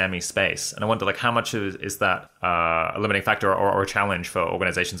of a scammy space. And I wonder like how much is that a limiting factor or a challenge for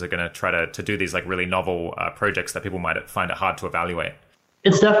organizations that are going to try to do these like really novel projects that people might find it hard to evaluate?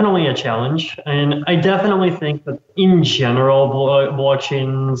 It's definitely a challenge. And I definitely think that in general,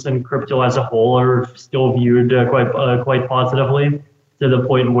 blockchains and crypto as a whole are still viewed quite positively, to the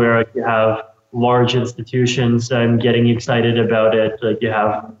point where you have large institutions getting excited about it. Like you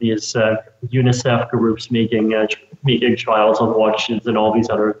have these UNICEF groups making trials on blockchains and all these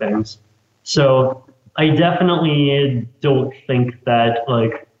other things. So I definitely don't think that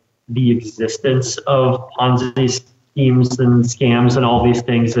like the existence of Ponzi schemes and scams and all these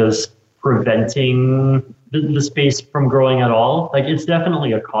things is preventing the space from growing at all. Like it's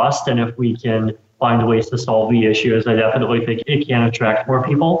definitely a cost, and if we can find ways to solve the issues, I definitely think it can attract more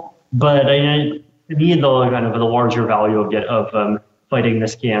people. But to me, the larger value of fighting the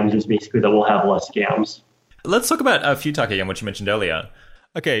scams is basically that we'll have less scams. Let's talk about Futaki again, which you mentioned earlier.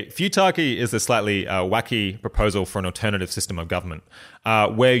 Okay, Futaki is a slightly wacky proposal for an alternative system of government,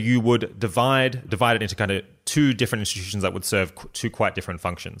 where you would divide it into kind of two different institutions that would serve two quite different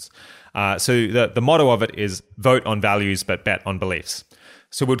functions. So the motto of it is vote on values but bet on beliefs.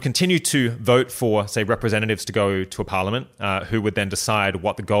 So we would continue to vote for, say, representatives to go to a parliament who would then decide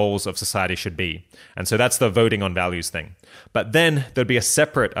what the goals of society should be. And so that's the voting on values thing. But then there'd be a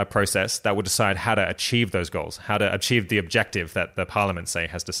separate process that would decide how to achieve those goals, how to achieve the objective that the parliament, say,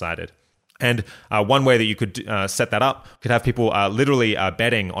 has decided. And one way that you could set that up could have people literally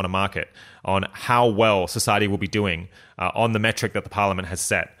betting on a market on how well society will be doing on the metric that the parliament has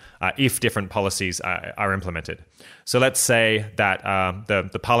set if different policies are implemented. So let's say that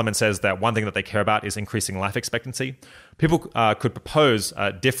the parliament says that one thing that they care about is increasing life expectancy. People could propose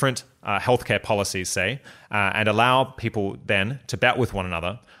different healthcare policies, say, and allow people then to bet with one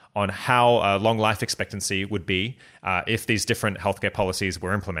another on how long life expectancy would be if these different healthcare policies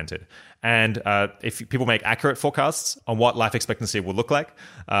were implemented. And if people make accurate forecasts on what life expectancy will look like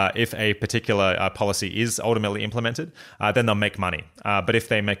if a particular policy is ultimately implemented, then they'll make money. But if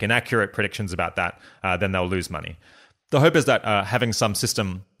they make inaccurate predictions about that, then they'll lose money. The hope is that having some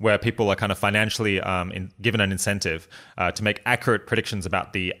system where people are kind of financially given an incentive to make accurate predictions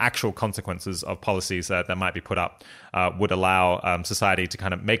about the actual consequences of policies that might be put up would allow society to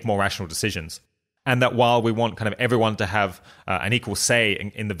kind of make more rational decisions. And that while we want kind of everyone to have an equal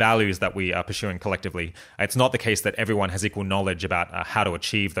say in the values that we are pursuing collectively, it's not the case that everyone has equal knowledge about how to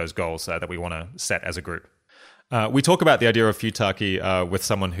achieve those goals that we want to set as a group. We talk about the idea of Futaki with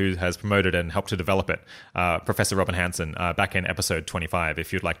someone who has promoted and helped to develop it, Professor Robin Hanson, back in episode 25,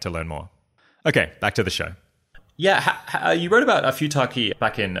 if you'd like to learn more. Okay, back to the show. Yeah, you wrote about Futaki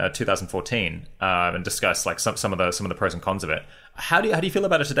back in 2014 and discussed like some of the pros and cons of it. How do you feel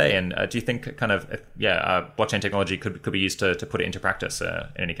about it today? And do you think kind of blockchain technology could be used to put it into practice in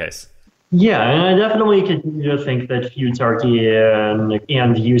any case? Yeah, and I definitely continue to think that Futaki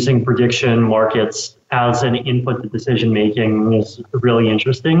and using prediction markets as an input to decision making is really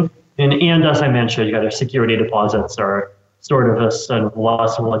interesting. And as I mentioned, security deposits are sort of a sort of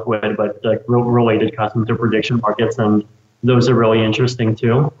less liquid, but like related custom to prediction markets, and those are really interesting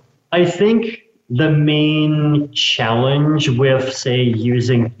too. I think the main challenge with, say,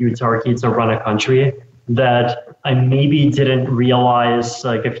 using Futarchy to run a country that I maybe didn't realize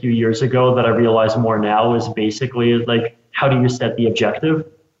like a few years ago that I realize more now is basically like, how do you set the objective?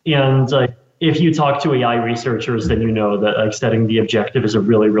 And if you talk to AI researchers, then you know that like setting the objective is a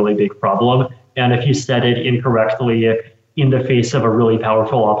really, really big problem. And if you set it incorrectly in the face of a really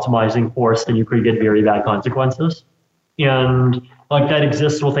powerful optimizing force, then you could get very bad consequences. And like that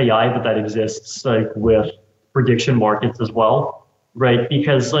exists with AI, but that exists like with prediction markets as well, right?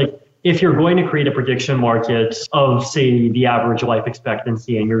 Because like if you're going to create a prediction market of, say, the average life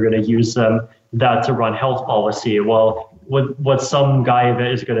expectancy, and you're going to use that to run health policy, well, what some guy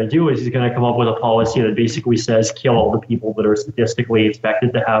is going to do is he's going to come up with a policy that basically says kill all the people that are statistically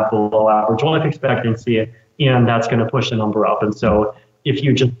expected to have below average life expectancy, and that's going to push the number up. And so if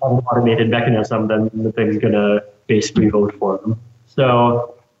you just have an automated mechanism, then the thing's going to basically vote for them.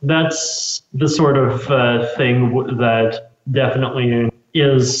 So that's the sort of thing that definitely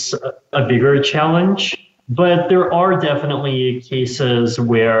is a bigger challenge. But there are definitely cases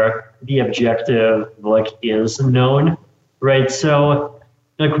where the objective like is known, right? So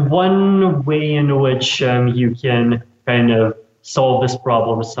like one way in which you can kind of solve this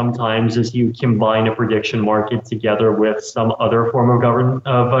problem sometimes is you combine a prediction market together with some other form of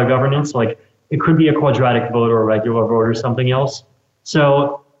governance. Like it could be a quadratic vote or a regular vote or something else.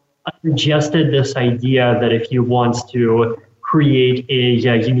 So I suggested this idea that if you want to create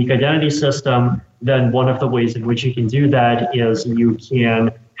a unique identity system, then one of the ways in which you can do that is you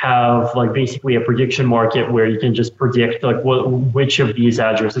can have like basically a prediction market where you can just predict like which of these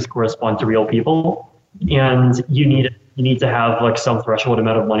addresses correspond to real people, and you need to have like some threshold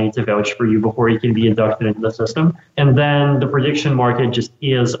amount of money to vouch for you before you can be inducted into the system. And then the prediction market just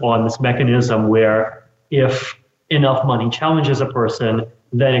is on this mechanism where if enough money challenges a person,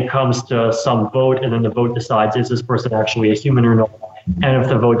 then it comes to some vote, and then the vote decides, is this person actually a human or not? And if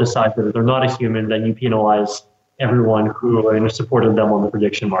the vote decides that they're not a human, then you penalize everyone who supported them on the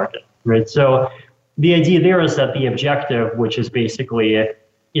prediction market, right? So the idea there is that the objective, which is basically,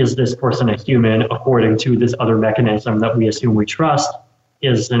 is this person a human according to this other mechanism that we assume we trust,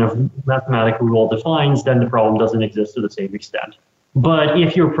 is if mathematically well defined, then the problem doesn't exist to the same extent. But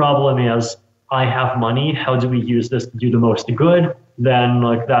if your problem is, I have money, how do we use this to do the most good? Then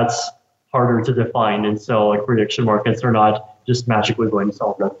like that's harder to define. And so like prediction markets are not just magically going to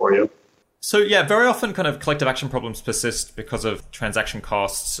solve that for you. So yeah, very often kind of collective action problems persist because of transaction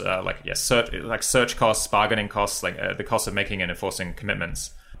costs, search costs, bargaining costs, like the cost of making and enforcing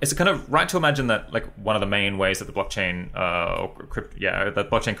commitments. Is it kind of right to imagine that like one of the main ways that the blockchain that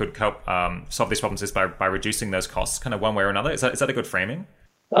blockchain could help solve these problems is by reducing those costs, kind of one way or another? Is that a good framing?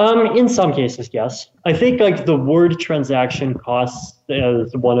 In some cases, yes. I think like the word transaction costs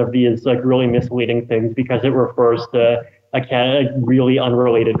is one of these like really misleading things because it refers to really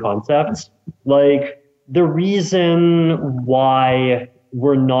unrelated concepts. Like the reason why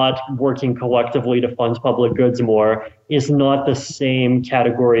we're not working collectively to fund public goods more is not the same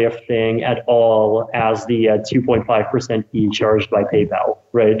category of thing at all as the 2.5% fee charged by PayPal,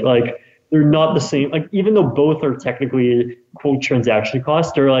 right? Like they're not the same. Like even though both are technically quote transaction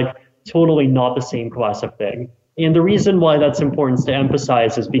costs, they're like totally not the same class of thing. And the reason why that's important to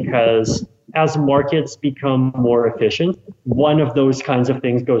emphasize is because as markets become more efficient, one of those kinds of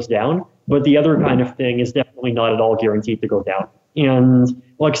things goes down, but the other kind of thing is definitely not at all guaranteed to go down. And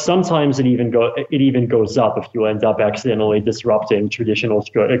like sometimes it even goes up if you end up accidentally disrupting traditional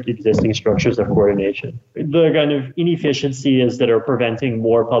existing structures of coordination. The kind of inefficiencies that are preventing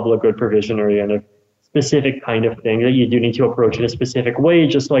more public good provision are kind of specific kind of thing that you do need to approach in a specific way,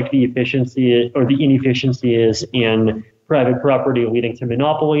 just like the efficiency or the inefficiencies in private property leading to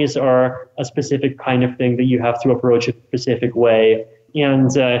monopolies are a specific kind of thing that you have to approach in a specific way.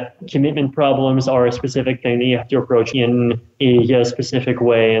 And commitment problems are a specific thing that you have to approach in a specific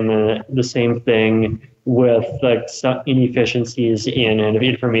way. And the same thing with like some inefficiencies in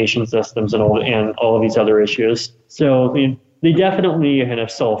information systems and all of these other issues. So they definitely kind of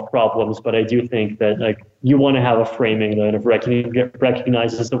solve problems, but I do think that like you want to have a framing that kind of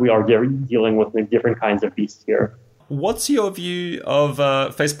recognizes that we are dealing with like, different kinds of beasts here. What's your view of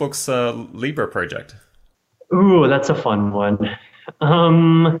Facebook's Libra project? Ooh, that's a fun one.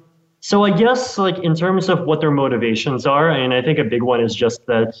 So I guess like in terms of what their motivations are, and I think a big one is just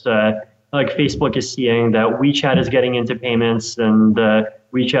that like Facebook is seeing that WeChat is getting into payments, and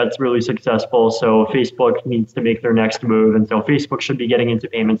WeChat's really successful, so Facebook needs to make their next move. And so Facebook should be getting into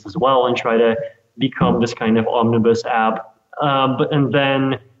payments as well and try to become this kind of omnibus app. And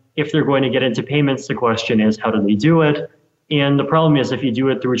then if they're going to get into payments, the question is, how do they do it? And the problem is, if you do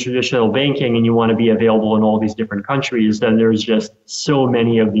it through traditional banking and you want to be available in all these different countries, then there's just so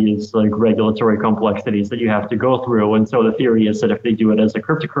many of these like regulatory complexities that you have to go through. And so the theory is that if they do it as a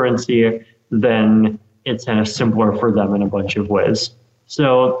cryptocurrency, then it's kind of simpler for them in a bunch of ways.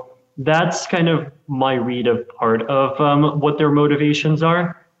 So that's kind of my read of part of what their motivations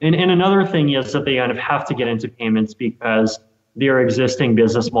are. And another thing is that they kind of have to get into payments because their existing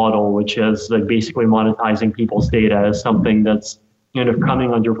business model, which is like basically monetizing people's data, is something that's kind of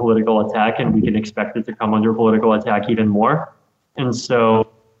coming under political attack, and we can expect it to come under political attack even more. And so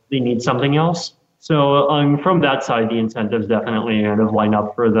they need something else. So from that side, the incentives definitely kind of line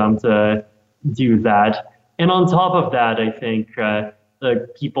up for them to do that. And on top of that, I think the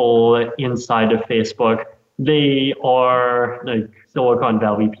people inside of Facebook, they are like Silicon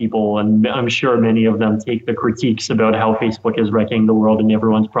Valley people, and I'm sure many of them take the critiques about how Facebook is wrecking the world and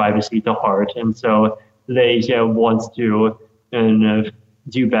everyone's privacy to heart. And so they want to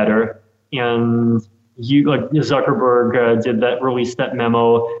do better. And Zuckerberg released that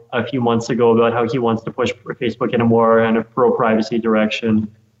memo a few months ago about how he wants to push Facebook in a more kind of pro-privacy direction.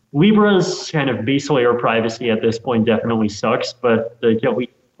 Libra's kind of base layer privacy at this point definitely sucks, but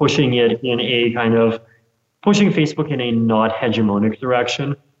pushing Facebook in a not hegemonic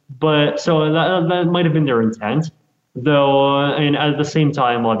direction. But so that might have been their intent, though. And at the same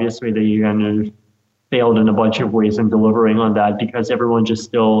time, obviously, they kind of failed in a bunch of ways in delivering on that because everyone just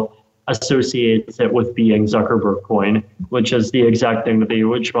still associates it with being Zuckerberg coin, which is the exact thing that they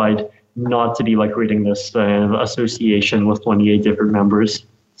would try not to be, like creating this association with 28 different members.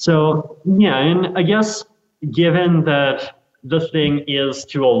 So yeah, and I guess given that the thing is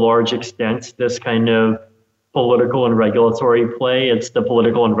to a large extent this kind of political and regulatory play, it's the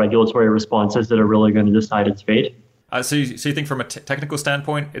political and regulatory responses that are really going to decide its fate. So you think from a technical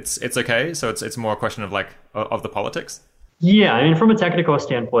standpoint, it's okay? So it's more a question of of the politics? Yeah, I mean, from a technical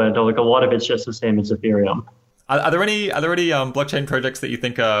standpoint, like a lot of it's just the same as Ethereum. Are there any blockchain projects that you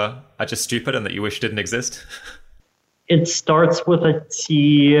think are just stupid and that you wish didn't exist? It starts with a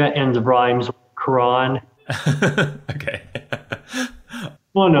T and rhymes with cron. Okay.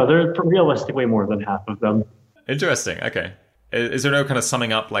 Well, no, there are realistically more than half of them. Interesting. Okay. Is there no kind of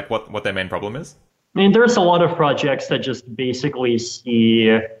summing up like what their main problem is? I mean, there's a lot of projects that just basically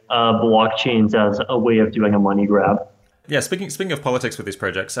see blockchains as a way of doing a money grab. Yeah. Speaking of politics with these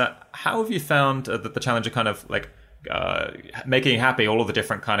projects, how have you found that the challenge of kind of like making happy all of the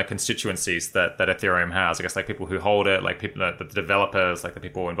different kind of constituencies that Ethereum has? I guess like people who hold it, like people, the developers, like the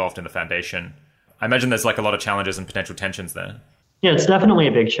people involved in the foundation. I imagine there's like a lot of challenges and potential tensions there. Yeah, it's definitely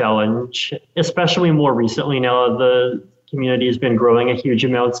a big challenge, especially more recently now. The community has been growing a huge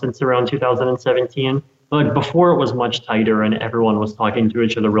amount since around 2017. Like before, it was much tighter and everyone was talking to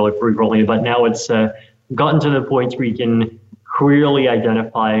each other really frequently. But now it's gotten to the point where you can clearly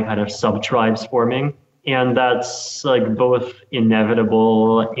identify kind of sub-tribes forming. And that's like both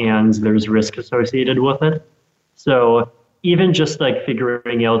inevitable and there's risk associated with it. So even just like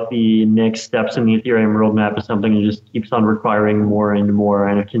figuring out the next steps in the Ethereum roadmap is something that just keeps on requiring more and more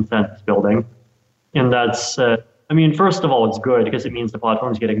and a consensus building. And that's, I mean, first of all, it's good because it means the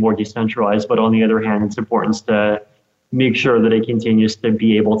platform is getting more decentralized. But on the other hand, it's important to make sure that it continues to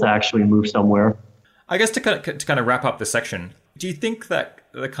be able to actually move somewhere. I guess to kind of wrap up this section, do you think that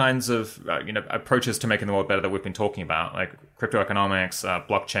the kinds of approaches to making the world better that we've been talking about, like crypto economics,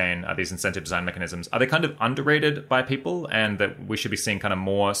 blockchain, these incentive design mechanisms, are they kind of underrated by people and that we should be seeing kind of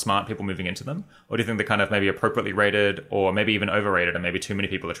more smart people moving into them? Or do you think they're kind of maybe appropriately rated or maybe even overrated and maybe too many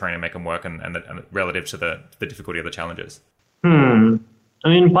people are trying to make them work and relative to the difficulty of the challenges? I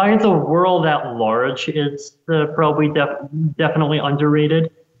mean, by the world at large, it's probably definitely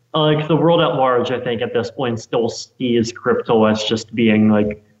underrated. Like the world at large, I think at this point still sees crypto as just being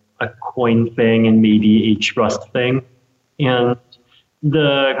like a coin thing and maybe a trust thing. And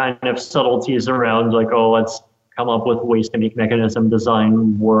the kind of subtleties around like, oh, let's come up with ways to make mechanism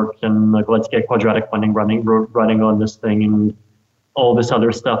design work and like, let's get quadratic funding running on this thing and all this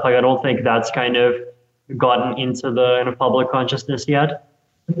other stuff. Like, I don't think that's kind of gotten into the public consciousness yet.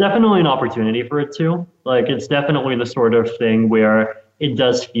 It's definitely an opportunity for it too. Like, it's definitely the sort of thing where it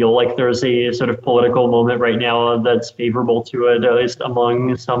does feel like there's a sort of political moment right now that's favorable to it, at least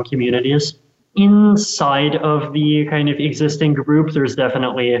among some communities. Inside of the kind of existing group, there's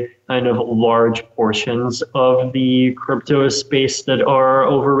definitely kind of large portions of the crypto space that are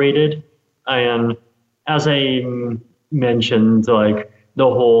overrated. And as I mentioned, like the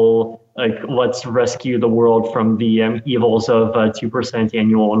whole like let's rescue the world from the evils of 2%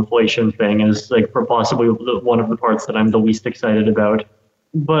 annual inflation thing is like possibly one of the parts that I'm the least excited about.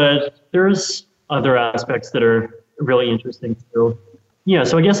 But there's other aspects that are really interesting too. Yeah,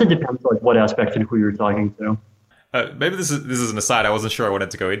 so I guess it depends like what aspect and who you're talking to. Maybe this is an aside I wasn't sure I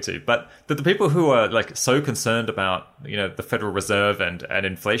wanted to go into, but the people who are like so concerned about the Federal Reserve and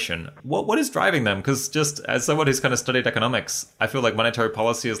inflation, what is driving them? Because just as someone who's kind of studied economics, I feel like monetary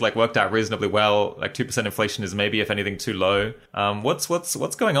policy has like worked out reasonably well. Like 2% inflation is maybe, if anything, too low.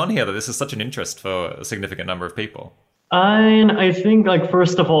 What's going on here that this is such an interest for a significant number of people? I think like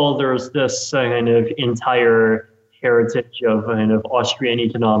first of all, there's this kind of entire heritage of kind of Austrian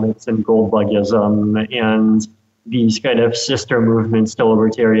economics and Goldbugism and these kind of sister movements to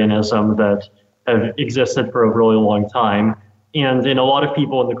libertarianism that have existed for a really long time. And in a lot of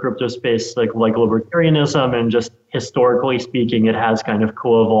people in the crypto space, like libertarianism, and just historically speaking, it has kind of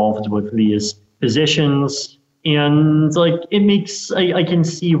co-evolved with these positions. And like it makes, I can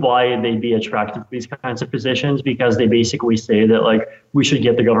see why they'd be attracted to these kinds of positions, because they basically say that like we should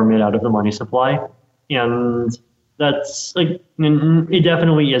get the government out of the money supply. And that's like, it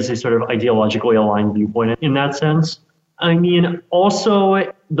definitely is a sort of ideologically aligned viewpoint in that sense. I mean,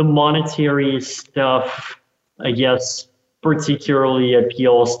 also the monetary stuff, I guess, particularly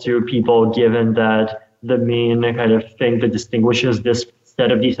appeals to people given that the main kind of thing that distinguishes this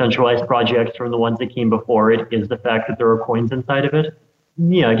set of decentralized projects from the ones that came before it is the fact that there are coins inside of it.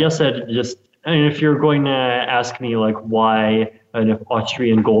 Yeah, I guess if you're going to ask me like why kind of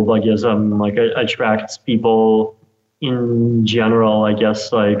Austrian Goldbugism like attracts people in general, I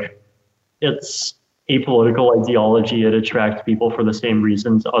guess like it's a political ideology. It attracts people for the same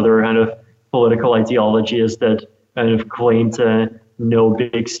reasons other kind of political ideologies that kind of claim to know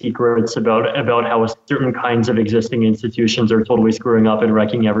big secrets about how certain kinds of existing institutions are totally screwing up and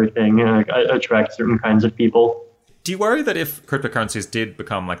wrecking everything attract certain kinds of people. Do you worry that if cryptocurrencies did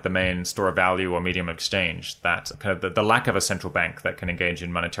become like the main store of value or medium of exchange, that kind of the lack of a central bank that can engage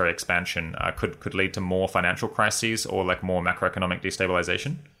in monetary expansion could lead to more financial crises or like more macroeconomic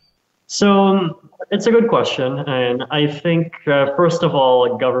destabilization? So it's a good question. And I think, first of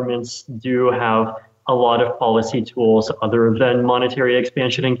all, governments do have a lot of policy tools other than monetary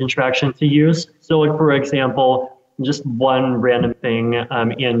expansion and contraction to use. So like, for example, just one random thing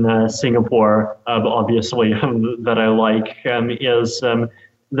in Singapore, obviously, that I like is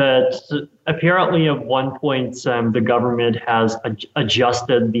that apparently at one point the government has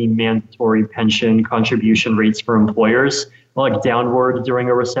adjusted the mandatory pension contribution rates for employers like downward during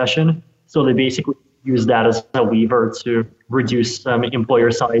a recession. So they basically use that as a lever to reduce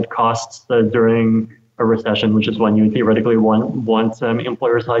employer side costs during a recession, which is when you theoretically want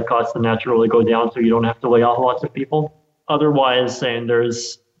employer side costs to naturally go down so you don't have to lay off lots of people. Otherwise, and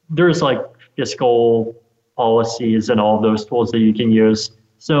there's like fiscal policies and all of those tools that you can use.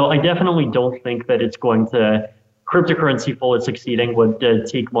 So I definitely don't think that it's going to, cryptocurrency fully succeeding would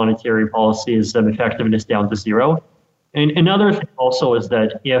take monetary policies effectiveness down to zero. And another thing also is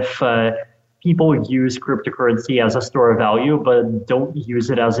that if people use cryptocurrency as a store of value, but don't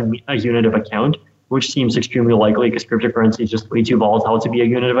use it as a unit of account, which seems extremely likely because cryptocurrency is just way too volatile to be a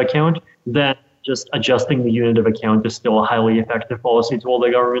unit of account, then just adjusting the unit of account is still a highly effective policy tool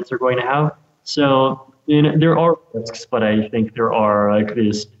that governments are going to have. So there are risks, but I think there are like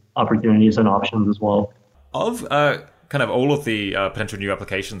these opportunities and options as well. Of kind of all of the potential new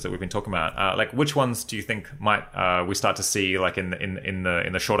applications that we've been talking about, like which ones do you think might we start to see like in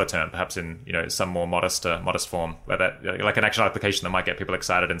the shorter term, perhaps in some more modest form, where that like an actual application that might get people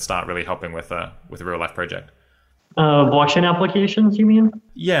excited and start really helping with a real life project? Blockchain applications, you mean?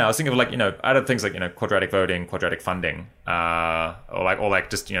 Yeah, I was thinking of like added things like quadratic voting, quadratic funding, or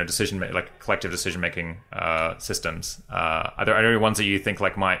just collective decision making systems. Are there any ones that you think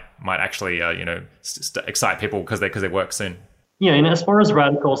like might actually excite people because they work soon? Yeah, and as far as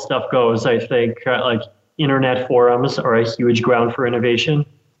radical stuff goes, I think like internet forums are a huge ground for innovation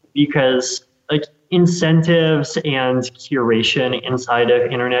because like incentives and curation inside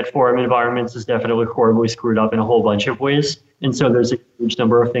of internet forum environments is definitely horribly screwed up in a whole bunch of ways. And so there's a huge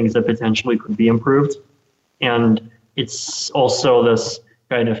number of things that potentially could be improved. And it's also this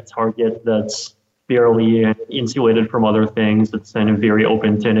kind of target that's fairly insulated from other things. It's kind of very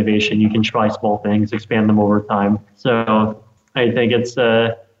open to innovation. You can try small things, expand them over time. So I think it's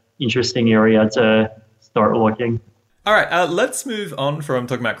an interesting area to start looking. All right, let's move on from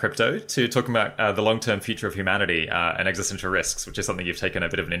talking about crypto to talking about the long-term future of humanity and existential risks, which is something you've taken a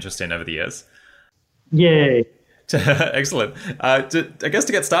bit of an interest in over the years. Yay. Excellent. I guess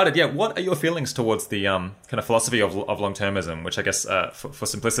to get started, what are your feelings towards the kind of philosophy of long-termism, which I guess for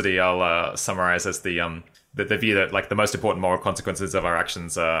simplicity I'll summarize as the view that like the most important moral consequences of our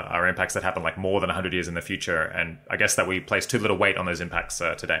actions are impacts that happen like more than 100 years in the future, and I guess that we place too little weight on those impacts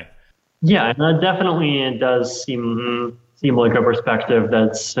today. Yeah, definitely it does seem like a perspective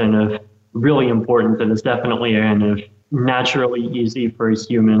that's kind of really important, and it's definitely kind of naturally easy for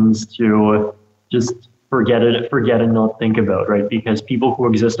humans to just forget and not think about, right? Because people who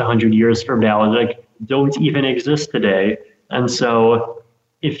exist 100 years from now like don't even exist today. And so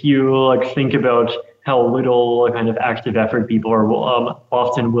if you like think about how little kind of active effort people are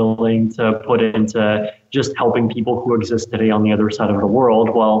often willing to put into just helping people who exist today on the other side of the world,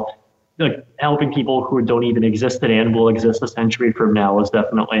 while like helping people who don't even exist today and will exist a century from now is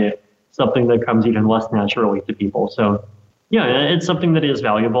definitely something that comes even less naturally to people. So yeah, it's something that is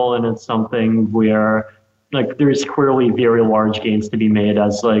valuable, and it's something where like there's clearly very large gains to be made,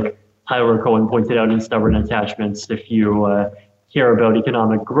 as like Tyler Cohen pointed out in Stubborn Attachments. If you care about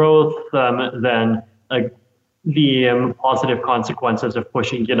economic growth, then like the positive consequences of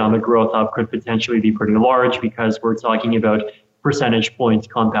pushing economic growth up could potentially be pretty large, because we're talking about percentage points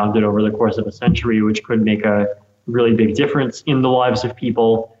compounded over the course of a century, which could make a really big difference in the lives of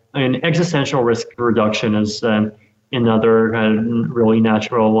people. And existential risk reduction is another really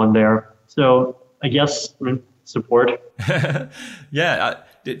natural one there. So I guess support. Yeah.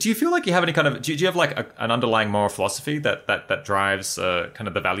 Do you feel like you have any kind of, do you have like an underlying moral philosophy that drives kind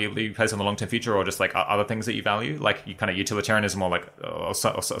of the value that you place on the long-term future, or just like other things that you value, like you kind of utilitarianism or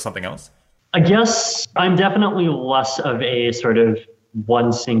something else? I guess I'm definitely less of a sort of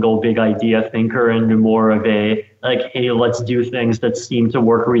one single big idea thinker and more of a like, hey, let's do things that seem to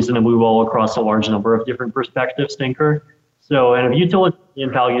work reasonably well across a large number of different perspectives thinker. So, and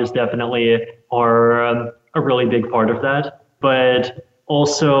utilitarian values definitely are a really big part of that. But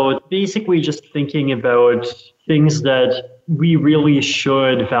also basically just thinking about things that we really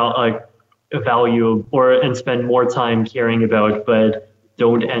should value and spend more time caring about, but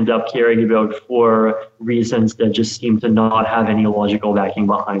don't end up caring about for reasons that just seem to not have any logical backing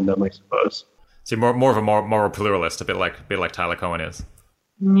behind them, I suppose. So you're more of a moral pluralist, a bit like Tyler Cohen is.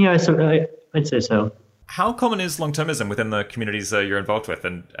 Yeah, so I'd say so. How common is long-termism within the communities you're involved with?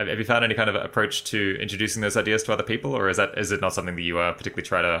 And have you found any kind of approach to introducing those ideas to other people, or is it not something that you particularly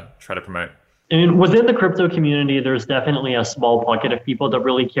try to promote? I mean, within the crypto community, there's definitely a small pocket of people that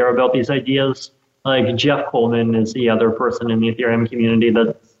really care about these ideas. Like Jeff Coleman is the other person in the Ethereum community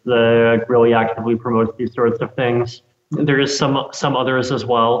that really actively promotes these sorts of things. There is some others as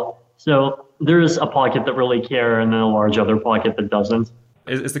well. So there's a pocket that really care, and then a large other pocket that doesn't.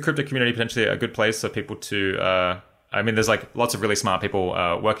 Is the crypto community potentially a good place for people to, I mean, there's like lots of really smart people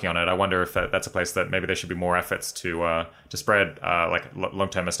working on it. I wonder if that's a place that maybe there should be more efforts to spread like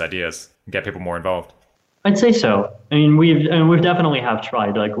long-termist ideas and get people more involved. I'd say so. I mean, we've definitely have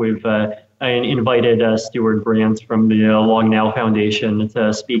tried. Like we've invited Stuart Brandt from the Long Now Foundation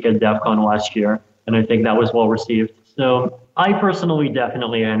to speak at DEF CON last year, and I think that was well received. So I personally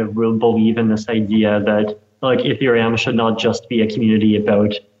definitely kind of believe in this idea that like Ethereum should not just be a community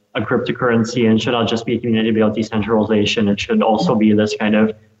about a cryptocurrency and should not just be a community about decentralization. It should also be this kind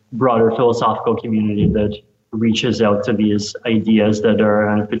of broader philosophical community that reaches out to these ideas that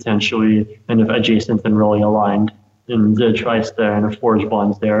are potentially kind of adjacent and really aligned, and tries to kind of forge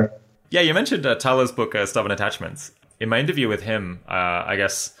bonds there. Yeah, you mentioned Tyler's book, Stubborn Attachments. In my interview with him, I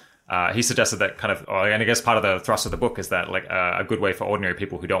guess he suggested that kind of, and I guess part of the thrust of the book is that like a good way for ordinary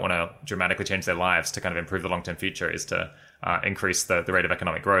people who don't want to dramatically change their lives to kind of improve the long-term future is to increase the rate of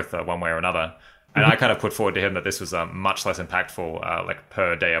economic growth one way or another. And I kind of put forward to him that this was much less impactful like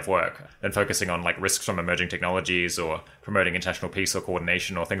per day of work than focusing on like risks from emerging technologies or promoting international peace or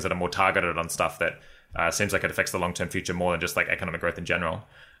coordination or things that are more targeted on stuff that seems like it affects the long-term future more than just like economic growth in general.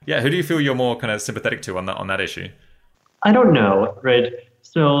 Yeah, who do you feel you're more kind of sympathetic to on that issue? I don't know, right?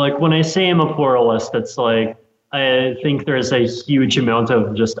 So like when I say I'm a pluralist, it's like I think there's a huge amount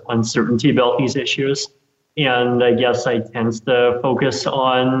of just uncertainty about these issues. And I guess I tend to focus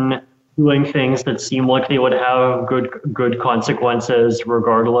on doing things that seem like they would have good consequences,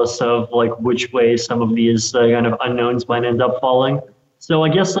 regardless of like which way some of these kind of unknowns might end up falling. So I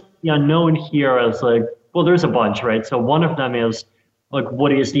guess the unknown here is like, well, there's a bunch, right? So one of them is like,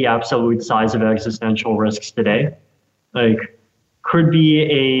 what is the absolute size of existential risks today? Like, could be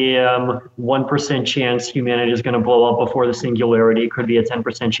a 1% chance humanity is going to blow up before the singularity. Could be a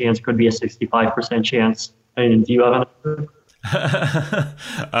 10% chance. Could be a 65% chance. I mean, do you have an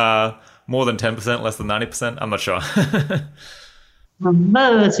answer? More than 10%, less than 90%? I'm not sure.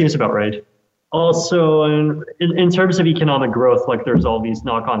 That seems about right. Also, in terms of economic growth, like there's all these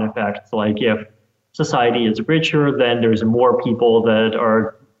knock-on effects. Like if society is richer, then there's more people that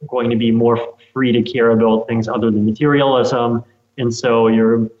are going to be more free to care about things other than materialism. And so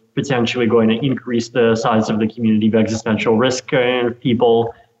you're potentially going to increase the size of the community of existential risk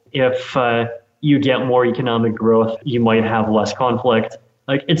people. If you get more economic growth, you might have less conflict.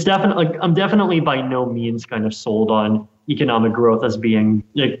 Like it's definitely, like, I'm definitely by no means kind of sold on economic growth as being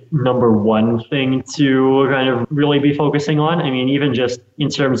like number one thing to kind of really be focusing on. I mean, even just in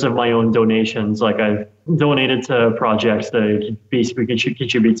terms of my own donations, like I've donated to projects that basically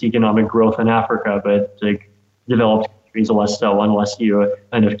contribute to economic growth in Africa, but like developed countries less so, unless you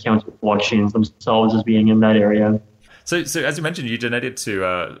kind of count blockchains themselves as being in that area. So as you mentioned, you donated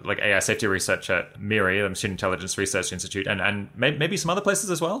to like AI safety research at MIRI, the Machine Intelligence Research Institute, and maybe some other places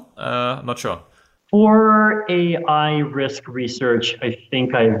as well. I'm not sure. For AI risk research, I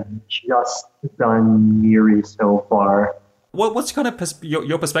think I've just done MIRI so far. What's kind of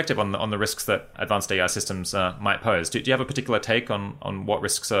your perspective on the risks that advanced AI systems might pose? Do you have a particular take on what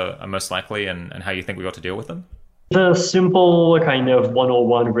risks are most likely and how you think we ought to deal with them? The simple kind of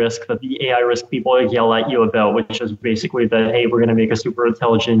 101 risk that the AI risk people yell at you about, which is basically that, hey, we're going to make a super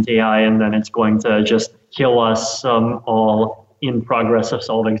intelligent AI and then it's going to just kill us all in progress of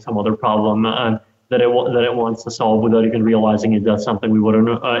solving some other problem that it wants to solve without even realizing it does something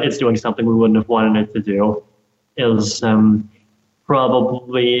it's doing something we wouldn't have wanted it to do, is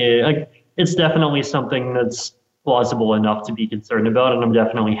probably, it's definitely something that's plausible enough to be concerned about. And I'm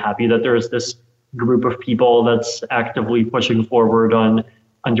definitely happy that there's this group of people that's actively pushing forward on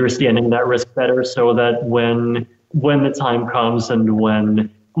understanding that risk better, so that when the time comes and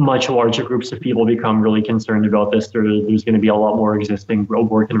when much larger groups of people become really concerned about this, there's going to be a lot more existing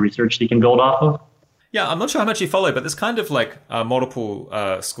work and research they can build off of. Yeah, I'm not sure how much you follow, but there's kind of like multiple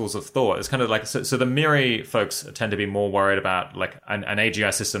schools of thought. It's kind of like, so the MIRI folks tend to be more worried about like an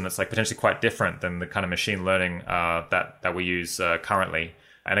AGI system that's like potentially quite different than the kind of machine learning that we use currently.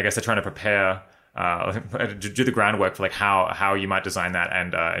 And I guess they're trying to prepare, do the groundwork for like how you might design that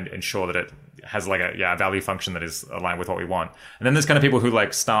and ensure that it has like a value function that is aligned with what we want. And then there's kind of people who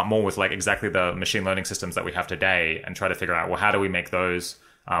like start more with like exactly the machine learning systems that we have today and try to figure out, well, how do we make those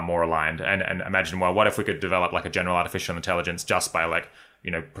more aligned and imagine, well, what if we could develop like a general artificial intelligence just by like,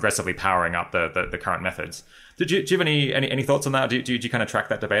 progressively powering up the current methods. Do you have any thoughts on that? Do you kind of track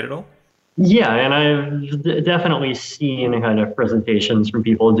that debate at all? Yeah, and I've definitely seen kind of presentations from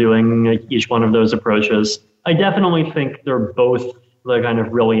people doing like each one of those approaches. I definitely think they're both like kind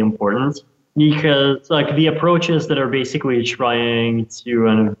of really important, because like the approaches that are basically trying to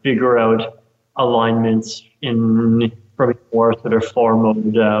kind of figure out alignments from a more sort of form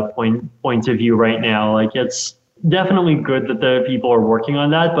mode point of view right now, like it's definitely good that the people are working on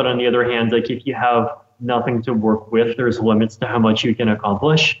that. But on the other hand, like if you have nothing to work with, there's limits to how much you can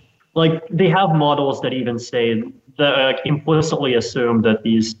accomplish. Like they have models that even say that implicitly assume that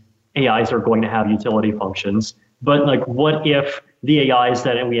these AIs are going to have utility functions. But like, what if the AIs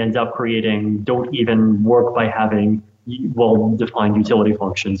that we end up creating don't even work by having well-defined utility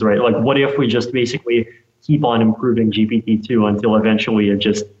functions, right? Like, what if we just basically keep on improving GPT-2 until eventually it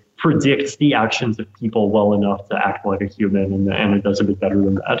just predicts the actions of people well enough to act like a human, and it does a bit better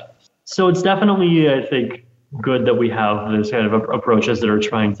than that. So it's definitely, I think, good that we have this kind of approaches that are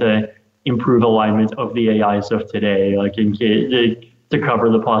trying to improve alignment of the AIs of today, like to cover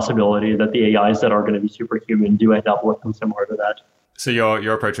the possibility that the AIs that are going to be superhuman do end up looking similar to that. So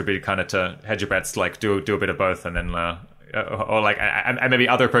your approach would be kind of to hedge your bets, like do a bit of both, and then or like and maybe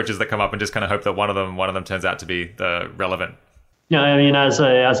other approaches that come up, and just kind of hope that one of them turns out to be the relevant. Yeah, I mean, as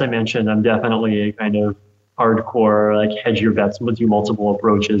I mentioned, I'm definitely a kind of hardcore like hedge your bets, but do multiple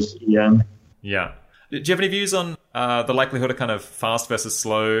approaches. Yeah. Do you have any views on the likelihood of kind of fast versus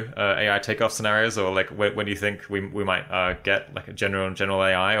slow AI takeoff scenarios, or like when do you think we might get like a general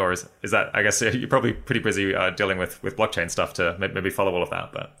AI, or is that, I guess you're probably pretty busy dealing with blockchain stuff to maybe follow all of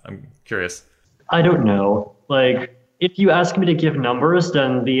that, but I'm curious. I don't know. Like, if you ask me to give numbers,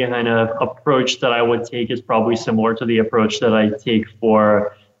 then the kind of approach that I would take is probably similar to the approach that I take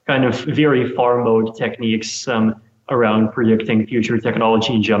for kind of very far mode techniques around predicting future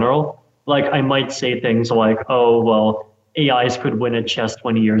technology in general. Like, I might say things like, oh, well, AIs could win at chess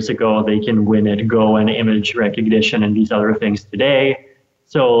 20 years ago. They can win at Go and image recognition and these other things today.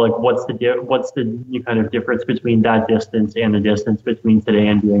 So, like, what's the kind of difference between that distance and the distance between today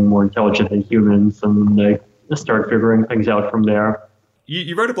and being more intelligent than humans, and like start figuring things out from there.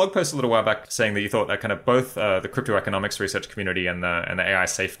 You wrote a blog post a little while back saying that you thought that kind of both the cryptoeconomics research community and the AI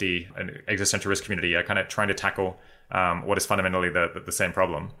safety and existential risk community are kind of trying to tackle what is fundamentally the same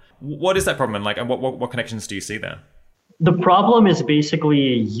problem. What is that problem, and what connections do you see there? The problem is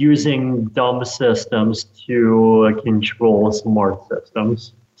basically using dumb systems to control smart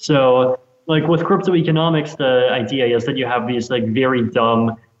systems. So, like with crypto economics, the idea is that you have these like very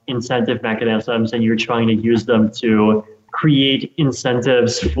dumb incentive mechanisms, and you're trying to use them to create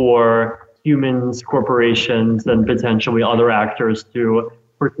incentives for humans, corporations, and potentially other actors to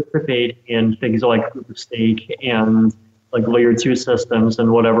participate in things like proof of stake and like layer 2 systems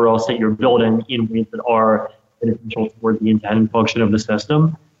and whatever else that you're building in ways that are beneficial toward the intent and function of the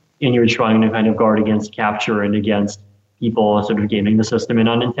system. And you're trying to kind of guard against capture and against people sort of gaming the system in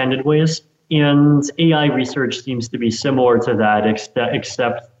unintended ways. And AI research seems to be similar to that,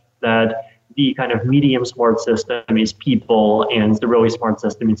 except that the kind of medium smart system is people, and the really smart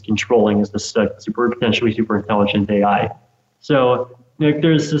system is controlling is this potentially super intelligent AI. So like,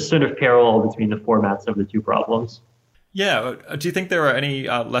 there's this sort of parallel between the formats of the two problems. Yeah. Do you think there are any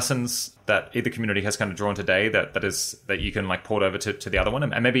lessons that either community has kind of drawn today that you can like port over to the other one?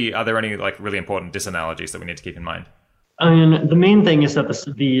 And maybe are there any like really important disanalogies that we need to keep in mind? I mean, the main thing is that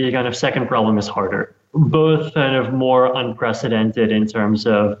the kind of second problem is harder. Both kind of more unprecedented in terms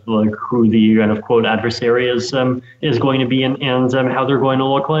of like who the kind of quote adversary is going to be and how they're going to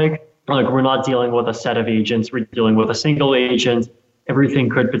look like. Like we're not dealing with a set of agents, we're dealing with a single agent. Everything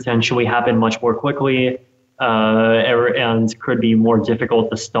could potentially happen much more quickly and could be more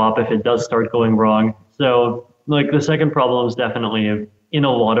difficult to stop if it does start going wrong. So like the second problem is definitely in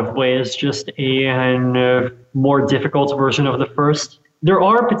a lot of ways just a more difficult version of the first. There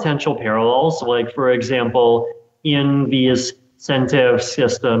are potential parallels, like for example, in these incentive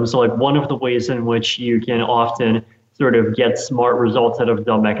systems, like one of the ways in which you can often sort of get smart results out of a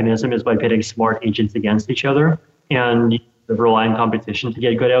dumb mechanism is by pitting smart agents against each other and rely on competition to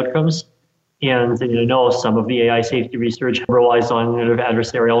get good outcomes. And you know, some of the AI safety research relies on sort of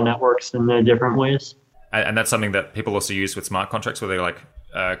adversarial networks in different ways. And that's something that people also use with smart contracts, where they like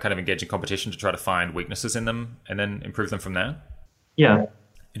kind of engage in competition to try to find weaknesses in them and then improve them from there. Yeah.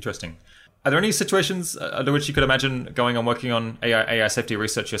 Interesting. Are there any situations under which you could imagine going on working on AI safety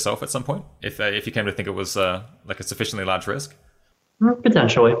research yourself at some point, if you came to think it was like a sufficiently large risk?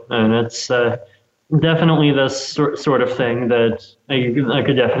 Potentially, and it's definitely the sort of thing that I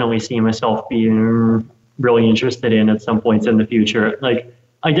could definitely see myself being really interested in at some points in the future. Like,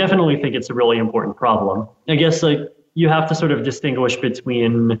 I definitely think it's a really important problem. I guess like you have to sort of distinguish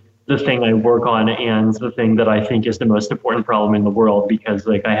between the thing I work on and the thing that I think is the most important problem in the world, because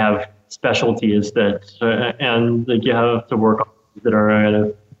like I have specialties that and like you have to work on that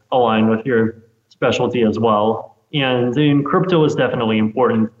are aligned with your specialty as well. And in crypto is definitely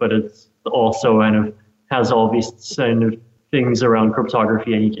important, but it's also kind of has all these kind of things around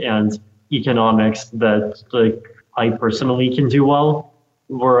cryptography and economics that like I personally can do well.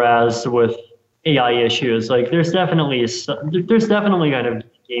 Whereas with AI issues, like there's definitely kind of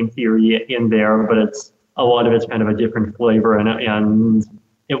game theory in there, but it's a lot of it's kind of a different flavor, and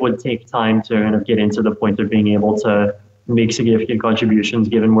it would take time to kind of get into the point of being able to make significant contributions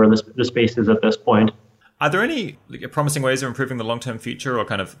given where the space is at this point. Are there any promising ways of improving the long-term future or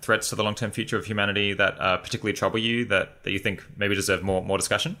kind of threats to the long-term future of humanity that particularly trouble you, that you think maybe deserve more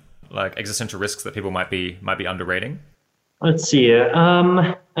discussion, like existential risks that people might be underrating? Let's see.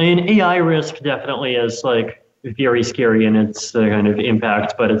 I mean, AI risk definitely is like very scary in its kind of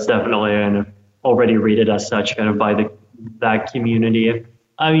impact, but it's definitely kind of already rated as such kind of by that community.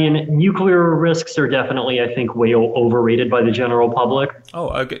 I mean, nuclear risks are definitely, I think, way overrated by the general public. Oh,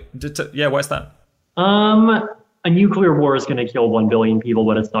 okay. Yeah, why is that? A nuclear war is going to kill 1 billion people,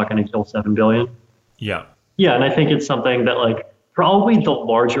 but it's not going to kill 7 billion. Yeah. Yeah, and I think it's something that like probably the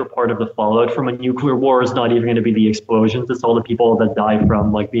larger part of the fallout from a nuclear war is not even going to be the explosions. It's all the people that die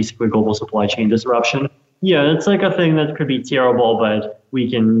from like basically global supply chain disruption. Yeah, it's like a thing that could be terrible, but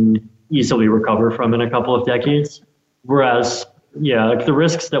we can easily recover from in a couple of decades. Whereas, yeah, like the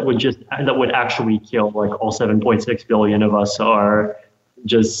risks that would actually kill like all 7.6 billion of us are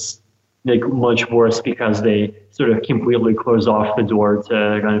just like much worse because they sort of completely close off the door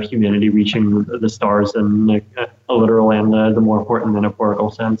to kind of humanity reaching the stars in like a literal and the more important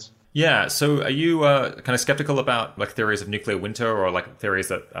metaphorical sense. Yeah. So are you kind of skeptical about like theories of nuclear winter, or like theories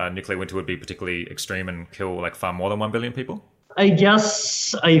that nuclear winter would be particularly extreme and kill like far more than 1 billion people? I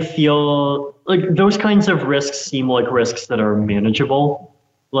guess I feel like those kinds of risks seem like risks that are manageable.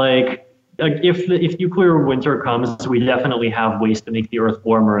 Like if nuclear winter comes, we definitely have ways to make the Earth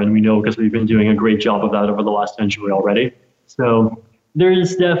warmer, and we know because we've been doing a great job of that over the last century already. So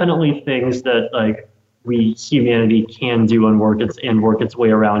there's definitely things that like humanity can do and work its way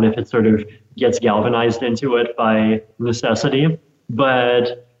around if it sort of gets galvanized into it by necessity.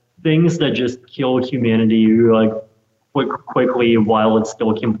 But things that just kill humanity like quickly while it's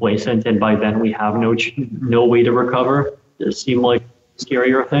still complacent, and by then we have no way to recover, seem like a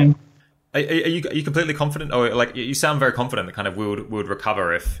scarier thing. Are you completely confident, or like you sound very confident that kind of we would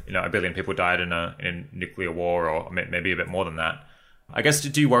recover if 1 billion people died in a nuclear war, or maybe a bit more than that? I guess,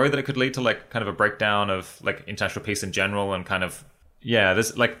 do you worry that it could lead to like kind of a breakdown of like international peace in general, and kind of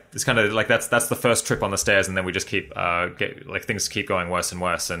this kind of like that's the first trip on the stairs, and then we just keep things keep going worse and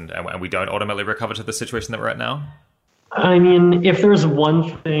worse, and we don't ultimately recover to the situation that we're at now? I mean, if there's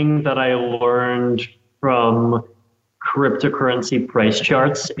one thing that I learned from cryptocurrency price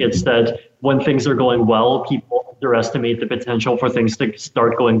charts, it's that when things are going well, people underestimate the potential for things to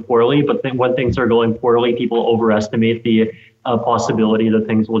start going poorly. But then when things are going poorly, people overestimate the possibility that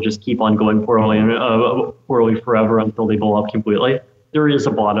things will just keep on going poorly and poorly forever until they blow up completely. There is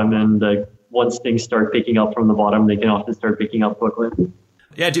a bottom, and once things start picking up from the bottom, they can often start picking up quickly.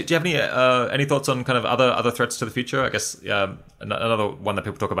 Yeah, do you have any thoughts on kind of other threats to the future? I guess another one that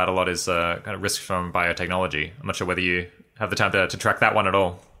people talk about a lot is kind of risks from biotechnology. I'm not sure whether you have the time to track that one at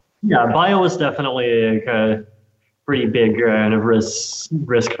all. Yeah, bio is definitely a pretty big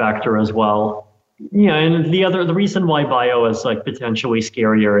risk factor as well. Yeah, and the reason why bio is like potentially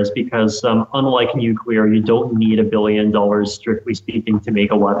scarier is because unlike nuclear, you don't need $1 billion, strictly speaking, to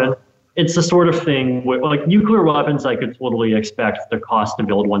make a weapon. It's the sort of thing where, like, nuclear weapons, I could totally expect the cost to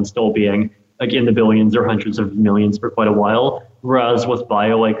build one still being like in the billions or hundreds of millions for quite a while. Whereas with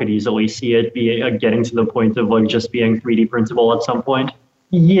bio, I could easily see it be getting to the point of like just being 3D printable at some point.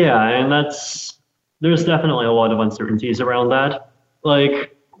 Yeah, and there's definitely a lot of uncertainties around that.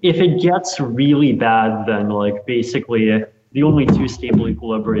 Like, if it gets really bad, then like basically the only two stable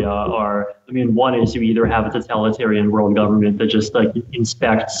equilibria are, one is you either have a totalitarian world government that just like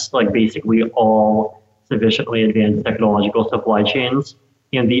inspects like basically all sufficiently advanced technological supply chains,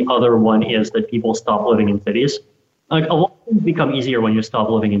 and the other one is that people stop living in cities. Like, a lot of things become easier when you stop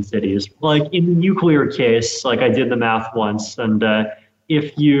living in cities. Like in the nuclear case, like I did the math once, and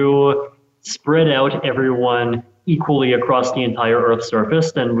if you spread out everyone equally across the entire Earth's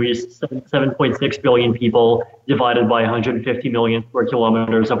surface, then we 7.6 billion people divided by 150 million square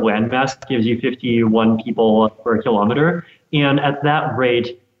kilometers of landmass gives you 51 people per kilometer. And at that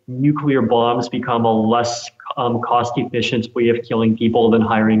rate, nuclear bombs become a less cost-efficient way of killing people than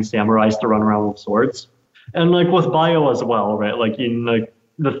hiring samurais to run around with swords. And like with bio as well, right? Like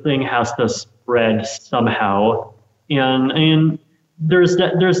the thing has to spread somehow, and there's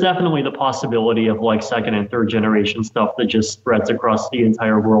definitely the possibility of like second and third generation stuff that just spreads across the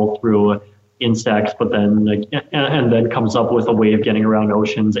entire world through insects, but then and then comes up with a way of getting around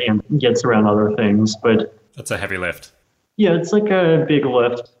oceans and gets around other things. But that's a heavy lift. Yeah, it's like a big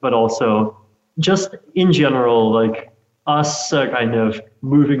lift, but also just in general, like us kind of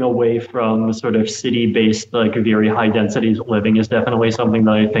moving away from sort of city-based, like very high densities living is definitely something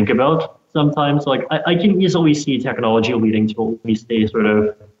that I think about sometimes. Like I can easily see technology leading to at least a sort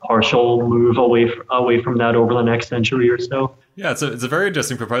of partial move away from that over the next century or so. Yeah, it's a very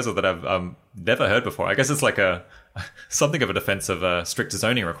interesting proposal that I've never heard before. I guess it's like something of a defense of strict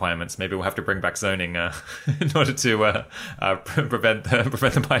zoning requirements. Maybe we'll have to bring back zoning in order to prevent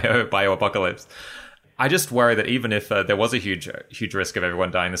the bio apocalypse. I just worry that even if there was a huge risk of everyone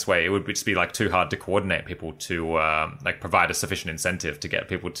dying this way, it would just be like too hard to coordinate people to like provide a sufficient incentive to get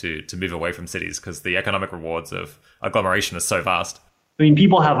people to move away from cities, because the economic rewards of agglomeration is so vast. I mean,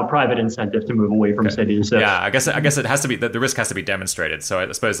 people have a private incentive to move away from cities. So. Yeah, I guess it has to be the risk has to be demonstrated. So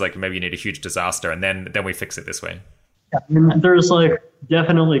I suppose like maybe you need a huge disaster, and then we fix it this way. Yeah, I mean, there's like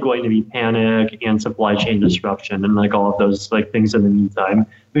definitely going to be panic and supply chain disruption and like all of those like things in the meantime.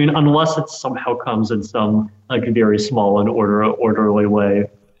 I mean, unless it somehow comes in some like very small and orderly way.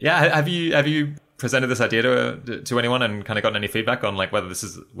 Yeah, have you presented this idea to anyone and kind of gotten any feedback on like whether this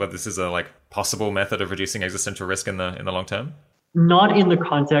is a like possible method of reducing existential risk in the long term? Not in the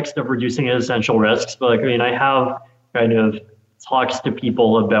context of reducing existential risks, but like, I mean, I have kind of talks to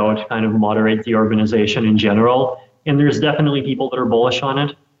people about kind of moderate deurbanization in general. And there's definitely people that are bullish on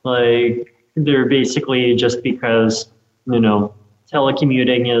it. Like, they're basically just because,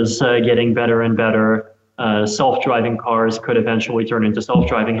 telecommuting is getting better and better. Self-driving cars could eventually turn into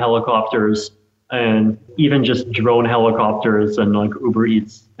self-driving helicopters, and even just drone helicopters and like Uber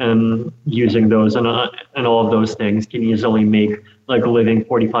Eats, and using those and all of those things can easily make like living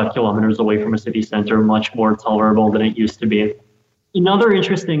 45 kilometers away from a city center much more tolerable than it used to be. Another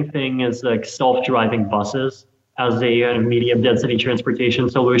interesting thing is like self-driving buses as a medium density transportation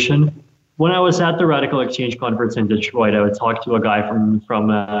solution. when I was at the Radical Exchange Conference in Detroit, I would talk to a guy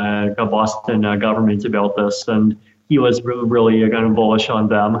from a Boston government about this, and he was really kind of bullish on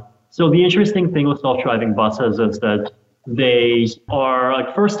them. So the interesting thing with self-driving buses is that they are,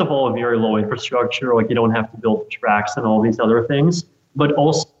 like, first of all, very low infrastructure. Like, you don't have to build tracks and all these other things. But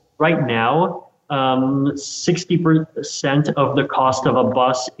also, right now, 60% of the cost of a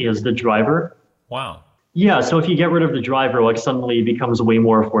bus is the driver. Wow. Yeah, so if you get rid of the driver, like, suddenly it becomes way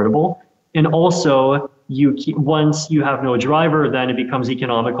more affordable. And also, once you have no driver, then it becomes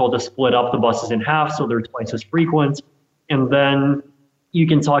economical to split up the buses in half, so they're twice as frequent. And then you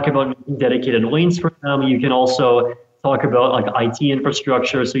can talk about dedicated lanes for them. You can also talk about, like, IT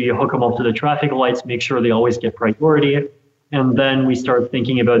infrastructure. So you hook them up to the traffic lights, make sure they always get priority. And then we start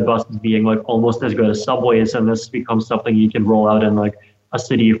thinking about buses being, like, almost as good as subways. And this becomes something you can roll out in, like, a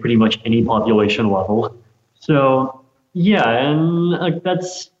city of pretty much any population level. So yeah, and, like,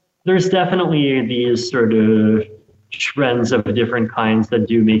 there's definitely these sort of trends of different kinds that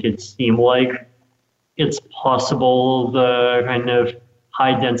do make it seem like it's possible the kind of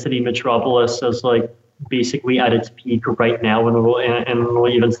high density metropolis is, like, basically at its peak right now, and will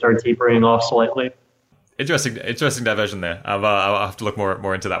even start tapering off slightly. Interesting diversion there. I'll have to look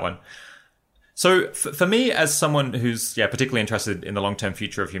more into that one. So for me, as someone who's particularly interested in the long-term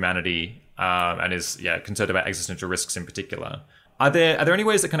future of humanity and is concerned about existential risks in particular, are there any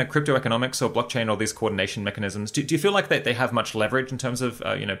ways that kind of crypto economics or blockchain or these coordination mechanisms, do you feel like they have much leverage in terms of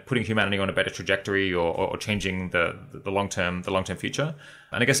putting humanity on a better trajectory or changing the long-term future?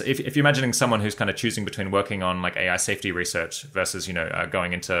 And I guess if you're imagining someone who's kind of choosing between working on, like, AI safety research versus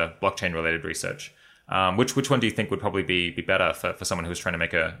going into blockchain related research, which one do you think would probably be better for someone who's trying to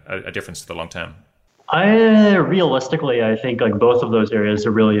make a difference to the long term? Realistically, I think, like, both of those areas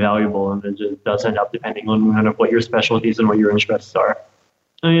are really valuable, and it just does end up depending on kind of what your specialties and what your interests are.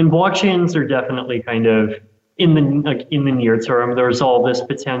 I mean, blockchains are definitely kind of in the near term. There's all this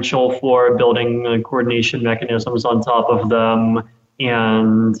potential for building coordination mechanisms on top of them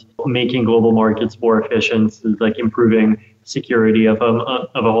and making global markets more efficient, like improving security of a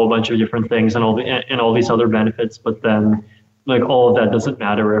whole bunch of different things and all these other benefits. But then, like, all of that doesn't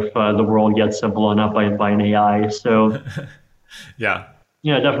matter if the world gets blown up by an AI. So yeah,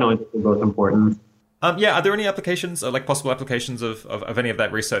 definitely they're both important. Are there any applications, like possible applications of any of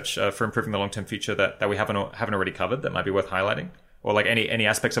that research for improving the long-term future that we haven't already covered that might be worth highlighting? Or, like, any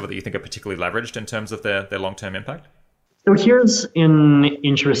aspects of it that you think are particularly leveraged in terms of their long-term impact? So here's an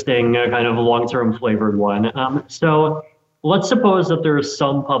interesting kind of long-term flavored one. So let's suppose that there's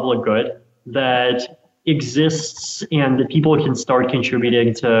some public good that exists and that people can start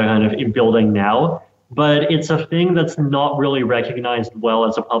contributing to kind of building now, but it's a thing that's not really recognized well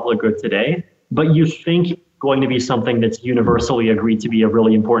as a public good today, but you think it's going to be something that's universally agreed to be a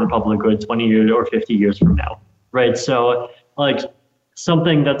really important public good 20 or 50 years from now, right? So, like,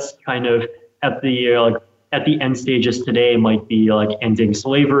 something that's kind of at the end stages today might be, like, ending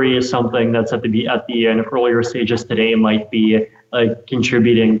slavery. Something that's at the earlier stages today might be, like,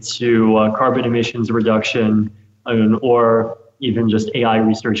 contributing to carbon emissions reduction, or even just AI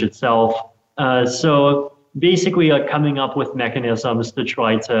research itself. So basically, like, coming up with mechanisms to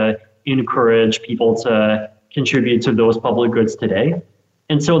try to encourage people to contribute to those public goods today.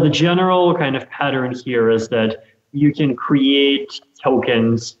 And so the general kind of pattern here is that you can create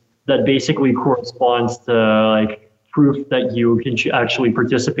tokens that basically corresponds to, like, proof that you can actually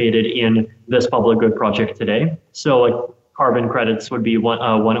participated in this public good project today. So, like, carbon credits would be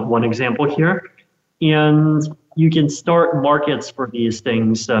one example here. And you can start markets for these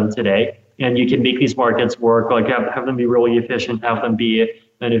things today. And you can make these markets work, like have them be really efficient, have them be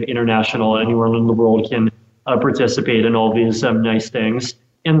kind of international. Anyone in the world can participate in all these nice things.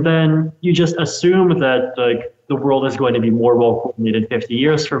 And then you just assume that, like, the world is going to be more well coordinated 50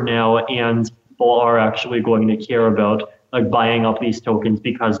 years from now, and people are actually going to care about, like, buying up these tokens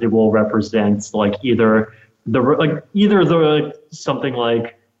because they will represent, like, either something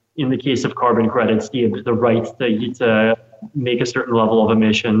like, in the case of carbon credits, the right to make a certain level of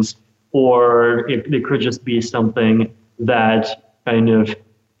emissions, or it could just be something that kind of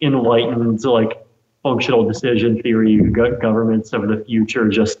enlightened, like, functional decision theory governments of the future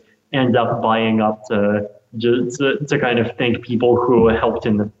just end up buying up to kind of thank people who helped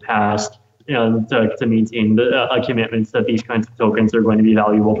in the past, and to maintain a commitment that these kinds of tokens are going to be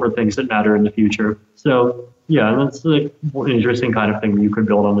valuable for things that matter in the future. So yeah, that's, like, an interesting kind of thing that you could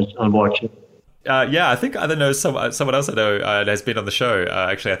build on blockchain. I think someone else I know has been on the show.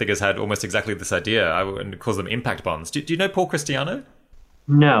 Actually, I think has had almost exactly this idea. I would call them impact bonds. Do you know Paul Cristiano?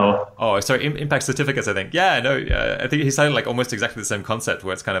 No. Oh, sorry, impact certificates, I think. Yeah, no, I think he cited like almost exactly the same concept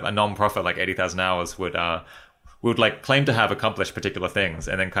where it's kind of a non-profit like 80,000 hours would like claim to have accomplished particular things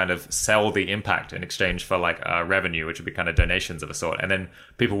and then kind of sell the impact in exchange for like revenue, which would be kind of donations of a sort. And then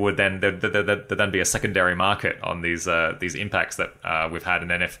people would there'd then be a secondary market on these impacts that we've had.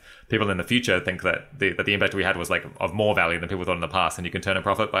 And then if people in the future think that the impact we had was like of more value than people thought in the past, then you can turn a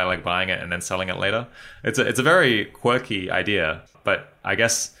profit by like buying it and then selling it later. It's a very quirky idea, but I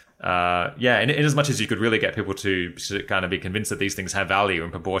guess in as much as you could really get people to kind of be convinced that these things have value in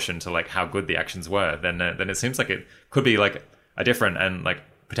proportion to like how good the actions were, then it seems like it could be like a different and like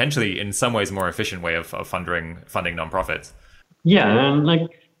potentially in some ways more efficient way of funding nonprofits. Yeah, and like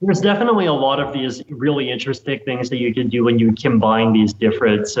there's definitely a lot of these really interesting things that you can do when you combine these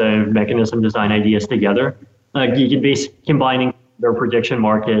different mechanism design ideas together. You can basically combining their prediction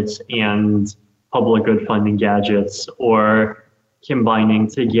markets and public good funding gadgets, or combining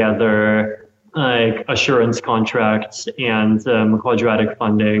together like assurance contracts and quadratic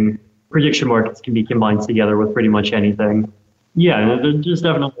funding. Prediction markets can be combined together with pretty much anything. Yeah, there's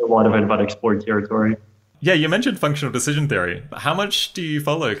definitely a lot of it about explored territory. Yeah, you mentioned functional decision theory. How much do you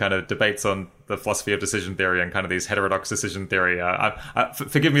follow kind of debates on the philosophy of decision theory and kind of these heterodox decision theory?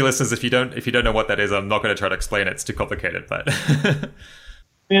 Forgive me, listeners, if you don't know what that is. I'm not going to try to explain it. It's too complicated, but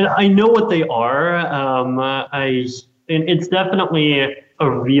and I know what they are. And it's definitely a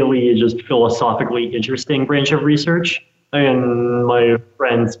really just philosophically interesting branch of research. And my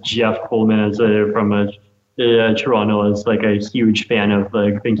friend Jeff Coleman from Toronto is like a huge fan of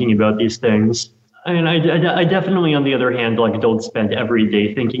like thinking about these things. And I definitely, on the other hand, like don't spend every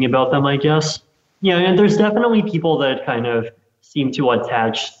day thinking about them, I guess. Yeah, and there's definitely people that kind of seem to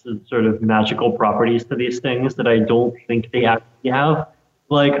attach sort of magical properties to these things that I don't think they actually have.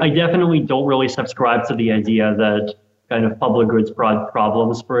 Like, I definitely don't really subscribe to the idea that kind of public goods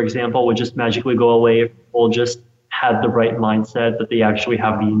problems, for example, would just magically go away if people just had the right mindset that they actually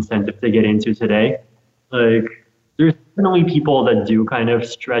have the incentive to get into today. Like, there's definitely people that do kind of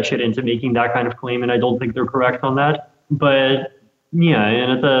stretch it into making that kind of claim, and I don't think they're correct on that. But yeah,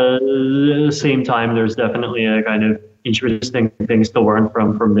 and at the same time, there's definitely a kind of interesting things to learn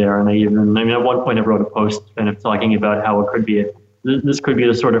from there. And at one point I wrote a post kind of talking about how this could be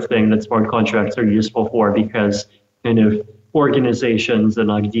the sort of thing that smart contracts are useful for, because kind of organizations and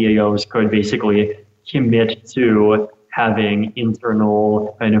like DAOs could basically commit to having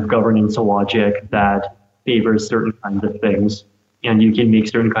internal kind of governance logic that favors certain kinds of things, and you can make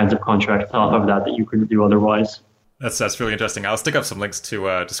certain kinds of contracts off of that you couldn't do otherwise. That's really interesting. I'll stick up some links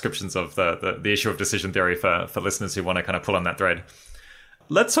to descriptions of the issue of decision theory for listeners who want to kind of pull on that thread.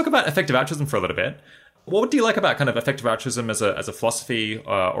 Let's talk about effective altruism for a little bit. What do you like about kind of effective altruism as a philosophy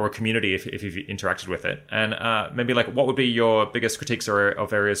or a community if you've interacted with it? And maybe like what would be your biggest critiques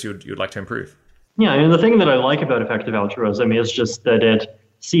of areas you'd like to improve? Yeah, and the thing that I like about effective altruism is just that it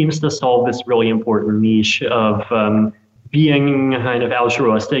seems to solve this really important niche of being kind of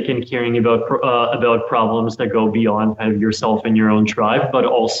altruistic and caring about problems that go beyond kind of yourself and your own tribe, but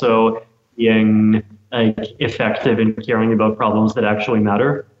also being like effective in caring about problems that actually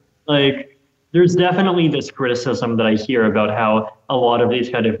matter. Like, there's definitely this criticism that I hear about how a lot of these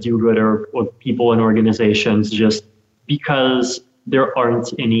kind of do-gooder people and organizations, just because there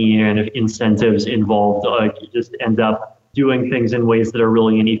aren't any kind of incentives involved, like you just end up doing things in ways that are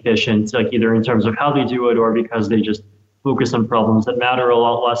really inefficient, like either in terms of how they do it or because they just focus on problems that matter a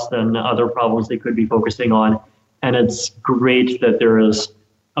lot less than other problems they could be focusing on. And it's great that there is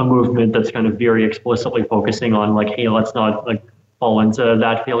a movement that's kind of very explicitly focusing on like, hey, let's not like fall into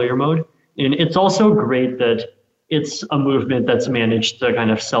that failure mode. And it's also great that it's a movement that's managed to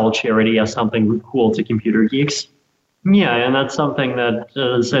kind of sell charity as something cool to computer geeks. Yeah, and that's something that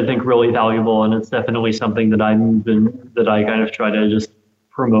is, I think, really valuable, and it's definitely something that I kind of try to just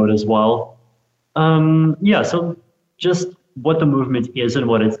promote as well. So just what the movement is and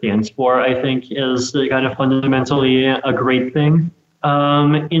what it stands for, I think, is kind of fundamentally a great thing.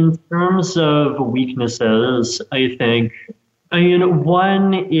 In terms of weaknesses,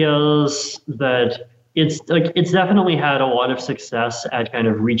 one is that it's definitely had a lot of success at kind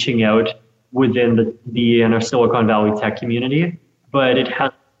of reaching out within the Silicon Valley tech community, but it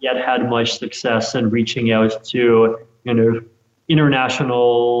hasn't yet had much success in reaching out to kind of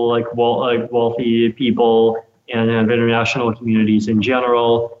international wealthy people and international communities in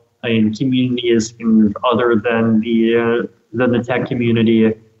general, and communities other than the tech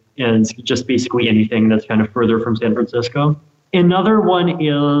community, and just basically anything that's kind of further from San Francisco. Another one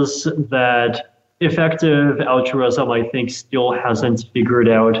is that effective altruism, I think, still hasn't figured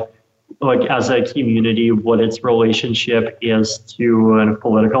out like as a community, what its relationship is to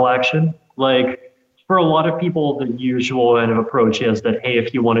political action. Like for a lot of people, the usual kind of approach is that, hey,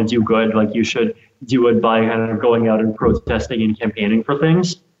 if you want to do good, like you should do it by kind of going out and protesting and campaigning for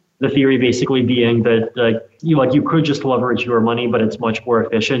things. The theory basically being that you could just leverage your money, but it's much more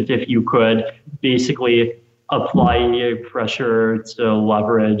efficient if you could basically apply pressure to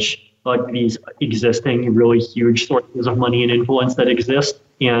leverage like these existing really huge sources of money and influence that exist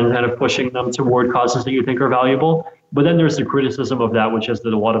and kind of pushing them toward causes that you think are valuable. But then there's the criticism of that, which is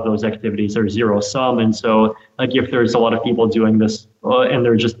that a lot of those activities are zero sum. And so like if there's a lot of people doing this and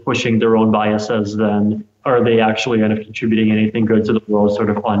they're just pushing their own biases, then are they actually kind of contributing anything good to the world sort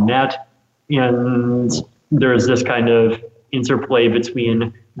of on net? And there's this kind of interplay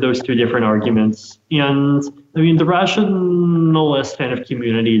between those two different arguments. And I mean, the rationalist kind of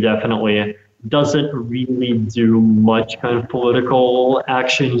community definitely doesn't really do much kind of political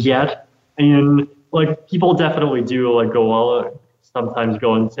action yet. And like people definitely do like sometimes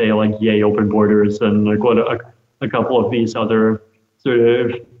go and say like, yay, open borders and like what a couple of these other sort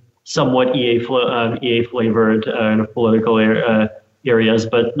of somewhat EA flavored political areas.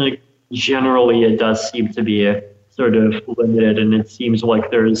 But like generally it does seem to be sort of limited, and it seems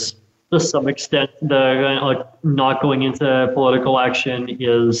like there's to some extent the not going into political action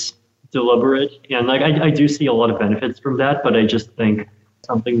is deliberate, and like I do see a lot of benefits from that, but I just think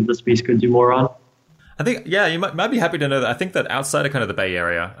something the space could do more on. I think, yeah, you might be happy to know that I think that outside of kind of the Bay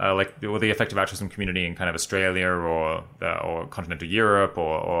Area, like the effective altruism community in kind of Australia or continental Europe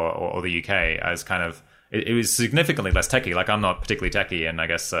or the UK, as kind of it was significantly less techy. Like I'm not particularly techy, and I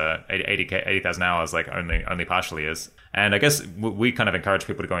guess 80,000 hours like only partially is. And I guess we kind of encourage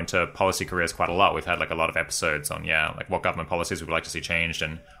people to go into policy careers quite a lot. We've had like a lot of episodes on like what government policies we would like to see changed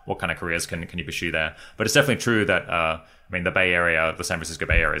and what kind of careers can you pursue there. But it's definitely true that I mean the Bay Area, the San Francisco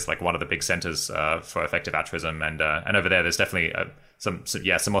Bay Area, is like one of the big centers for effective altruism, and over there's definitely some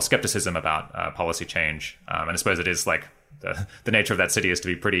more skepticism about policy change. And I suppose it is like the nature of that city is to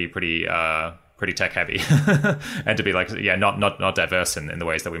be pretty tech heavy and to be like not diverse in the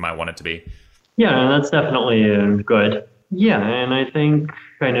ways that we might want it to be. Yeah, that's definitely good. Yeah, and I think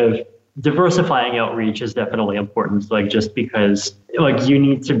kind of diversifying outreach is definitely important, like just because like you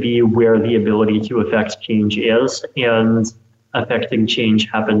need to be where the ability to affect change is, and affecting change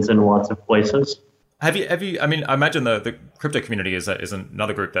happens in lots of places. Have you? I mean, I imagine the crypto community is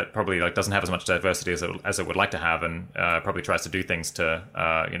another group that probably like doesn't have as much diversity as it would like to have, and probably tries to do things to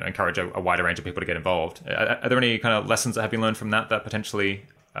encourage a wider range of people to get involved. Are there any kind of lessons that have been learned from that potentially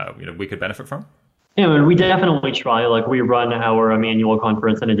we could benefit from? Yeah, and we definitely try. Like we run our annual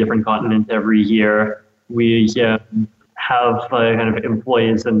conference in a different continent every year. We have kind of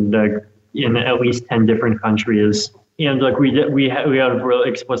employees in at least 10 different countries. And like we have really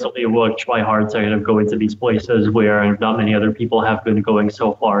explicitly try hard to kind of go into these places where not many other people have been going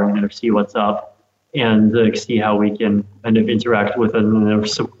so far, and kind of see what's up, and see how we can kind of interact with and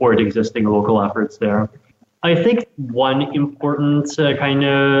support existing local efforts there. I think one important kind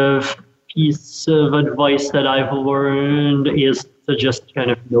of piece of advice that I've learned is to just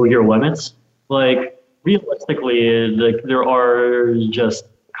kind of know your limits. Like realistically, like there are just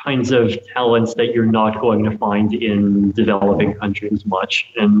kinds of talents that you're not going to find in developing countries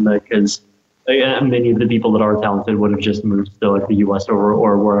much, and because many of the people that are talented would have just moved to like the US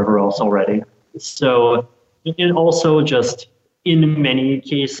or wherever else already. So, and also just in many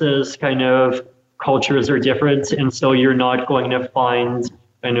cases, kind of cultures are different, and so you're not going to find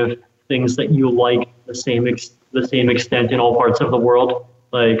kind of things that you like the same extent in all parts of the world.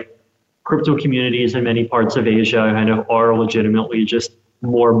 Like crypto communities in many parts of Asia kind of are legitimately just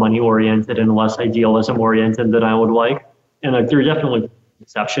more money oriented and less idealism oriented than I would like. And there are definitely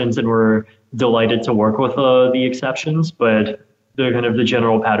exceptions, and we're delighted to work with the exceptions, but the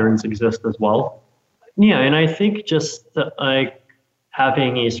general patterns exist as well. Yeah, and I think just like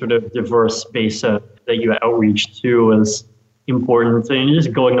having a sort of diverse base that you outreach to is important, and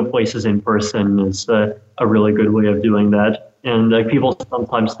just going to places in person is a really good way of doing that. And like people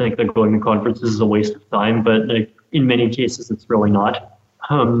sometimes think that going to conferences is a waste of time, but like in many cases it's really not.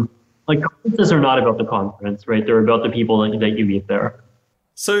 Like conferences are not about the conference, right? They're about the people that you meet there.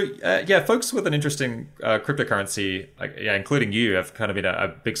 So folks with an interesting cryptocurrency, including you, have kind of been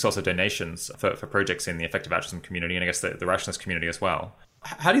a big source of donations for projects in the effective altruism community, and I guess the rationalist community as well.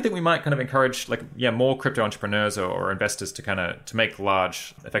 How do you think we might kind of encourage more crypto entrepreneurs or investors to make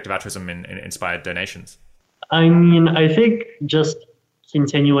large effective altruism inspired donations? I mean, I think just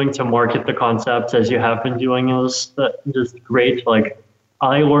continuing to market the concept as you have been doing is great. Like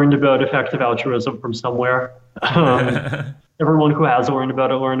I learned about effective altruism from somewhere. everyone who has learned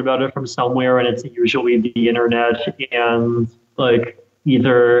about it from somewhere, and it's usually the internet and like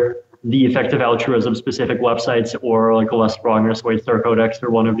either the effective altruism specific websites or like less progress White Star Codex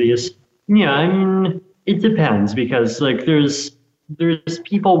or one of these. Yeah, I mean, it depends because like there's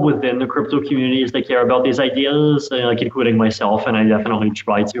people within the crypto communities that care about these ideas, like including myself, and I definitely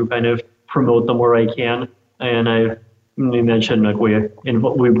try to kind of promote them where I can. And we mentioned like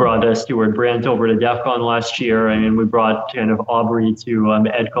we brought Stuart Brandt over to DEF CON last year, and we brought kind of Aubrey to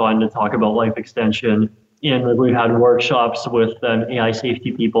EdCon to talk about life extension, and like, we've had workshops with AI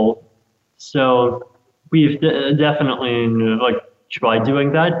safety people. So we've definitely like tried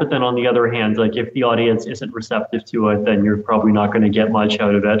doing that, but then on the other hand, like if the audience isn't receptive to it, then you're probably not going to get much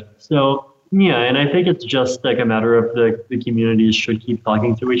out of it. So yeah, and I think it's just like a matter of the communities should keep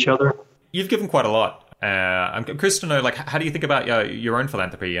talking to each other. You've given quite a lot. I'm curious to know, like, how do you think about your own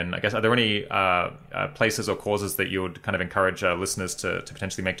philanthropy? And I guess, are there any places or causes that you would kind of encourage listeners to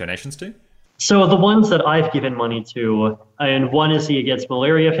potentially make donations to? So the ones that I've given money to, and one is the Against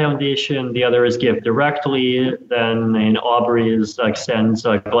Malaria Foundation, the other is Give Directly, then in Aubrey's like sends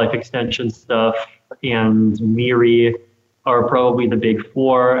like life extension stuff, and Miri are probably the big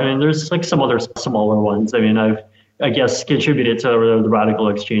four. And there's like some other smaller ones. I mean, I guess contributed to the Radical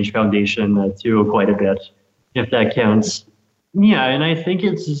Exchange Foundation too quite a bit, if that counts. Yeah, and I think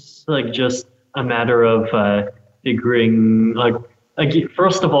it's like just a matter of figuring like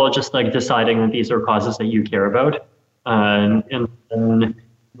first of all, just like deciding that these are causes that you care about, and then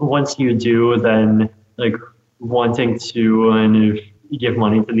once you do, then like wanting to kind of give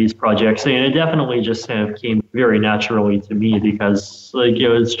money to these projects. And it definitely just kind of came very naturally to me because like it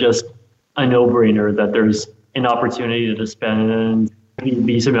was just a no-brainer that there's an opportunity to spend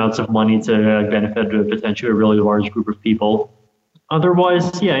these amounts of money to benefit potentially a really large group of people.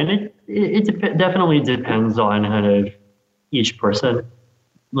 Otherwise, yeah, and it definitely depends on kind of each person.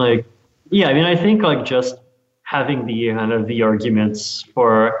 Like, yeah, I mean, I think like just having the kind of the arguments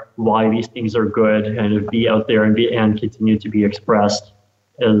for why these things are good kind of be out there and continue to be expressed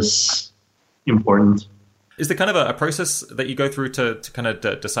is important. Is there kind of a process that you go through to kind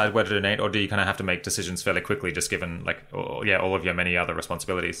of decide where to donate, or do you kind of have to make decisions fairly quickly, just given like, all of your many other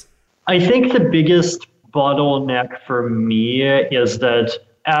responsibilities? I think the biggest bottleneck for me is that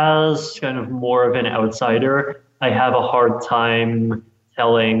as kind of more of an outsider, I have a hard time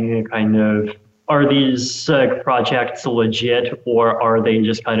telling kind of, are these projects legit, or are they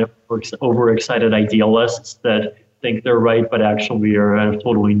just kind of overexcited idealists that think they're right, but actually are kind of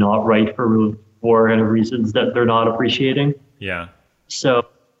totally not right for kind of reasons that they're not appreciating. Yeah. So,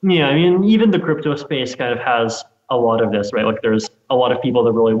 yeah, I mean, even the crypto space kind of has a lot of this, right? Like there's a lot of people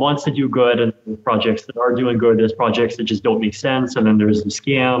that really wants to do good, and projects that are doing good. There's projects that just don't make sense. And then there's the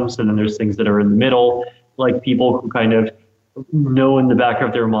scams, and then there's things that are in the middle, like people who kind of know in the back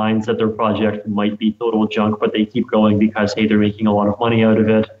of their minds that their project might be total junk, but they keep going because, hey, they're making a lot of money out of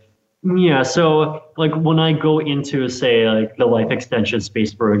it. Yeah, so like when I go into, say, like the life extension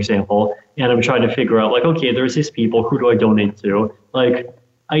space, for example, and I'm trying to figure out like, okay, there's these people, who do I donate to? Like,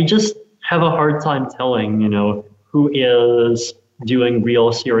 I just have a hard time telling, who is doing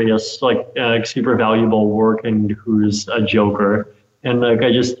real serious, like super valuable work and who's a joker. And like,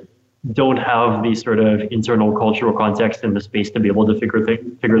 I just don't have the sort of internal cultural context in the space to be able to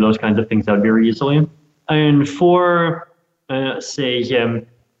figure those kinds of things out very easily. And for, say,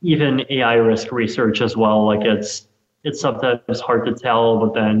 even AI risk research as well, like it's sometimes hard to tell,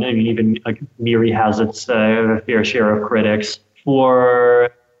 but then, I mean, even like Miri has its fair share of critics. For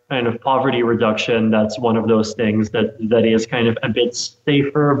kind of poverty reduction, that's one of those things that is kind of a bit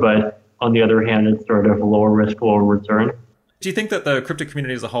safer, but on the other hand, it's sort of lower risk, lower return. Do you think that the crypto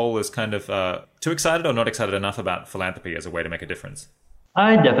community as a whole is kind of too excited or not excited enough about philanthropy as a way to make a difference?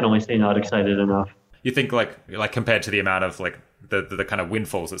 I definitely say not excited enough. You think like compared to the amount of like the kind of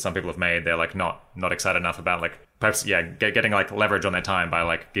windfalls that some people have made, they're like not excited enough about like perhaps getting like leverage on their time by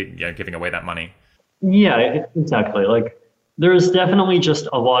like giving away that money. Yeah, exactly. Like there's definitely just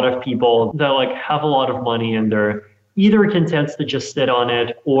a lot of people that like have a lot of money and they're either content to just sit on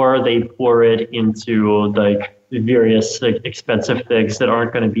it, or they pour it into like various like expensive things that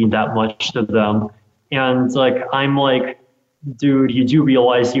aren't going to be that much to them. And like I'm like, dude, you do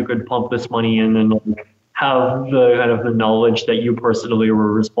realize you could pump this money in and like have the kind of the knowledge that you personally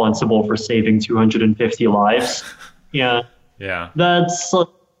were responsible for saving 250 lives. Yeah. That's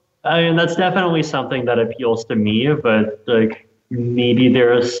definitely something that appeals to me, but like maybe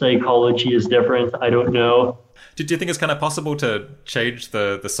their psychology is different. I don't know. Do you think it's kind of possible to change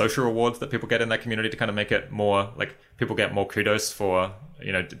the social rewards that people get in that community to kind of make it more like people get more kudos for,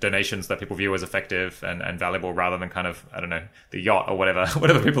 donations that people view as effective and valuable rather than kind of, I don't know, the yacht or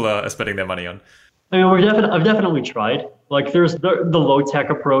whatever people are spending their money on? I mean, I've definitely tried. Like, there's the low tech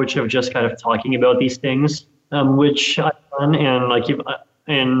approach of just kind of talking about these things, which I've done,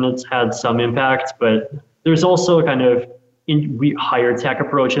 and it's had some impact. But there's also kind of higher tech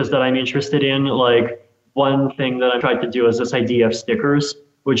approaches that I'm interested in. Like, one thing that I've tried to do is this idea of stickers,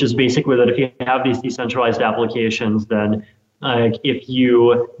 which is basically that if you have these decentralized applications, then if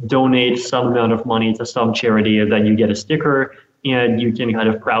you donate some amount of money to some charity, then you get a sticker, and you can kind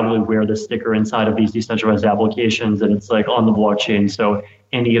of proudly wear the sticker inside of these decentralized applications, and it's like on the blockchain, so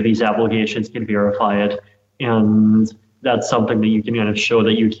any of these applications can verify it, and that's something that you can kind of show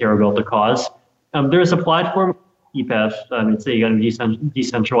that you care about the cause. There's a platform, EPEF, it's a kind of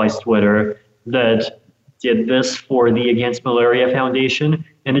decentralized Twitter that did this for the Against Malaria Foundation,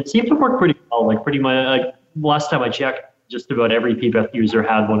 and it seemed to work pretty well. Like, pretty much, like, last time I checked, just about every PPEF user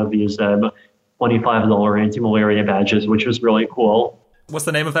had one of these $25 anti-malaria badges, which was really cool. What's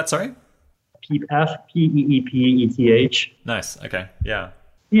the name of that, sorry? PPEF, PEEPETH. Nice, okay, yeah.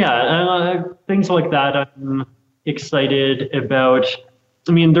 Yeah, things like that I'm excited about.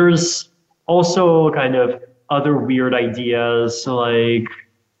 I mean, there's also kind of other weird ideas, like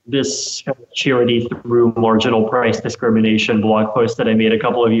this kind of charity through marginal price discrimination blog post that I made a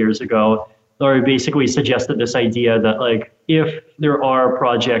couple of years ago, or basically suggested this idea that, like, if there are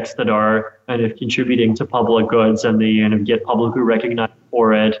projects that are kind of contributing to public goods and they kind of get publicly recognized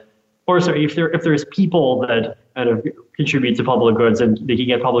for it, or sorry, if there's people that kind of contribute to public goods and they can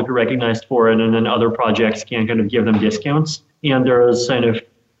get publicly recognized for it, and then other projects can kind of give them discounts, and there's kind of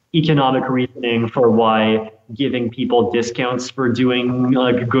economic reasoning for why giving people discounts for doing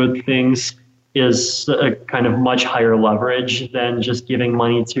like good things is a kind of much higher leverage than just giving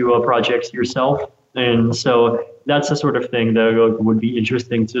money to a project yourself. And so that's the sort of thing that would be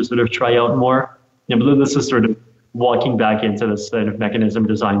interesting to sort of try out more. Yeah, but this is sort of walking back into this kind of mechanism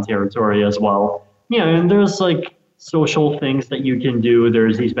design territory as well. Yeah, and there's like social things that you can do.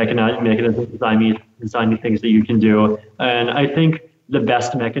 There's these mechanism design things that you can do. And I think the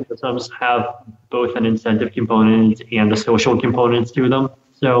best mechanisms have both an incentive component and a social component to them.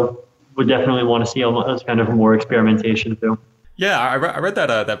 So would definitely want to see a kind of more experimentation too. Yeah, I read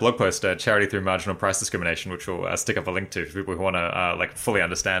that blog post, Charity Through Marginal Price Discrimination, which we'll stick up a link to for people who want to like fully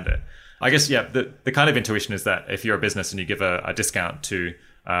understand it. I guess, yeah, the kind of intuition is that if you're a business and you give a discount to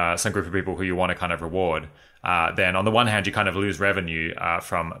some group of people who you want to kind of reward, then on the one hand you kind of lose revenue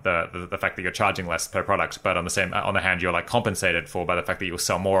from the fact that you're charging less per product, but on the hand you're like compensated for by the fact that you'll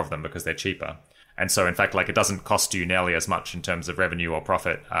sell more of them because they're cheaper. And so, in fact, like it doesn't cost you nearly as much in terms of revenue or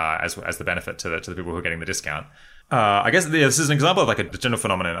profit as the benefit to the people who are getting the discount. I guess this is an example of like a general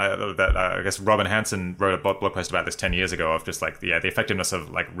phenomenon that I guess Robin Hanson wrote a blog post about this 10 years ago of just like the effectiveness of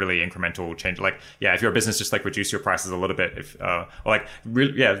like really incremental change. Like, yeah, if you're a business, just like reduce your prices a little bit.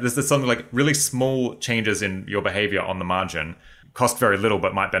 There's something like really small changes in your behavior on the margin cost very little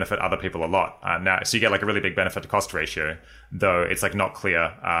but might benefit other people a lot. So you get like a really big benefit to cost ratio, though it's like not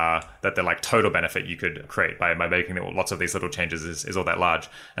clear that the like total benefit you could create by making lots of these little changes is all that large.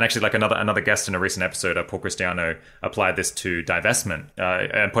 And actually, like another guest in a recent episode, Paul Cristiano, applied this to divestment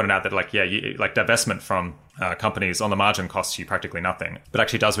and pointed out that like divestment from companies on the margin costs you practically nothing, but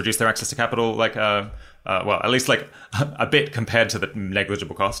actually does reduce their access to capital like at least like a bit compared to the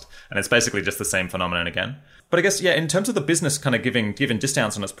negligible cost. And it's basically just the same phenomenon again. But I guess, yeah, in terms of the business kind of giving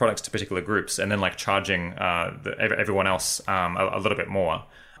discounts on its products to particular groups and then like charging everyone else a little bit more,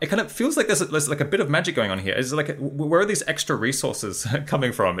 it kind of feels like there's like a bit of magic going on here. Is like, where are these extra resources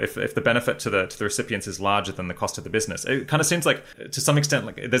coming from if the benefit to the recipients is larger than the cost of the business? It kind of seems like to some extent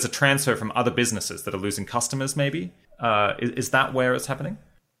like there's a transfer from other businesses that are losing customers maybe. Is that where it's happening?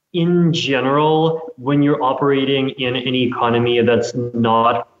 In general, when you're operating in an economy that's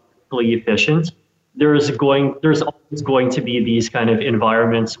not really efficient, there's always going to be these kind of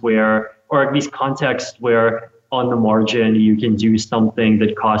environments where, or these contexts where on the margin you can do something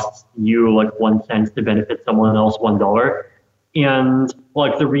that costs you like 1 cent to benefit someone else $1. And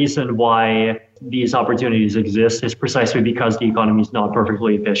like the reason why these opportunities exist is precisely because the economy is not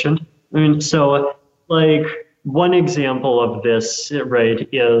perfectly efficient. And so like one example of this, right,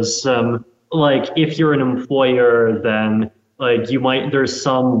 is like if you're an employer, then like there's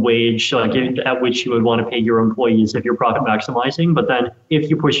some wage like at which you would want to pay your employees if you're profit maximizing. But then if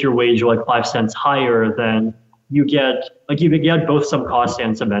you push your wage like 5 cents higher, then you get both some costs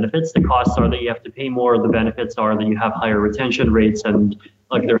and some benefits. The costs are that you have to pay more. The benefits are that you have higher retention rates and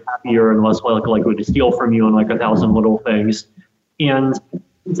like they're happier and less likely to steal from you and like 1,000 little things. And the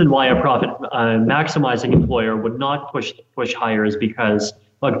reason why a profit maximizing employer would not push higher is because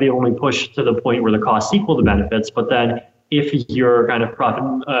like they only push to the point where the costs equal the benefits. But then if you're kind of profit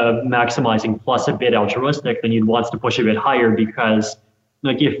maximizing plus a bit altruistic, then you'd want to push a bit higher, because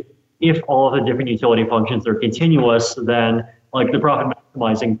like if all of the different utility functions are continuous, then like the profit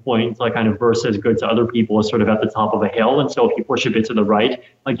maximizing point, like kind of versus good to other people, is sort of at the top of a hill. And so if you push a bit to the right,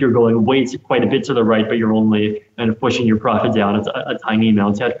 like you're going quite a bit to the right, but you're only kind of pushing your profit down a tiny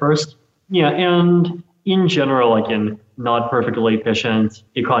amount at first. Yeah, and in general, like in not perfectly efficient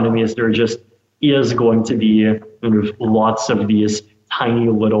economies, there just is going to be kind of lots of these tiny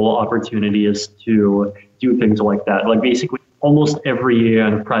little opportunities to do things like that. Like basically almost every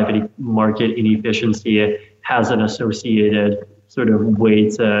private market inefficiency has an associated sort of way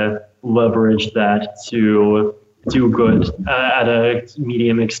to leverage that to do good at a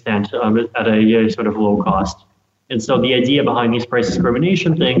medium extent, at a sort of low cost. And so the idea behind these price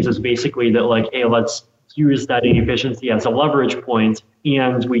discrimination things is basically that like, hey, let's use that inefficiency as a leverage point,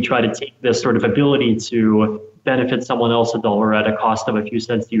 and we try to take this sort of ability to benefit someone else $1 at a cost of a few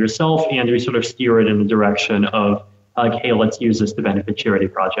cents to yourself, and we sort of steer it in the direction of like, hey, let's use this to benefit charity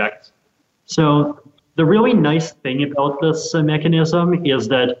projects. So the really nice thing about this mechanism is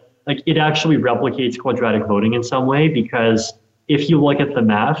that like it actually replicates quadratic voting in some way, because if you look at the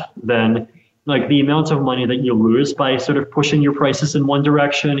math, then like the amount of money that you lose by sort of pushing your prices in one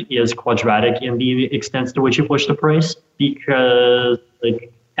direction is quadratic in the extent to which you push the price, because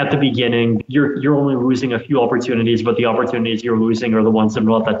like at the beginning you're only losing a few opportunities, but the opportunities you're losing are the ones that are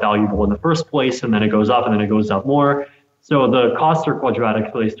not that valuable in the first place, and then it goes up and then it goes up more. So the costs are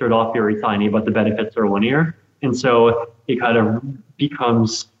quadratic, so they start off very tiny, but the benefits are linear. And so it kind of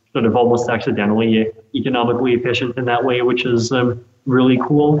becomes sort of almost accidentally economically efficient in that way, which is really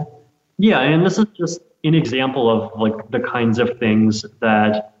cool. Yeah, and this is just an example of like the kinds of things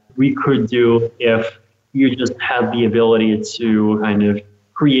that we could do if you just had the ability to kind of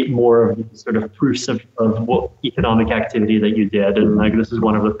create more of these sort of proofs of what economic activity that you did. And like this is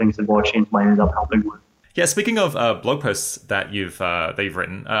one of the things that blockchains might end up helping with. Yeah, speaking of blog posts that you've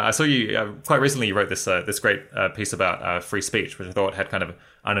written, I saw you quite recently. You wrote this great piece about free speech, which I thought had kind of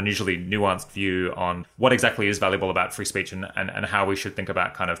an unusually nuanced view on what exactly is valuable about free speech and how we should think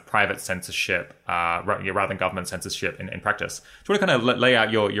about kind of private censorship rather than government censorship in practice. Do you want to kind of lay out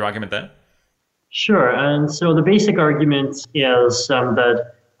your argument there? Sure. And so the basic argument is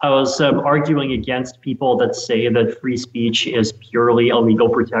that I was arguing against people that say that free speech is purely a legal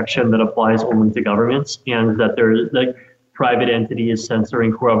protection that applies only to governments, and that there's like private entities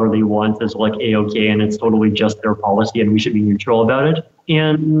censoring whoever they want is like A-OK, and it's totally just their policy and we should be neutral about it.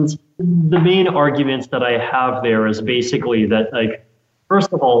 And the main argument that I have there is basically that, like,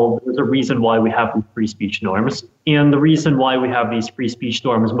 first of all, there's a reason why we have these free speech norms. And the reason why we have these free speech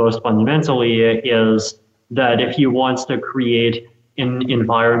norms most fundamentally is that if you want to create an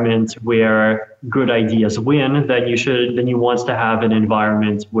environment where good ideas win, then you want to have an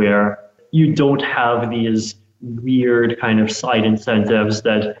environment where you don't have these weird kind of side incentives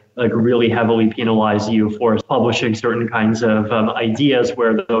that like really heavily penalize you for publishing certain kinds of ideas,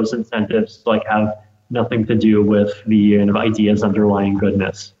 where those incentives like have nothing to do with the idea's underlying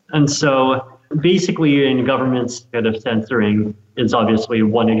goodness. And so basically in governments kind of censoring is obviously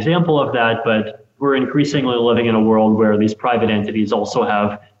one example of that, but we're increasingly living in a world where these private entities also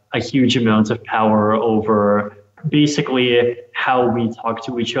have a huge amount of power over basically how we talk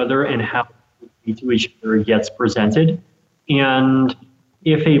to each other and how we to each other gets presented. And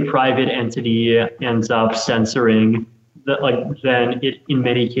if a private entity ends up censoring, then it in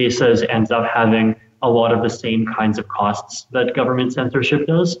many cases ends up having a lot of the same kinds of costs that government censorship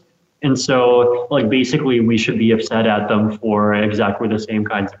does. And so like basically we should be upset at them for exactly the same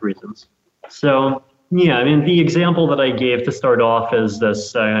kinds of reasons. So yeah, I mean, the example that I gave to start off is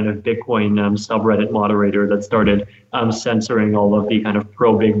this kind of Bitcoin subreddit moderator that started censoring all of the kind of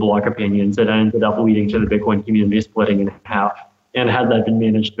pro-big block opinions that ended up leading to the Bitcoin community splitting in half. And had that been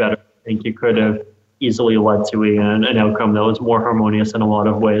managed better, I think it could have easily led to an outcome that was more harmonious in a lot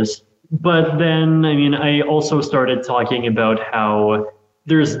of ways. But then, I mean, I also started talking about how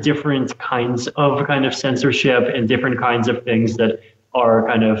there's different kinds of censorship and different kinds of things that are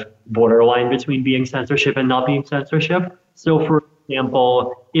kind of borderline between being censorship and not being censorship. So for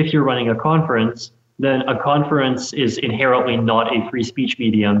example, if you're running a conference, then a conference is inherently not a free speech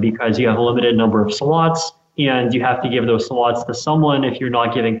medium because you have a limited number of slots and you have to give those slots to someone. If you're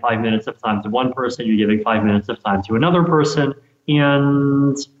not giving 5 minutes of time to one person, you're giving 5 minutes of time to another person.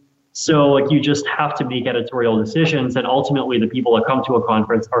 And So like you just have to make editorial decisions, and ultimately the people that come to a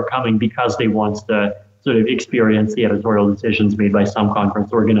conference are coming because they want to sort of experience the editorial decisions made by some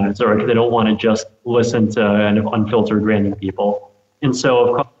conference organizer. Like they don't want to just listen to kind of unfiltered random people. And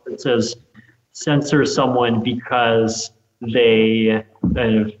so if conferences censor someone because they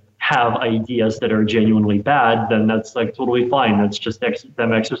kind of have ideas that are genuinely bad, then that's like totally fine. That's just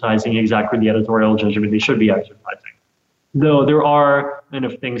them exercising exactly the editorial judgment they should be exercising. Though there are kind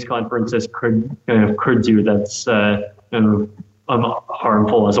of things conferences could do that's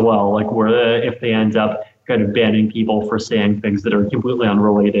harmful as well, like where if they end up kind of banning people for saying things that are completely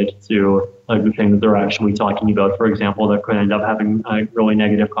unrelated to like the thing that they're actually talking about, for example, that could end up having really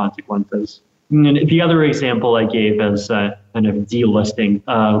negative consequences. And the other example I gave is kind of delisting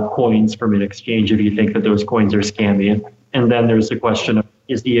coins from an exchange if you think that those coins are scammy. And then there's the question of,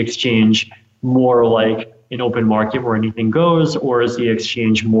 is the exchange more like an open market where anything goes, or is the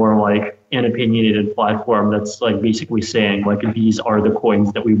exchange more like an opinionated platform that's like basically saying like these are the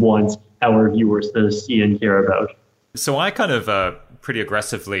coins that we want our viewers to see and care about? So I kind of pretty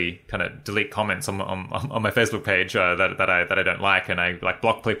aggressively kind of delete comments on my Facebook page that I don't like, and I like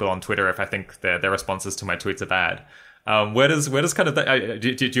block people on Twitter if I think their responses to my tweets are bad. Where does kind of that,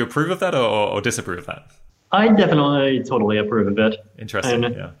 do you approve of that or disapprove of that? I definitely totally approve of it. Interesting.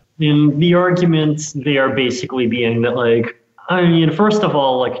 Yeah. In the arguments, they are basically being that, like, I mean, first of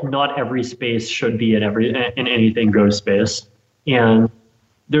all, like, not every space should be in anything goes space, and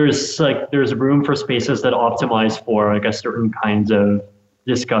there's room for spaces that optimize for like a certain kinds of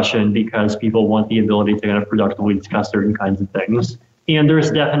discussion because people want the ability to kind of productively discuss certain kinds of things. And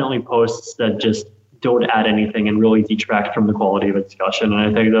there's definitely posts that just don't add anything and really detract from the quality of a discussion. And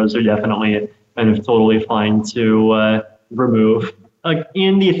I think those are definitely kind of totally fine to remove. Like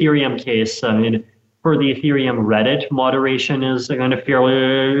in the Ethereum case, I mean, for the Ethereum Reddit, moderation is kind of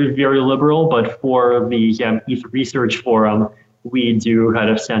very liberal, but for the ETH research forum, we do kind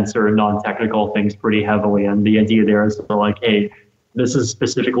of censor non-technical things pretty heavily. And the idea there is like, hey, this is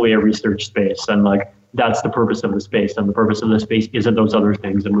specifically a research space, and like that's the purpose of the space, and the purpose of the space isn't those other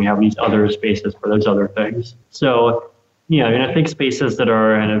things, and we have these other spaces for those other things. So yeah, I mean, I think spaces that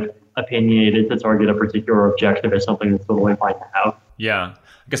are kind of opinionated to target a particular objective is something that's totally fine to have. Yeah.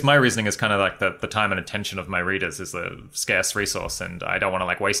 I guess my reasoning is kind of like the time and attention of my readers is a scarce resource, and I don't want to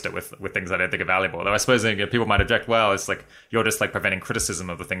like waste it with things that I don't think are valuable. Though I suppose people might object, well, it's like you're just like preventing criticism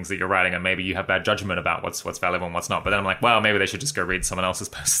of the things that you're writing, and maybe you have bad judgment about what's valuable and what's not. But then I'm like, well, maybe they should just go read someone else's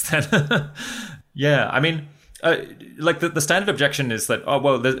posts then. Yeah, I mean, like the standard objection is that, oh,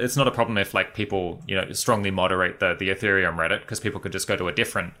 well, it's not a problem if like people, you know, strongly moderate the Ethereum Reddit, because people could just go to a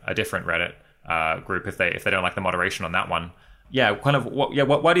different Reddit group if they don't like the moderation on that one. Yeah, kind of.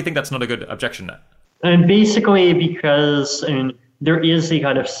 Why do you think that's not a good objection? And basically because, I mean, there is a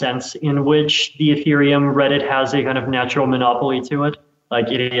kind of sense in which the Ethereum Reddit has a kind of natural monopoly to it. Like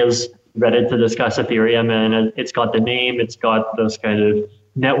it is Reddit to discuss Ethereum, and it's got the name, it's got this kind of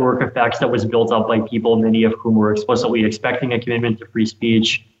network effects that was built up by people, many of whom were explicitly expecting a commitment to free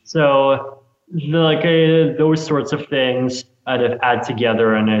speech. So like those sorts of things kind of add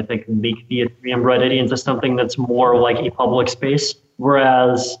together and I think make the Ethereum Reddit into something that's more like a public space.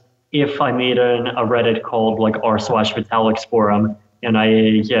 Whereas if I made a Reddit called like r/Vitalik's forum and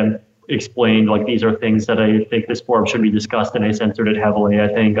I explained like these are things that I think this forum should be discussed and I censored it heavily, I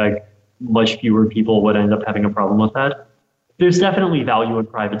think like much fewer people would end up having a problem with that. There's definitely value in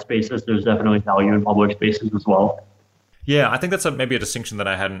private spaces. There's definitely value in public spaces as well. Yeah, I think that's maybe a distinction that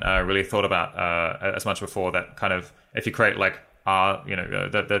I hadn't really thought about as much before. That kind of, if you create like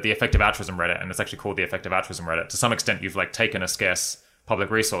the effective altruism Reddit, and it's actually called the effective altruism Reddit, to some extent you've like taken a scarce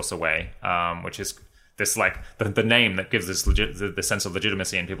public resource away, which is this like the name that gives this the sense of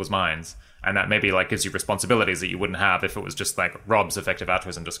legitimacy in people's minds, and that maybe like gives you responsibilities that you wouldn't have if it was just like Rob's effective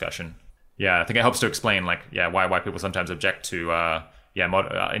altruism discussion. Yeah, I think it helps to explain like why people sometimes object to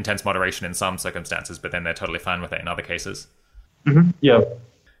intense moderation in some circumstances, but then they're totally fine with it in other cases. Mm-hmm. Yeah.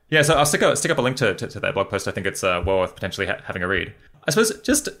 Yeah, so I'll stick up a link to that blog post. I think it's well worth potentially having a read. I suppose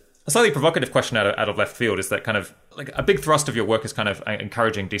just a slightly provocative question out of left field is that kind of like a big thrust of your work is kind of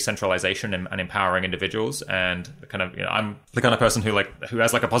encouraging decentralization and empowering individuals. And kind of, you know, I'm the kind of person who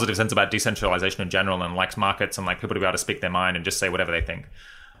has like a positive sense about decentralization in general and likes markets and like people to be able to speak their mind and just say whatever they think.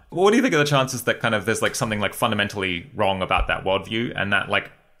 What do you think are the chances that kind of there's like something like fundamentally wrong about that worldview, and that like,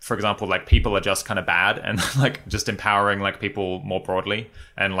 for example, like people are just kind of bad, and like just empowering like people more broadly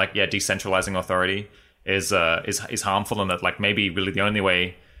and like decentralizing authority is harmful, and that like maybe really the only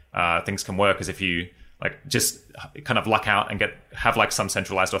way things can work is if you like just kind of luck out and have like some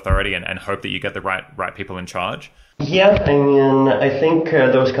centralized authority and hope that you get the right people in charge? Yeah, I mean, I think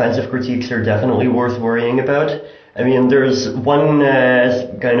those kinds of critiques are definitely worth worrying about. I mean, there's one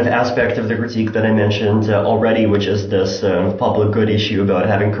kind of aspect of the critique that I mentioned already, which is this public good issue about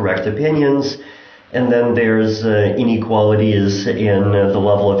having correct opinions. And then there's inequalities in the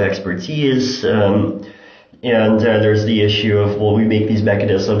level of expertise. And there's the issue of, well, we make these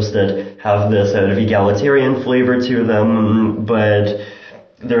mechanisms that have this sort of egalitarian flavor to them, but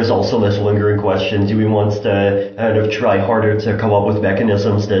there's also this lingering question, do we want to kind of try harder to come up with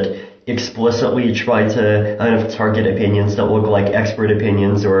mechanisms that explicitly try to kind of target opinions that look like expert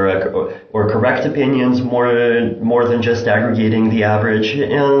opinions or correct opinions more than just aggregating the average?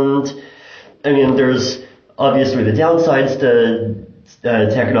 And I mean, there's obviously the downsides to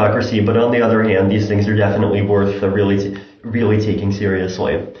technocracy, but on the other hand, these things are definitely worth really taking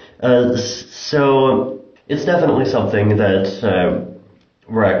seriously. So it's definitely something that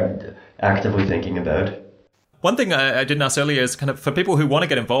we're actively thinking about. One thing I didn't ask earlier is kind of for people who want to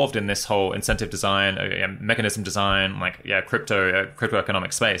get involved in this whole incentive design, mechanism design, crypto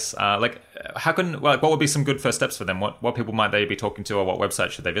economic space. What would be some good first steps for them? What people might they be talking to, or what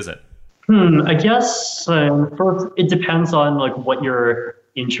website should they visit? I guess first it depends on like what your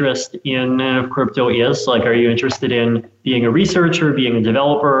interest in crypto is. Like, are you interested in being a researcher, being a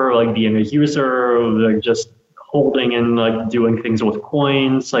developer, like being a user, like just holding and like doing things with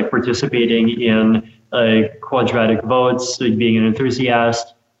coins, like participating in quadratic votes, like being an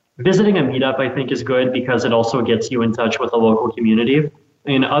enthusiast? Visiting a meetup, I think, is good because it also gets you in touch with a local community.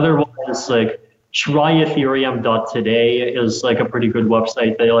 And otherwise, like tryethereum.today is like a pretty good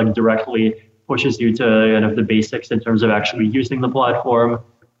website that like directly pushes you to kind of the basics in terms of actually using the platform.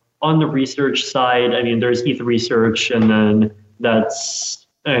 On the research side, I mean, there's ETH Research, and then that's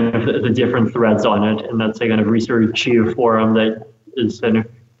the different threads on it, and that's a kind of research forum that is kind of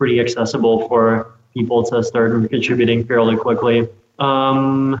pretty accessible for people to start contributing fairly quickly.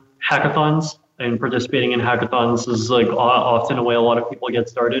 Hackathons and participating in hackathons is like often a way a lot of people get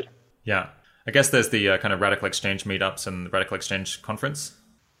started. Yeah. I guess there's the kind of Radical Exchange meetups and the Radical Exchange conference.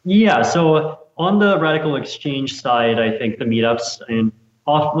 Yeah, so on the Radical Exchange side, I think the meetups, and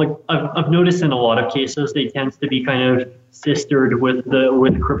often, like I've noticed in a lot of cases, they tend to be kind of sistered with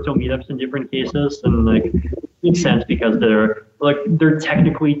crypto meetups in different cases, and like makes sense because they're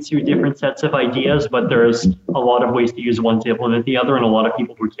technically two different sets of ideas, but there's a lot of ways to use one to implement the other, and a lot of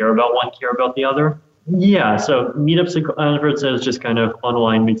people who care about one care about the other. Yeah, so meetups and conferences, just kind of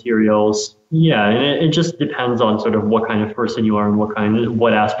online materials. Yeah, and it just depends on sort of what kind of person you are and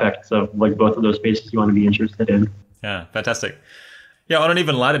what aspects of like both of those spaces you want to be interested in. Yeah, fantastic. Yeah, on an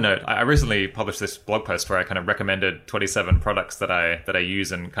even lighter note, I recently published this blog post where I kind of recommended 27 products that I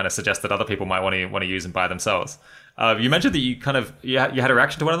use and kind of suggest that other people might want to use and buy themselves. You mentioned that you had a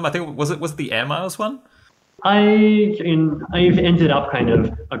reaction to one of them. I think was it the Air Miles one? I've ended up kind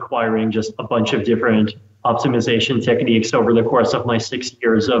of acquiring just a bunch of different optimization techniques over the course of my 6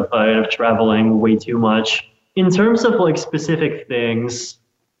 years of traveling way too much. In terms of like specific things,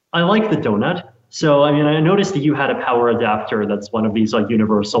 I like the donut. So, I mean, I noticed that you had a power adapter that's one of these like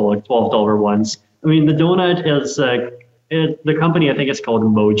universal, like $12 ones. I mean, the donut is the company, I think it's called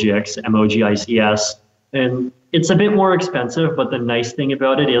Mogics, Mogics. And it's a bit more expensive, but the nice thing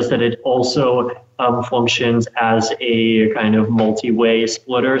about it is that it also functions as a kind of multi-way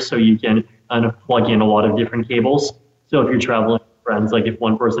splitter, so you can kind of plug in a lot of different cables. So if you're traveling with friends, like if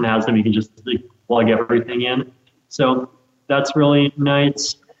one person has them, you can just like, plug everything in. So that's really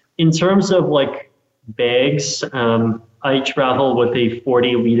nice. In terms of like bags, I travel with a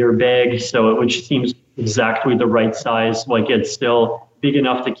 40-liter bag, which seems exactly the right size. Like it's still big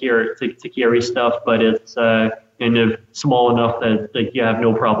enough to carry stuff, but it's kind of small enough that like you have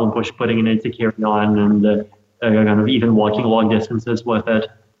no problem putting it to carry on and kind of even walking long distances with it.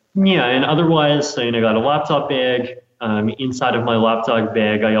 Yeah, and otherwise, I got a laptop bag. Inside of my laptop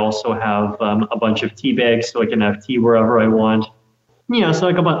bag, I also have a bunch of tea bags, so I can have tea wherever I want. Yeah, so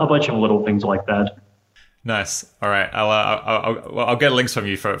like a bunch of little things like that. Nice. All right, I'll get links from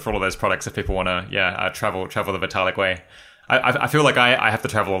you for all of those products if people want to travel the Vitalik way. I feel like I have to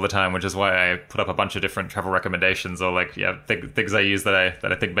travel all the time, which is why I put up a bunch of different travel recommendations or things I use that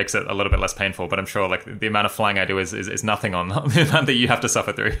I think makes it a little bit less painful. But I'm sure like the amount of flying I do is nothing on the amount that you have to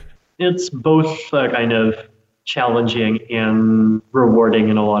suffer through. It's both kind of challenging and rewarding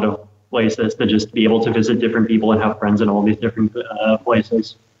in a lot of places to just be able to visit different people and have friends in all these different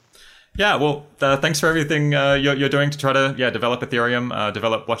places. Yeah, well, thanks for everything you're doing to try to develop Ethereum,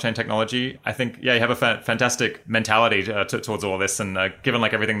 develop blockchain technology. I think you have a fantastic mentality towards all this, and given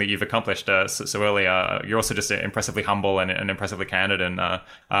like everything that you've accomplished so early, you're also just impressively humble and impressively candid, and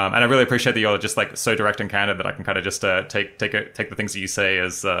I really appreciate that you're just like so direct and candid that I can kind of just take the things that you say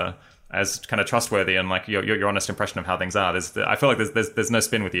as kind of trustworthy, and like your honest impression of how things are. I feel like there's no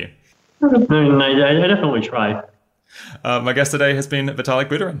spin with you. I definitely try. My guest today has been Vitalik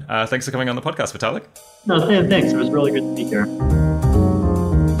Buterin. Thanks for coming on the podcast, Vitalik. No, thanks. It was really good to be here.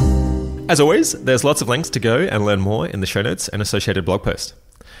 As always, there's lots of links to go and learn more in the show notes and associated blog post.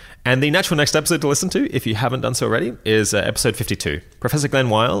 And the natural next episode to listen to, if you haven't done so already, is episode 52, Professor Glenn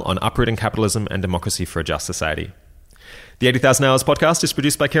Weil on Uprooting Capitalism and Democracy for a Just Society. The 80,000 Hours podcast is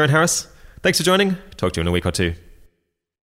produced by Kieran Harris. Thanks for joining. Talk to you in a week or two.